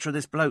this picture of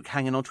this bloke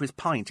hanging onto his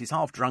pint. He's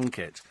half drunk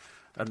it.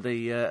 And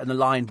the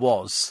line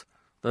was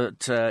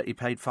that he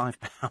paid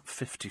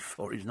 £5.50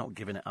 for it. He's not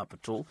giving it up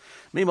at all.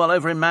 Meanwhile,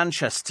 over in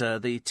Manchester,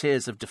 the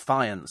Tears of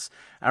Defiance,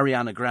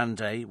 Ariana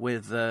Grande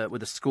with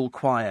a school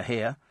choir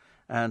here,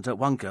 and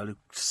one girl who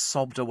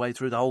sobbed her way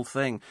through the whole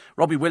thing.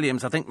 Robbie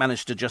Williams, I think,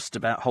 managed to just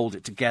about hold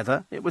it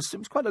together. It was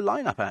quite a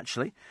lineup,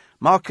 actually.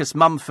 Marcus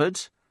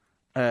Mumford,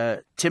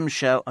 Tim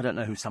Shell. I don't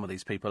know who some of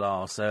these people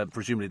are, so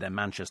presumably they're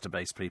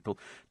Manchester-based people.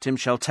 Tim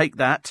Shell, Take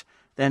That.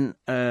 Then,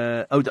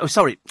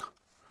 sorry.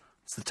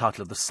 It's the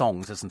title of the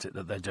songs, isn't it,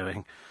 that they're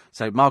doing?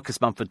 So Marcus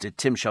Mumford did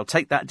Tim Shell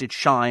Take That, did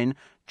Shine,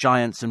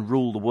 Giants and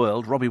Rule the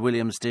World. Robbie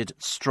Williams did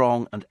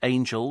Strong and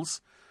Angels.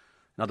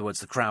 In other words,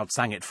 the crowd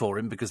sang it for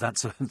him, because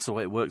that's the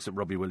way it works at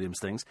Robbie Williams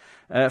things.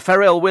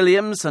 Pharrell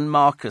Williams and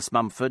Marcus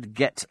Mumford,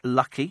 Get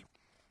Lucky.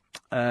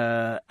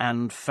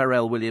 And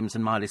Pharrell Williams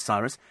and Miley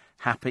Cyrus,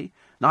 Happy.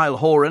 Niall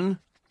Horan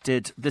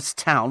did This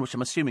Town, which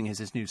I'm assuming is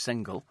his new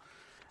single.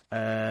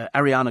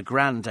 Ariana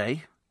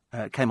Grande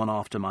came on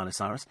after Miley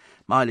Cyrus.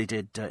 Miley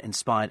did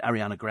Inspired.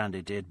 Ariana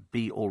Grande did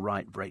Be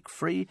Alright, Break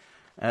Free.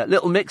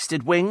 Little Mix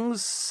did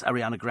Wings.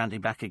 Ariana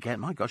Grande back again.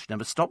 My gosh,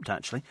 never stopped,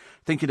 actually.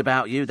 Thinking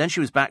About You. Then she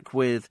was back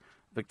with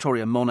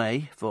Victoria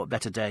Monet for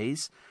Better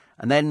Days.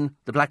 And then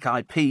the Black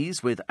Eyed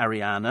Peas with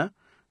Ariana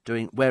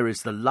doing Where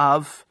Is the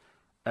Love.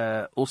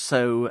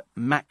 Also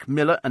Mac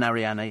Miller and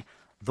Ariana,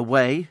 The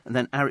Way. And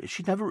then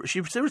she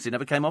seriously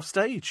never came off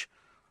stage.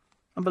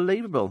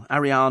 Unbelievable.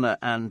 Ariana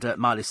and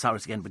Miley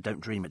Cyrus again with Don't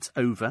Dream It's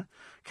Over.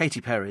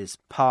 Katy Perry's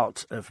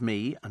Part of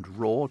Me and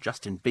Raw.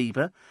 Justin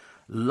Bieber,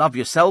 Love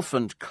Yourself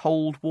and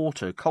Cold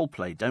Water.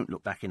 Coldplay, Don't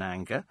Look Back in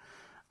Anger,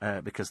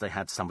 because they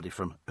had somebody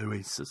from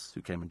Oasis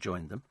who came and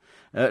joined them.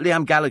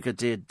 Liam Gallagher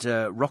did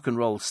Rock and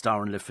Roll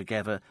Star and Live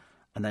Together.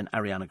 And then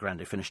Ariana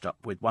Grande finished up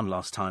with One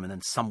Last Time and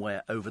then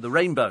Somewhere Over the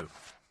Rainbow.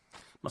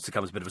 Must have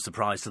come as a bit of a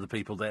surprise to the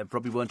people there.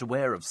 Probably weren't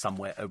aware of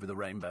Somewhere Over the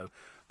Rainbow.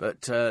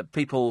 But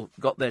people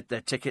got their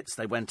tickets.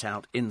 They went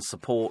out in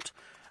support,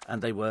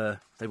 and they were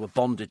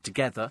bonded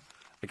together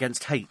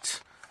against hate.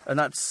 And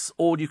that's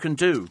all you can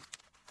do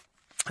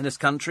in this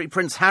country.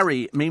 Prince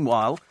Harry,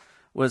 meanwhile,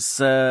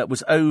 was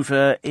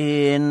over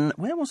in...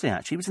 Where was he,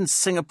 actually? He was in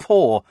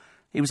Singapore.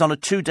 He was on a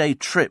 2-day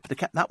trip. They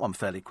kept that one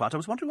fairly quiet. I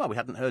was wondering why we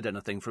hadn't heard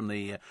anything from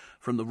the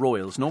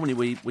royals. Normally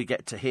we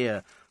get to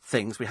hear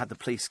things. We had the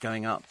police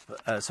going up,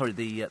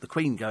 the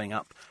Queen going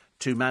up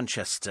to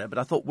Manchester. But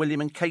I thought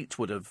William and Kate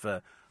would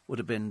have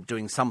been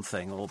doing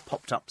something or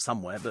popped up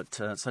somewhere.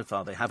 But so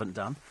far they haven't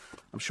done.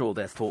 I'm sure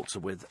their thoughts are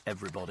with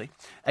everybody.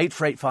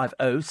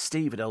 84850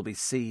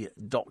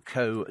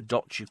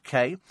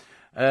 steve@lbc.co.uk.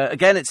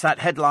 Again, it's that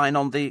headline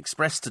on the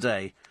Express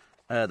today.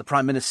 The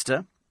Prime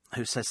Minister,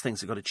 who says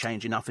things have got to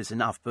change, enough is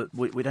enough, but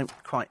we don't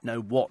quite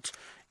know what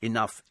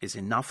enough is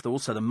enough. There's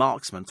also the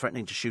marksman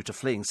threatening to shoot a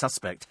fleeing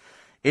suspect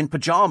in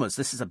pyjamas.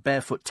 This is a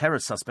barefoot terror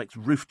suspect's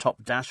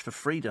rooftop dash for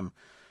freedom.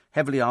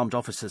 Heavily armed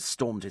officers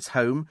stormed his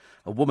home.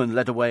 A woman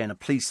led away in a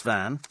police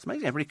van. It's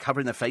amazing everybody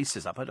covering their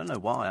faces up. I don't know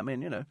why. I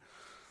mean,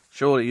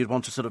 surely you'd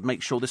want to sort of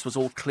make sure this was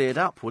all cleared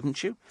up,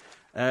 wouldn't you?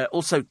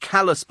 Also,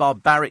 callous,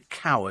 barbaric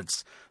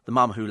cowards. The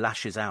mum who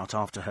lashes out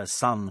after her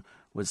son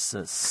was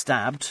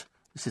stabbed.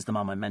 This is the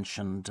mum I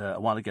mentioned a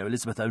while ago.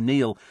 Elizabeth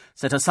O'Neill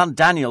said her son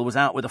Daniel was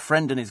out with a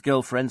friend and his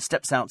girlfriend,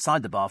 steps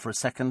outside the bar for a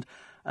second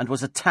and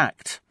was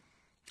attacked.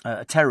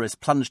 A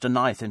terrorist plunged a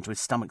knife into his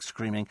stomach,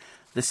 screaming,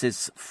 "This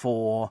is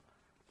for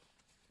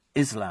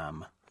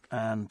Islam."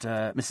 And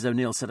Mrs.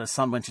 O'Neill said her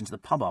son went into the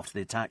pub after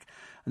the attack,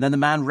 and then the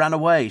man ran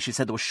away. She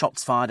said there were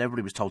shots fired,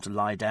 everybody was told to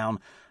lie down,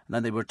 and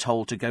then they were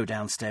told to go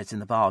downstairs in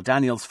the bar.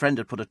 Daniel's friend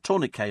had put a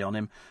tourniquet on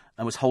him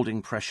and was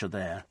holding pressure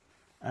there.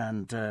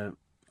 And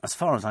as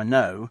far as I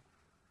know,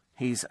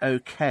 he's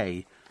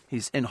okay.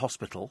 He's in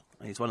hospital.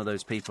 He's one of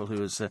those people who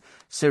was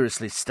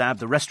seriously stabbed.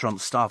 The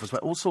restaurant staff as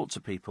well. All sorts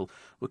of people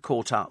were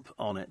caught up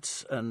on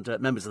it. And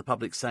members of the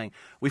public saying,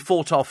 we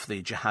fought off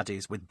the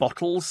jihadis with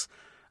bottles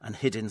and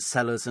hid in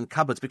cellars and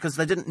cupboards because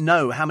they didn't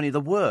know how many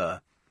there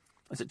were.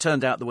 As it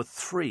turned out, there were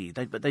 3,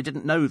 but they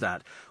didn't know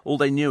that. All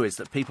they knew is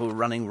that people were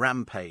running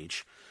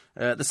rampage.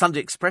 The Sunday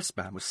Express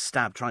man was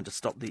stabbed trying to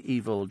stop the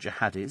evil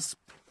jihadis.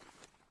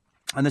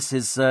 And this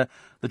is the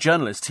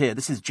journalist here.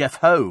 This is Jeff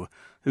Ho,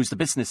 who's the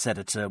business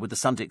editor with the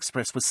Sunday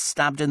Express, was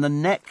stabbed in the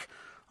neck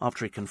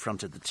after he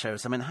confronted the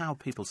terrorists. I mean, how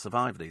people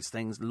survive these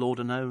things, Lord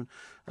alone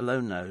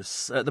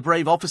knows. The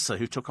brave officer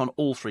who took on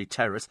all 3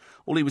 terrorists,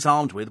 all he was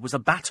armed with was a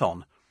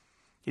baton.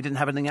 He didn't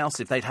have anything else.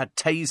 If they'd had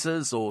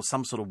tasers or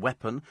some sort of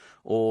weapon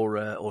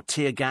or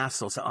tear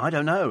gas or something, I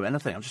don't know,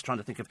 anything. I'm just trying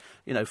to think of,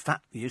 fat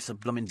use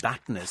of blooming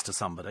batons to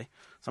somebody.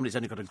 Somebody's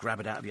only got to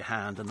grab it out of your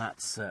hand, and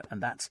that's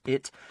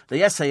it.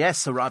 The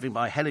SAS arriving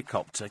by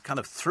helicopter kind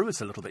of threw us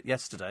a little bit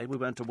yesterday. We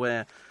weren't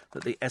aware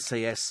that the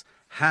SAS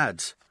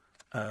had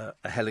a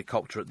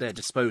helicopter at their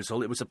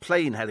disposal. It was a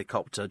plain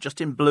helicopter,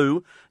 just in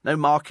blue, no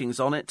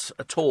markings on it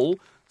at all,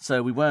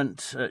 so we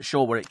weren't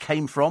sure where it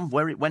came from,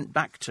 where it went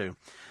back to.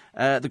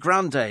 The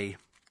Grande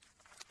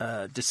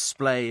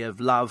display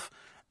of love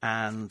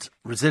and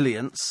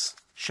resilience.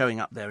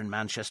 showing up there in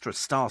Manchester, a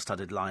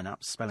star-studded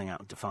lineup, spelling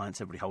out defiance,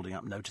 everybody holding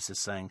up notices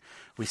saying,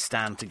 we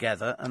stand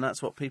together, and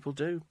that's what people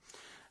do.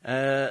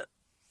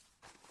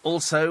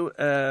 Also,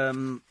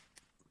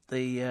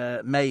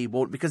 May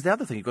won't, because the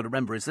other thing you've got to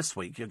remember is this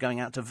week you're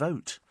going out to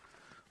vote.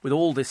 With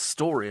all this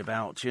story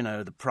about,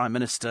 the Prime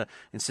Minister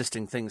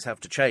insisting things have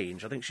to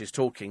change, I think she's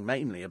talking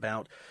mainly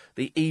about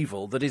the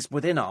evil that is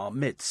within our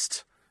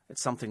midst.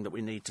 It's something that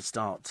we need to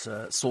start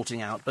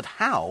sorting out. But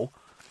how?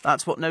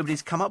 That's what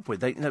nobody's come up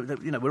with.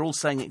 We're all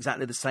saying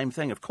exactly the same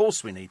thing. Of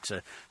course we need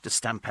to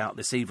stamp out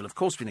this evil. Of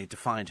course we need to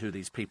find who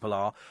these people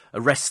are,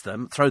 arrest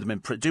them, throw them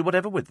in prison, do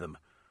whatever with them.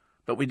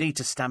 But we need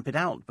to stamp it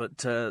out. But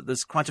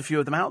there's quite a few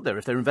of them out there.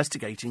 If they're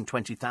investigating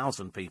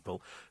 20,000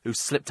 people who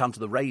slipped under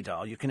the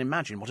radar, you can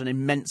imagine what an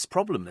immense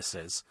problem this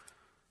is.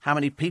 How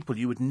many people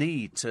you would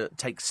need to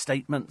take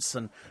statements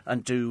and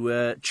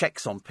do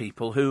checks on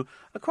people who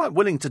are quite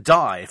willing to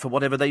die for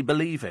whatever they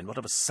believe in,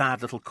 whatever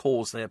sad little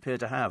cause they appear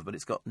to have. But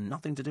it's got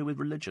nothing to do with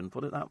religion,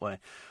 put it that way.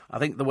 I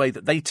think the way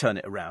that they turn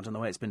it around and the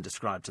way it's been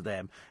described to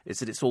them is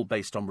that it's all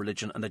based on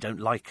religion and they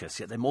don't like us,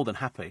 yet they're more than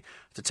happy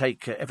to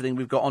take everything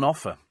we've got on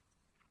offer.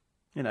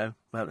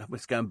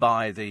 Let's go and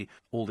buy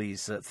all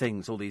these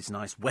things, all these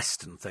nice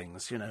Western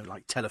things,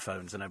 like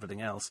telephones and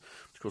everything else.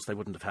 Of course, they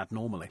wouldn't have had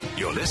normally.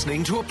 You're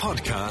listening to a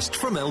podcast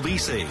from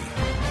LBC.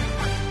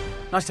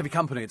 Nice to have your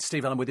company. It's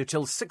Steve Allen with you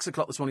till 6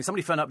 o'clock this morning.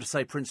 Somebody phoned up to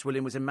say Prince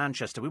William was in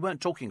Manchester. We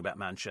weren't talking about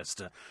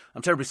Manchester.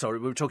 I'm terribly sorry.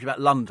 We were talking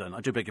about London. I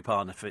do beg your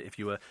pardon if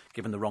you were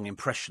given the wrong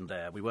impression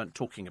there. We weren't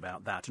talking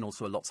about that. And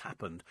also a lot's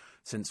happened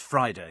since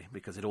Friday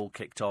because it all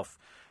kicked off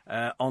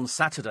on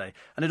Saturday.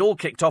 And it all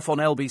kicked off on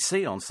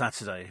LBC on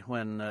Saturday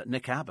when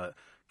Nick Abbott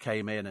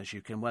came in, as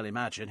you can well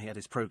imagine. He had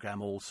his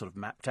programme all sort of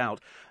mapped out.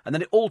 And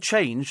then it all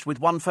changed with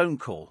one phone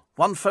call.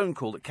 One phone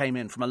call that came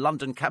in from a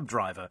London cab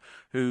driver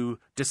who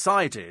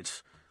decided,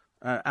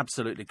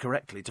 absolutely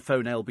correctly, to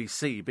phone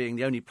LBC, being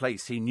the only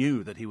place he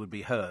knew that he would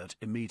be heard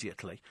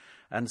immediately.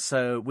 And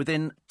so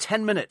within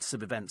 10 minutes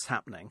of events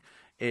happening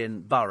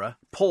in Borough,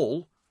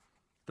 Paul,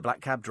 the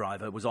black cab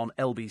driver, was on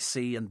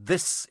LBC, and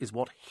this is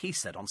what he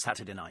said on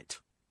Saturday night.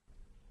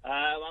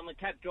 I'm a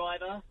cab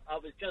driver. I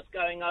was just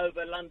going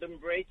over London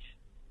Bridge,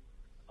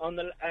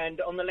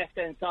 and on the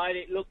left-hand side,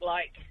 it looked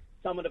like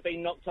someone had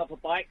been knocked off a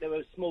bike. There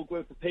was a small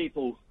group of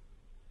people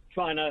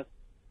trying to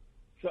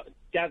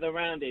gather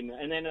around him,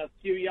 and then a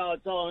few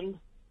yards on,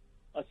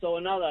 I saw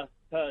another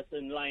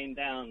person laying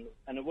down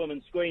and a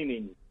woman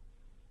screaming.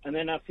 And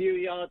then a few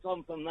yards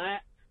on from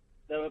that,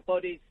 there were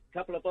a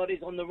couple of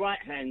bodies on the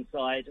right-hand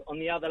side on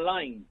the other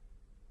lane.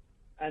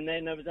 And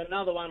then there was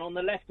another one on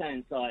the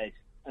left-hand side.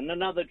 And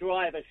another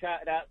driver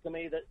shouted out to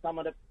me that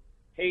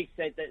he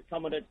said that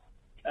someone had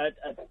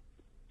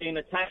been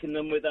attacking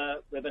them with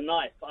a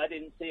knife. I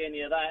didn't see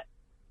any of that,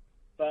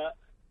 but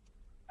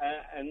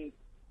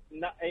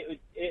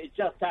it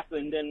just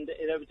happened, and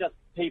there were just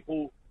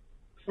people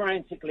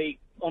frantically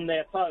on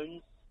their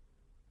phones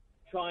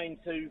trying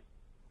to.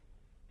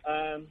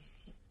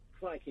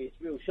 Crikey, it's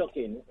real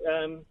shocking.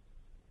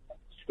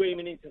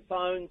 Screaming into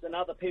phones, and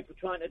other people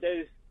trying to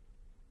do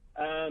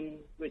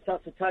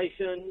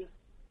resuscitation,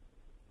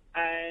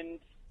 and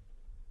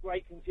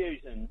great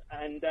confusion.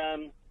 And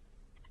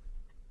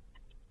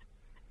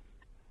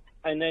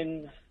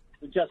then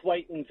we're just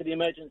waiting for the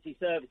emergency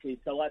services.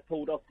 So I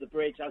pulled off the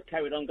bridge. I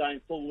carried on going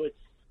forwards,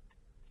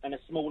 and a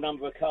small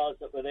number of cars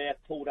that were there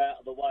pulled out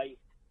of the way.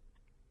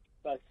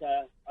 But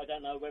I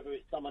don't know whether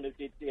it's someone who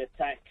did the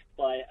attack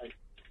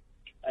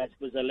as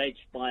was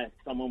alleged by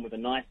someone with a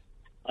knife.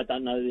 I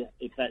don't know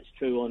if that's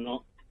true or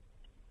not.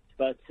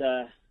 But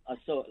I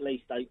saw at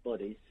least 8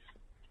 bodies.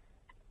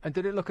 And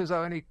did it look as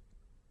though any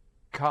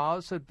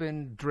cars had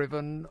been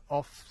driven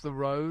off the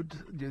road?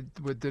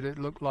 Did it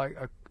look like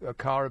a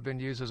car had been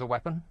used as a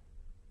weapon?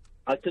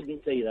 I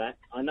couldn't see that.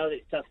 I know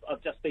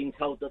I've just been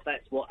told that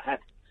that's what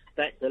happened.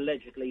 That's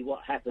allegedly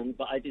what happened,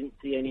 but I didn't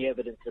see any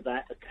evidence of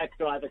that. A cab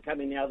driver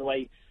coming the other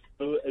way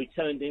who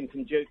turned in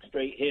from Duke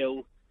Street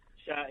Hill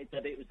shouted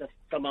that it was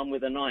someone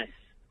with a knife.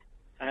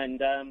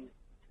 And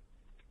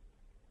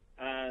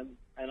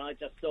I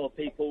just saw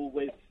people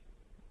with,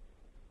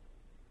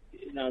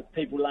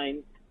 people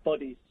laying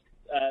bodies.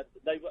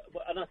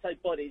 And I say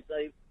bodies,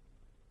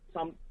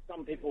 some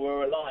people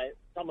were alive.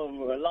 Some of them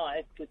were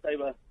alive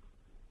because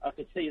I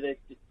could see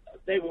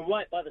they were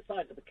right by the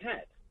side of the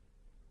cab.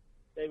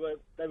 They were.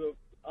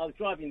 I was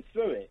driving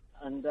through it,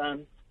 and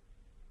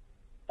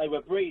they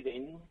were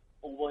breathing,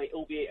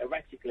 albeit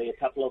erratically, a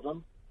couple of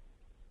them.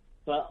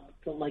 But I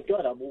thought, my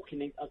God, I've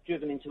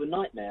driven into a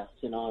nightmare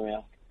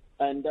scenario,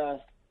 and I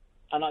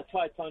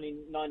tried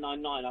phoning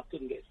 999. I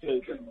couldn't get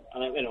through.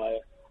 But anyway.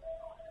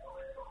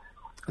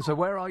 So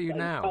where are you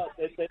now?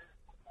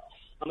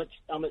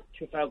 I'm at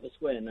Trafalgar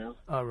Square now.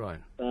 Oh, right.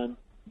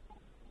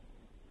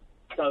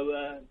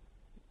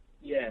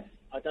 Yeah,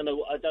 I don't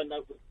know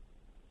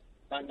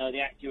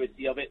the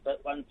accuracy of it, but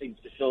one thing's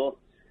for sure.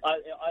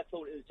 I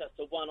thought it was just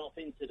a one-off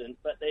incident,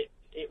 but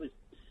it was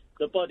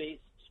the bodies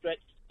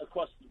stretched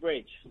across the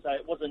bridge, so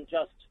it wasn't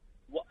just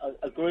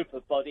a group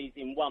of bodies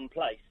in one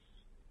place.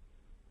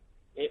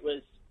 It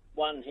was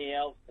one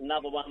here,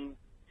 another one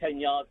 10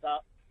 yards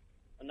up,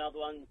 another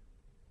one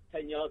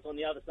 10 yards on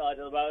the other side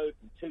of the road,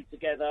 and two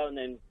together, and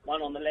then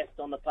one on the left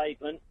on the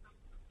pavement.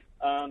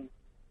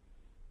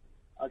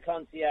 I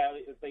can't see how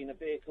it would have been a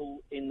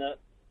vehicle in that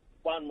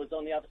one was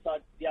on the other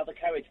side, the other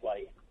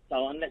carriageway.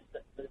 So unless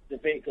the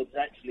vehicle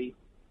actually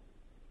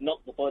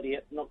knocked the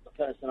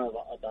person over,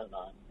 I don't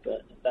know.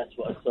 But that's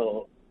what I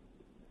saw.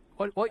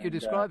 What you're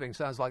describing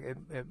sounds like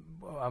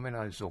I mean,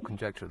 it's all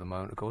conjecture at the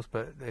moment, of course,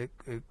 but it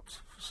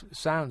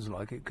sounds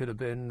like it could have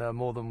been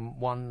more than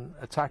one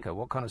attacker.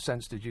 What kind of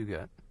sense did you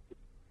get?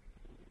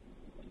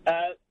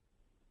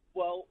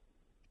 Well,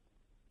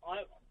 I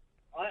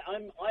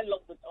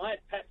had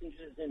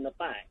passengers in the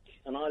back,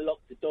 and I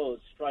locked the doors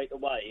straight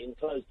away and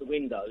closed the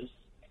windows.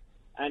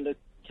 And a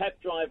cab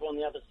driver on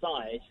the other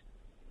side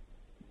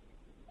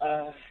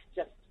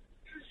just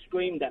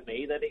screamed at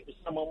me that it was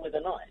someone with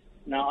a knife.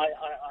 Now,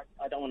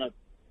 I don't want to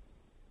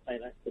say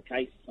that's the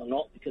case or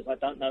not, because I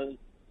don't know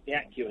the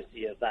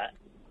accuracy of that.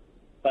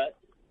 But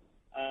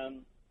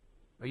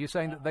are you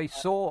saying that they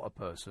saw a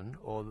person,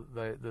 or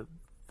that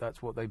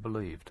that's what they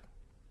believed?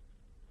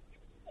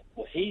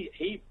 Well, he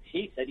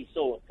said he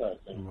saw a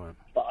person, right.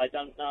 But I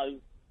don't know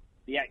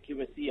the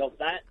accuracy of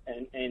that,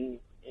 and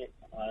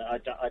I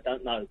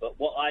don't know. But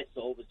what I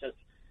saw was just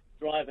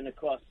driving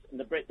across, and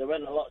there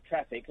wasn't a lot of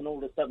traffic, and all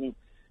of a sudden,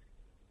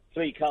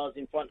 3 cars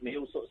in front of me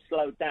all sort of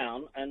slowed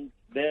down, and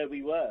there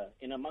we were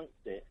in amongst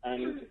it,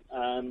 and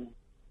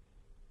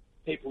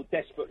people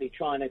desperately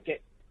trying to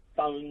get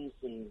phones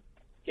and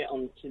get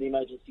on to the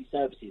emergency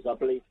services. I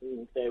believe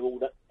they're all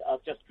that.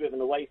 I've just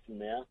driven away from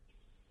there,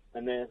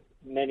 and there are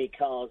many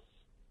cars,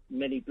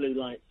 many blue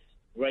lights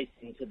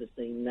racing to the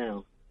scene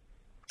now.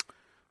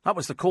 That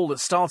was the call that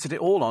started it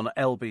all on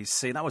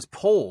LBC. That was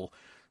Paul,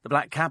 the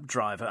black cab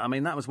driver. I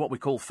mean, that was what we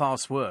call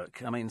fast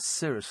work. I mean,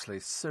 seriously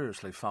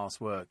fast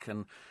work.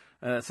 And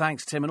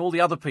thanks, Tim, and all the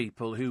other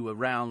people who were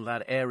around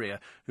that area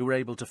who were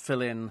able to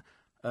fill in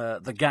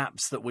the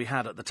gaps that we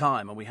had at the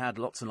time. And we had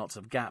lots and lots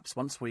of gaps.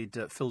 Once we'd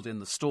filled in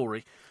the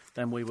story,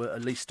 then we were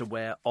at least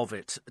aware of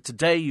it.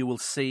 Today you will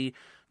see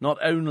not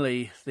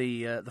only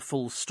the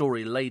full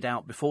story laid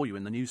out before you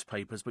in the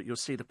newspapers, but you'll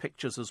see the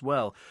pictures as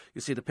well.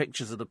 You'll see the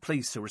pictures of the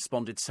police who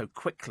responded so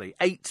quickly.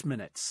 8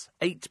 minutes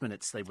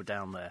they were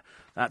down there.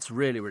 That's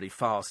really, really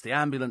fast. The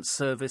ambulance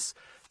service,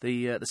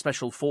 the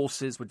special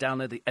forces were down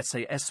there, the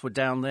SAS were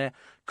down there.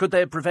 Could they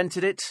have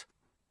prevented it?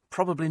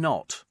 Probably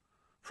not.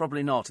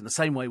 Probably not. In the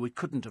same way we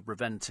couldn't have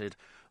prevented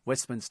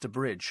Westminster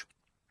Bridge.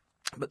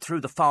 But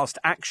through the fast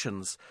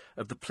actions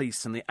of the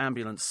police and the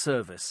ambulance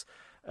service,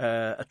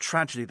 a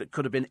tragedy that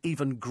could have been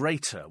even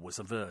greater was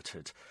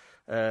averted.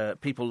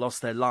 People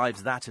lost their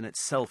lives. That in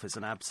itself is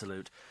an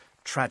absolute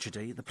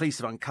tragedy. The police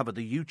have uncovered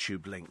the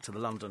YouTube link to the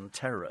London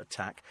terror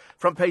attack.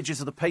 Front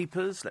pages of the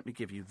papers, let me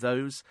give you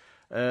those.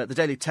 The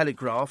Daily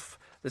Telegraph,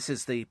 this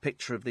is the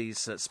picture of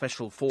these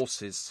special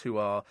forces who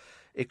are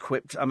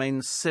equipped. I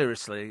mean,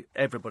 seriously,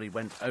 everybody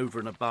went over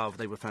and above.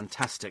 They were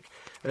fantastic.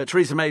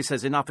 Theresa May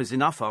says enough is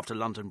enough after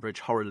London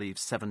Bridge horror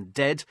leaves 7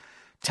 dead.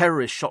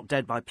 Terrorists shot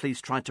dead by police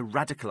tried to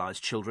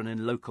radicalise children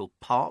in local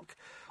park.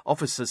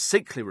 Officers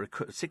secretly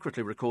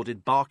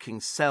recorded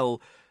barking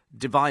cell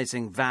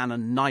devising van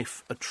and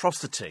knife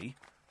atrocity.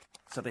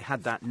 So they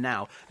had that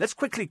now. Let's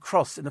quickly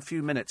cross in a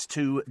few minutes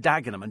to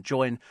Dagenham and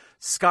join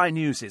Sky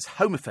News'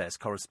 Home Affairs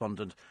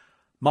correspondent,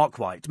 Mark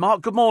White.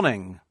 Mark, good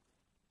morning.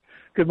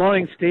 Good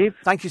morning, Steve.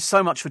 Thank you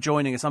so much for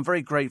joining us. I'm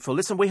very grateful.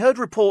 Listen, we heard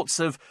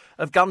reports of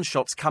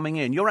gunshots coming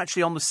in. You're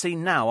actually on the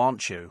scene now,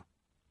 aren't you?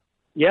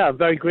 Yeah, I'm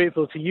very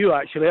grateful to you,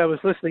 actually. I was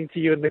listening to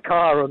you in the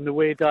car on the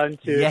way down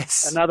to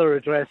another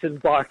address in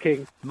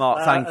Barking.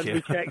 Mark, thank you.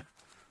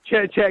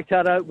 We checked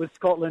that out with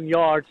Scotland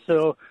Yard,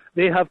 so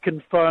they have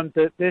confirmed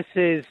that this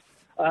is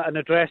an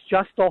address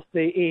just off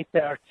the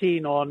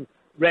A13 on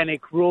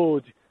Renwick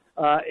Road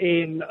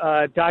in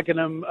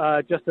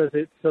Dagenham, just as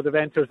it sort of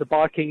enters the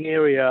Barking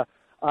area.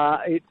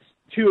 It's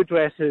 2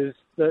 addresses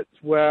that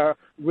were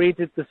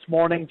raided this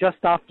morning just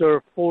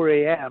after 4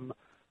 a.m.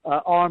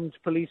 Armed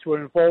police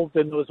were involved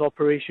in those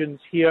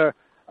operations here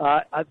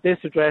at this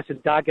address in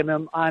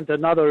Dagenham and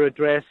another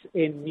address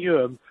in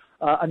Newham.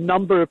 A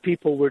number of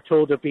people were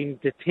told have been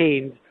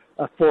detained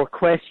for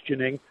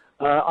questioning.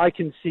 I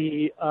can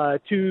see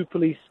 2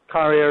 police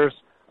carriers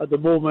at the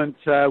moment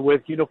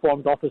with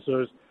uniformed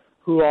officers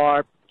who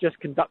are just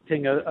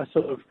conducting a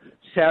sort of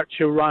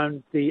search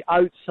around the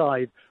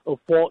outside of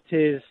what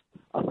is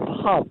a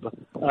pub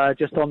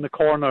just on the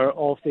corner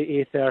of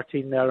the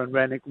A13 there on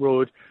Renwick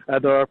Road.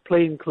 There are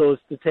plainclothes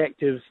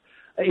detectives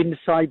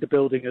inside the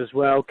building as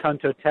well,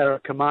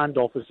 counter-terror command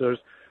officers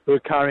who are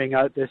carrying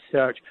out this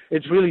search.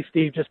 It's really,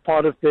 Steve, just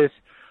part of this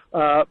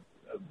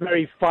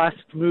very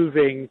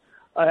fast-moving,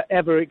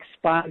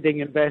 ever-expanding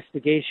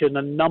investigation.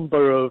 A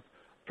number of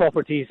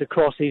properties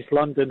across East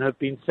London have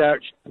been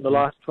searched in the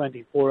last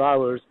 24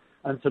 hours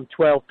and some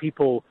 12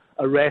 people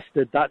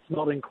arrested. That's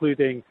not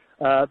including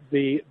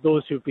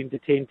those who've been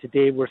detained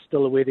today, we're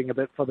still awaiting a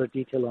bit further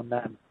detail on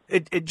them.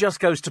 It just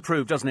goes to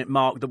prove, doesn't it,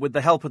 Mark, that with the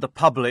help of the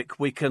public,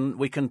 we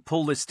can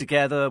pull this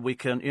together. We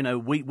can,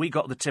 we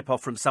got the tip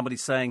off from somebody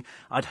saying,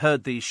 I'd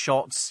heard these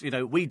shots.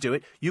 We do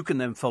it. You can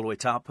then follow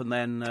it up, and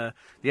then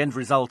the end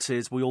result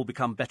is we all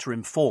become better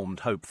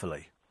informed,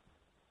 hopefully.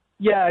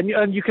 Yeah,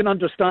 and you can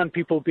understand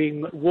people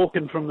being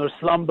woken from their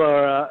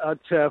slumber at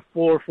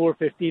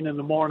 4:15 in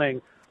the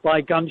morning by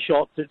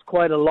gunshots. It's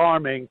quite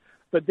alarming,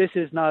 but this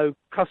is now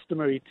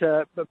customary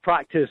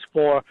practice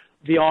for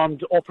the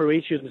armed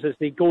operations as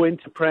they go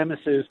into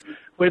premises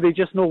where they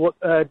just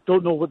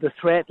don't know what the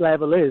threat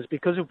level is.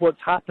 Because of what's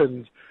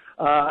happened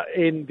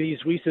in these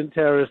recent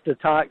terrorist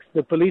attacks,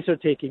 the police are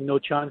taking no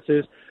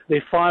chances.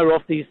 They fire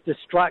off these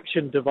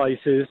distraction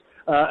devices,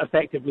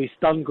 effectively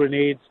stun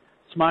grenades,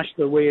 smash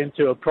their way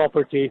into a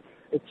property.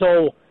 It's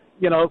all,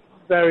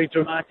 very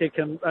dramatic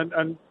and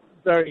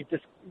very,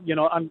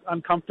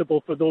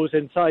 uncomfortable for those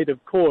inside,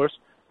 of course.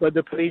 But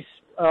the police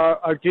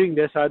are doing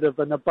this out of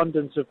an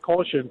abundance of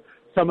caution.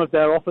 Some of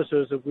their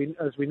officers,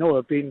 as we know,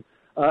 have been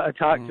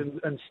attacked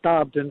and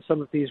stabbed in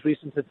some of these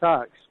recent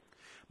attacks.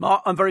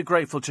 Mark, I'm very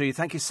grateful to you.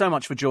 Thank you so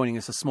much for joining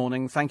us this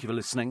morning. Thank you for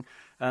listening.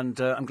 And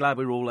I'm glad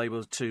we were all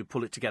able to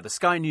pull it together.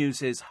 Sky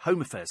News'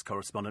 Home Affairs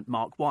correspondent,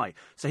 Mark White.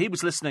 So he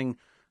was listening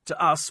to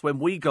us when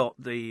we got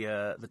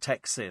the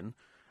texts in,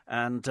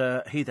 and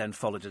he then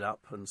followed it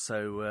up. And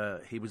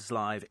so he was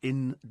live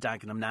in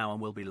Dagenham now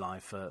and will be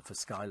live for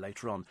Sky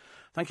later on.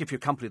 Thank you for your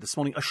company this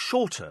morning. A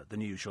shorter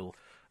than usual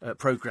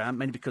programme,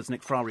 mainly because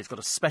Nick Ferrari's got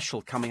a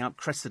special coming up.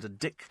 Cressida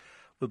Dick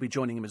will be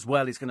joining him as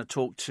well. He's going to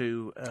talk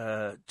to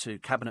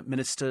cabinet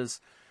ministers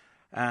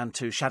and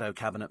to shadow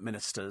cabinet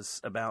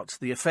ministers about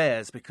the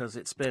affairs, because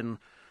it's been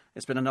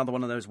another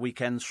one of those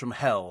weekends from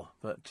hell.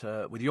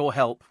 But with your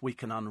help, we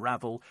can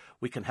unravel.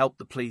 We can help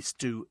the police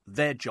do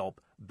their job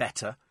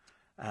better.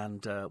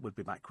 And we'll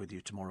be back with you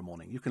tomorrow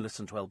morning. You can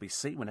listen to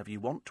LBC whenever you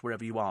want,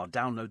 wherever you are.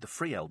 Download the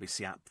free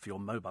LBC app for your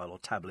mobile or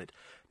tablet.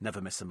 Never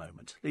miss a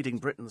moment. Leading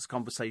Britain's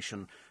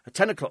conversation at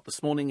 10 o'clock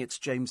this morning, it's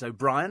James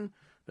O'Brien.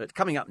 But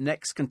coming up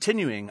next,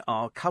 continuing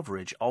our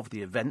coverage of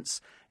the events,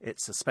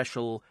 it's a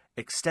special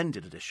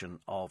extended edition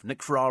of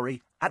Nick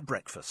Ferrari at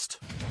breakfast.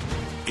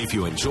 If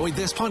you enjoyed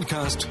this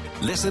podcast,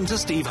 listen to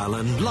Steve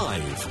Allen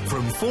live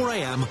from 4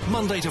 a.m.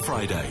 Monday to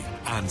Friday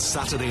and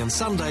Saturday and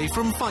Sunday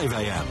from 5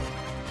 a.m.